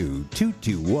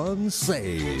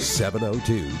 702-221-SAVE,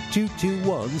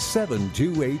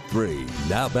 702-221-7283.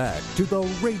 Now back to the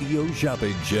Radio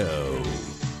Shopping Show.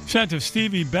 Santa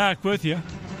Stevie back with you.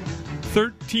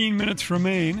 13 minutes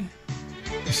remain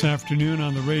this afternoon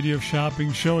on the Radio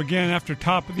Shopping Show. Again, after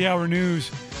top of the hour news,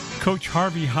 Coach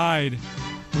Harvey Hyde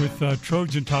with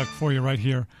Trojan Talk for you right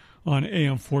here on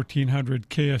AM 1400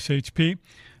 KSHP.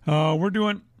 We're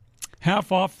doing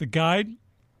half off the guide,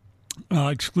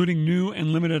 excluding new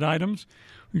and limited items.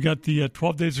 We got the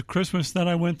 12 Days of Christmas that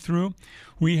I went through.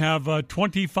 We have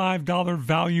 $25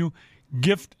 value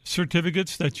gift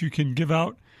certificates that you can give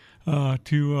out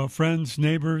to friends,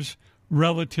 neighbors,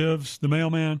 relatives, the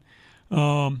mailman.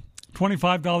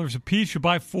 $25 a piece. You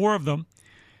buy 4 of them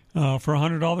for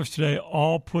 $100 today.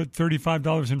 All put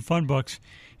 $35 in fun bucks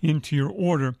into your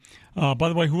order. By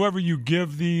the way, whoever you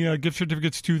give the gift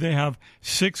certificates to, they have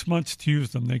 6 months to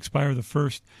use them. They expire the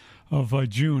 1st of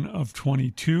June of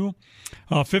 22.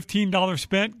 $15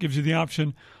 spent gives you the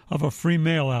option of a free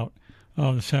mail out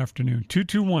this afternoon.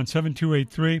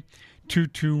 221-7283,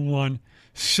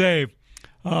 221-SAVE.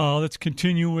 Let's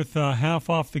continue with half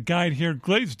off the guide here.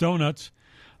 Glazed Donuts,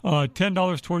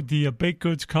 $10 toward the baked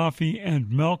goods, coffee, and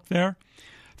milk there.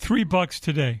 $3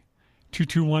 today.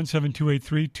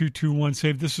 221-7283,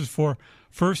 221-SAVE. This is for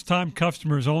first-time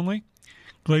customers only.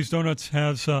 Glazed Donuts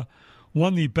has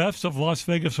won the Best of Las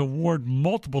Vegas award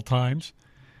multiple times.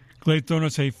 Glazed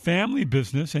Donuts, a family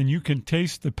business, and you can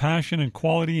taste the passion and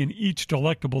quality in each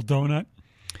delectable donut.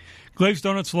 Glazed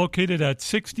Donuts located at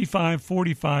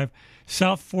 6545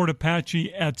 South Fort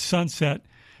Apache at Sunset,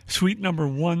 suite number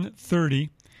 130.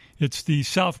 It's the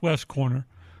southwest corner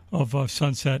of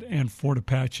Sunset and Fort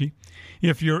Apache.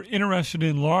 If you're interested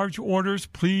in large orders,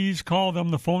 please call them.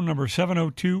 The phone number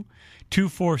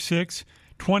 702-246-12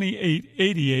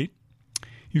 $28.88.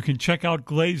 You can check out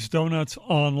Glazed Donuts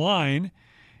online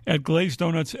at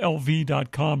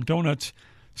glazedonutslv.com. Donuts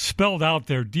spelled out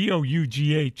there,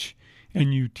 DOUGHNUTS,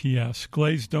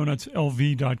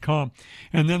 glazedonutslv.com.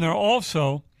 And then they're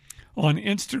also on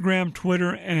Instagram,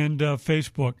 Twitter, and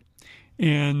Facebook.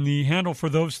 And the handle for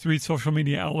those three social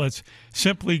media outlets,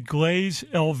 simply Glaze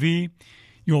LV.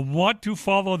 You'll want to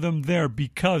follow them there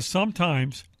because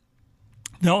sometimes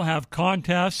they'll have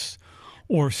contests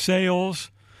or sales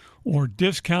or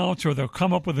discounts, or they'll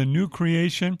come up with a new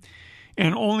creation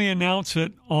and only announce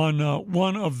it on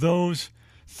one of those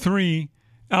three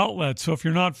outlets. So if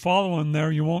you're not following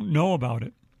there, you won't know about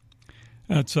it.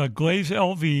 That's Glaze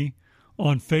LV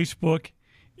on Facebook,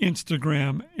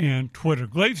 Instagram, and Twitter.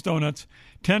 Glazed Donuts,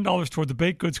 $10 toward the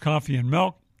baked goods, coffee, and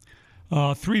milk.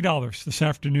 $3 this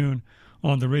afternoon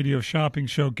on the Radio Shopping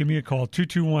Show. Give me a call,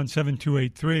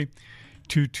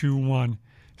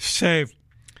 221-7283-221-SAVE.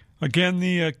 Again,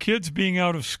 the kids being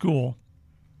out of school,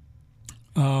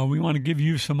 we want to give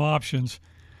you some options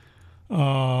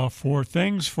for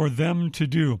things for them to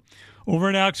do. Over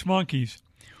at Axe Monkeys,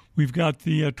 we've got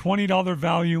the $20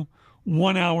 value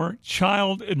 1-hour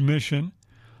child admission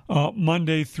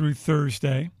Monday through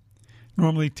Thursday.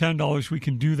 Normally $10. We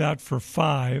can do that for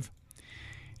 $5.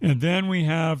 And then we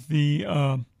have the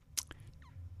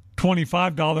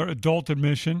 $25 adult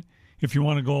admission if you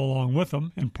want to go along with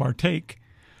them and partake.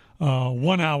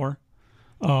 1 hour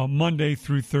Monday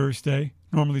through Thursday.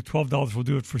 Normally $12. We'll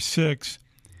do it for $6.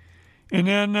 And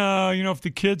then, if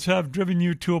the kids have driven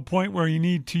you to a point where you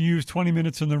need to use 20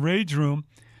 minutes in the rage room,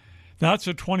 that's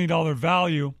a $20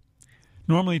 value.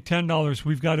 Normally $10.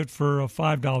 We've got it for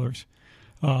 $5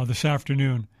 this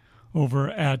afternoon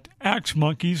over at Axe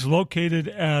Monkeys, located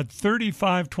at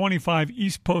 3525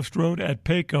 East Post Road at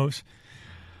Pecos,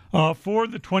 for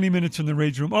the 20 minutes in the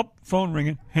rage room. Oh, phone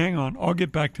ringing. Hang on. I'll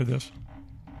get back to this.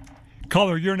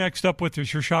 Caller, you're next up with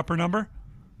us. Your shopper number?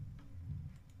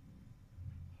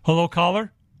 Hello,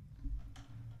 caller?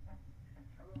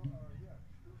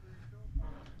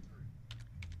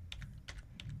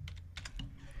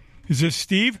 Is this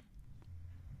Steve?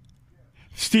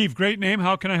 Steve, great name.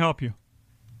 How can I help you?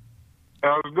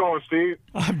 How's it going, Steve?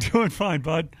 I'm doing fine,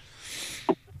 bud.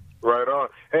 Right on.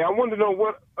 Hey, I wanted to know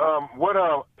what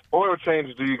oil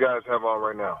changes do you guys have on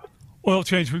right now? Oil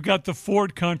change. We've got the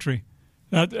Ford Country.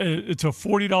 It's a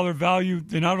 $40 value.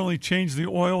 They not only change the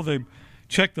oil, they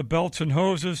check the belts and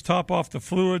hoses, top off the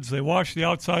fluids. They wash the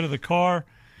outside of the car.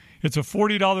 It's a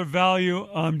 $40 value.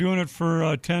 I'm doing it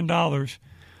for $10.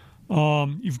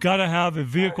 You've got to have a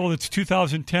vehicle that's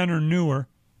 2010 or newer.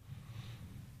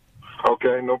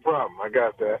 Okay, no problem. I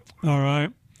got that. All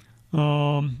right.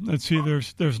 Let's see.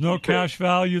 There's no cash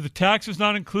value. The tax is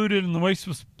not included, and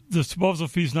the disposal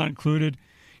fee is not included.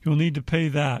 You'll need to pay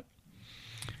that.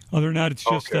 Other than that, it's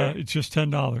just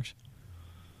 $10.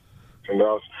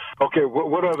 $10. Okay.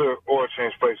 What other oil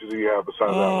change places do you have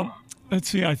besides that one? Let's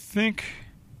see. I think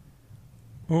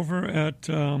over at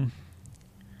I'm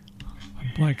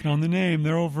blanking on the name.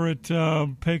 They're over at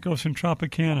Pecos and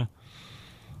Tropicana.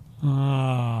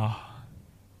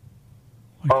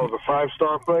 The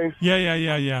 5-star place?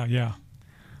 Yeah.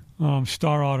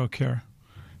 Star Auto Care.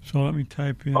 So let me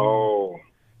type in.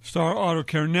 Star Auto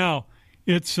Care. Now,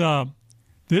 it's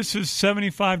this is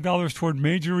 $75 toward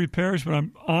major repairs, but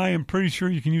I am pretty sure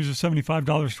you can use the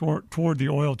 $75 toward the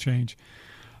oil change.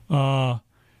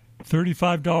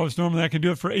 $35 normally. I can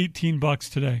do it for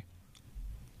 $18 today.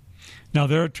 Now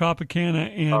they're at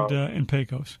Tropicana and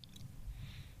Pecos.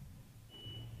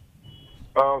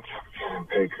 Tropicana and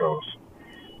Pecos.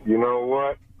 You know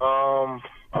what?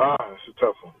 It's a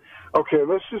tough one. Okay,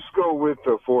 let's just go with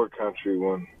the Ford Country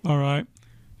one. All right.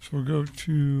 So we'll go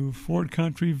to Ford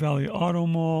Country, Valley Auto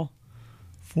Mall.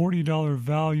 $40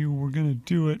 value. We're going to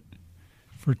do it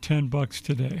for $10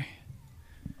 today.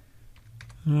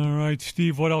 All right,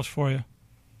 Steve, what else for you?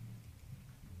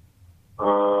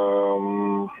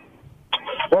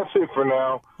 That's it for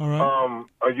now. All right.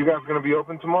 Are you guys going to be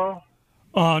open tomorrow?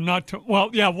 1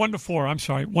 to 4. I'm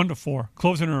sorry, 1 to 4.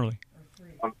 Closing early.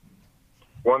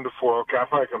 1 to 4. Okay, I'll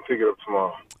probably come pick it up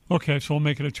tomorrow. Okay, so we'll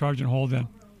make it a charge and hold then.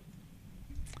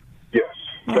 Yes.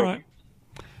 All right.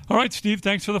 All right, Steve,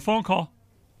 thanks for the phone call.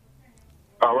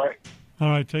 All right. All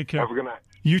right, take care. Have a good night.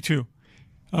 You too.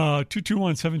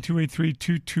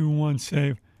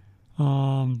 221-7283-221-SAVE.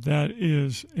 That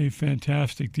is a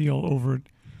fantastic deal over at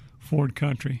Ford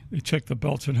Country. They check the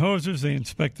belts and hoses, they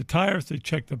inspect the tires, they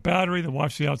check the battery, they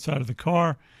wash the outside of the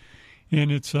car,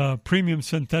 and it's a premium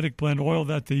synthetic blend oil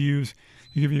that they use.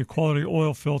 They give you a quality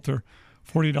oil filter,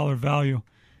 $40 value,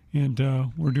 And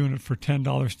we're doing it for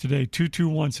 $10 today.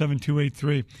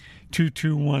 221-7283,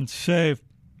 221-SAVE.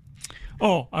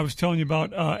 Oh, I was telling you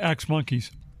about Axe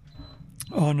Monkeys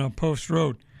on Post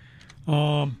Road.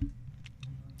 I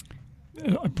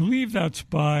believe that's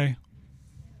by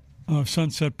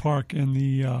Sunset Park and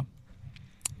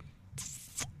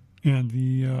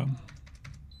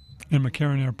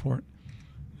McCarran Airport.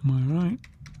 Am I right?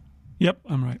 Yep,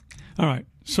 I'm right. All right.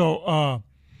 So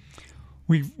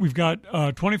we've got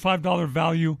 $25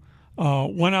 value,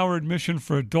 1 hour admission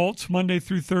for adults Monday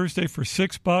through Thursday for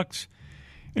 $6,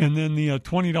 and then the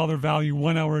 $20 value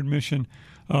 1 hour admission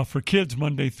for kids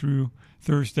Monday through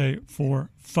Thursday for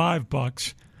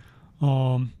 $5.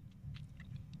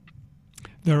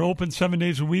 They're open 7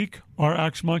 days a week. Our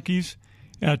Axe Monkeys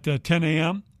at 10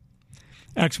 a.m.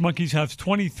 Axe Monkeys has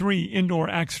 23 indoor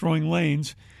axe throwing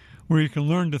lanes where you can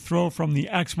learn to throw from the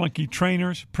Axe Monkey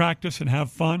trainers, practice, and have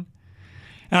fun.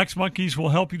 Axe Monkeys will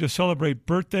help you to celebrate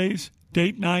birthdays,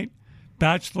 date night,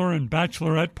 bachelor and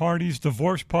bachelorette parties,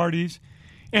 divorce parties,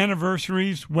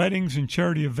 anniversaries, weddings, and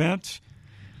charity events.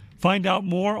 Find out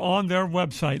more on their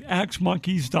website,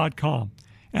 axemonkeys.com.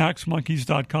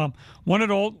 axemonkeys.com. One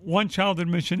adult, one child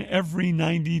admission every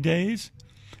 90 days.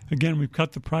 Again, we've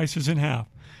cut the prices in half.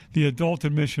 The adult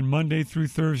admission Monday through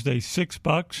Thursday,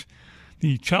 $6.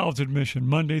 The child's admission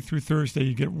Monday through Thursday,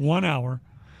 you get 1 hour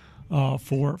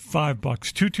for $5.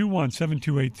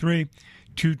 221-7283,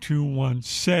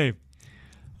 221-SAVE.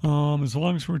 As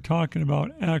long as we're talking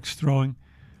about axe throwing,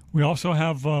 we also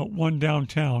have one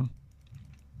downtown.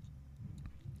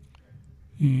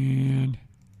 And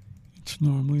it's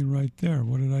normally right there.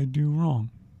 What did I do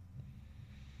wrong?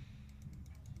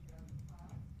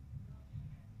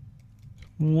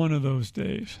 One of those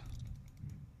days.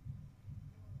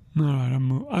 All right,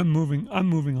 I'm moving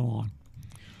along.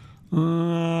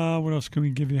 What else can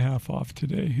we give you half off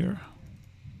today here?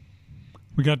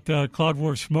 We got Cloud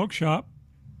Wars Smoke Shop.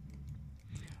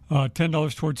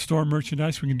 $10 towards store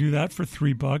merchandise. We can do that for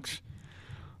 $3.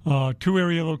 2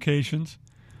 area locations.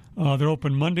 They're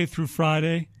open Monday through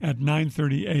Friday at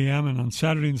 9:30 a.m. and on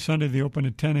Saturday and Sunday they open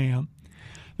at 10 a.m.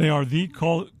 They are the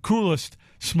coolest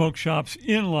smoke shops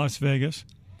in Las Vegas.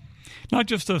 Not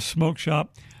just a smoke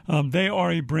shop. They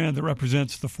are a brand that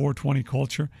represents the 420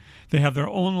 culture. They have their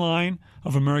own line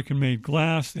of American-made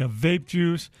glass. They have vape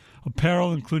juice,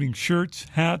 apparel, including shirts,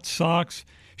 hats, socks,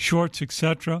 shorts,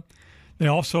 etc. They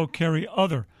also carry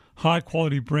other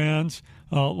high-quality brands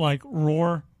like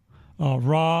Raw,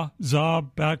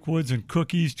 Zob, Backwoods, and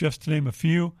Cookies, just to name a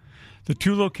few. The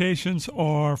 2 locations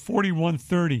are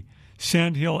 4130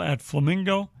 Sand Hill at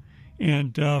Flamingo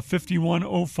and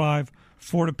 5105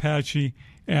 Fort Apache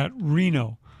at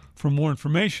Reno. For more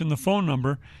information, the phone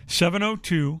number,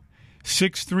 702-638-0881,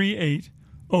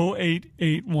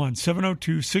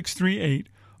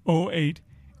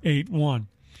 702-638-0881.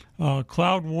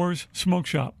 Cloud Wars Smoke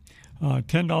Shop,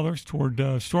 $10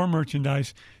 toward store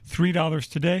merchandise, $3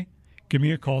 today. Give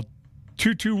me a call,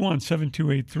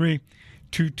 221-7283,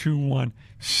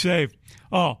 221-SAVE.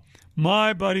 Oh,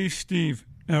 my buddy Steve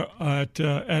at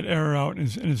Error Out, and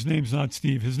his name's not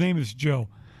Steve. His name is Joe.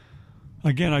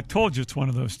 Again, I told you it's one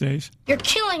of those days. You're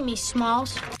killing me,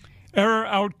 Smalls. Error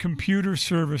Out Computer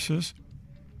Services.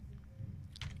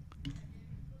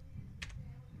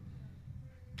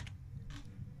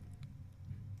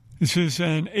 This is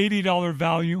an $80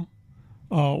 value,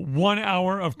 1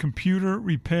 hour of computer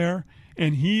repair,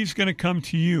 and he's going to come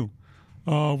to you.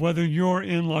 Whether you're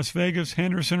in Las Vegas,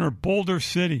 Henderson, or Boulder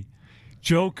City,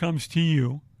 Joe comes to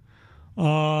you.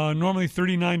 Normally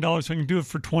 $39. I can do it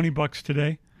for $20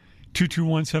 today.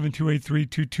 221-7283,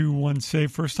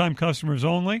 221-SAVE. First-time customers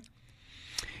only.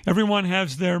 Everyone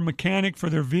has their mechanic for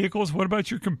their vehicles. What about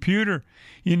your computer?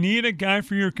 You need a guy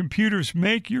for your computers.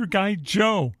 Make your guy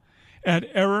Joe at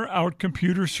Error Out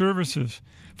Computer Services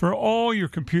for all your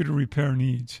computer repair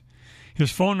needs.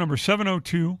 His phone number,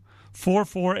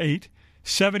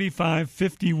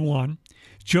 702-448-7551.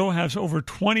 Joe has over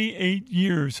 28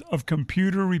 years of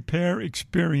computer repair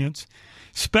experience,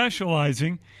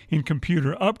 specializing in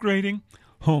computer upgrading,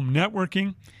 home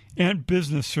networking, and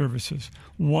business services.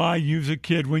 Why use a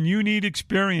kid when you need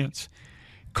experience?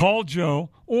 Call Joe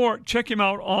or check him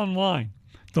out online.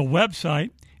 The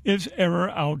website is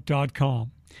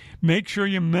errorout.com. Make sure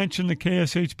you mention the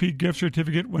KSHP gift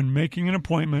certificate when making an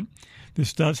appointment.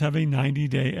 This does have a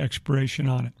 90-day expiration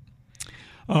on it.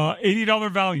 $80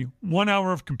 value, 1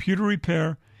 hour of computer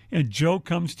repair, and Joe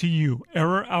comes to you.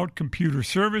 Error Out Computer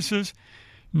Services,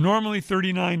 normally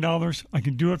 $39. I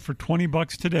can do it for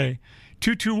 $20 today.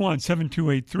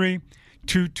 221-7283,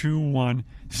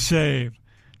 221-SAVE.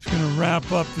 It's going to wrap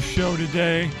up the show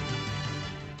today.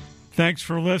 Thanks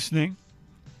for listening.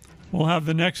 We'll have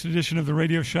the next edition of the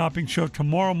Radio Shopping Show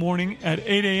tomorrow morning at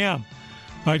 8 a.m.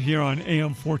 right here on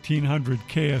AM 1400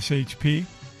 KSHP.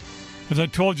 As I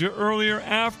told you earlier,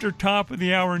 after top of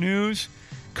the hour news,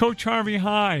 Coach Harvey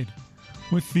Hyde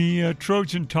with the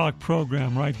Trojan Talk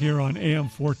program right here on AM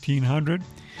 1400.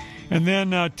 And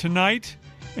then tonight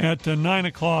at 9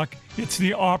 o'clock, it's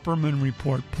the Opperman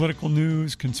Report. Political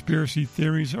news, conspiracy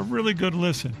theories, a really good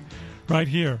listen right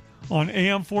here on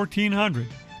AM 1400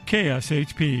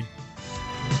 KSHP.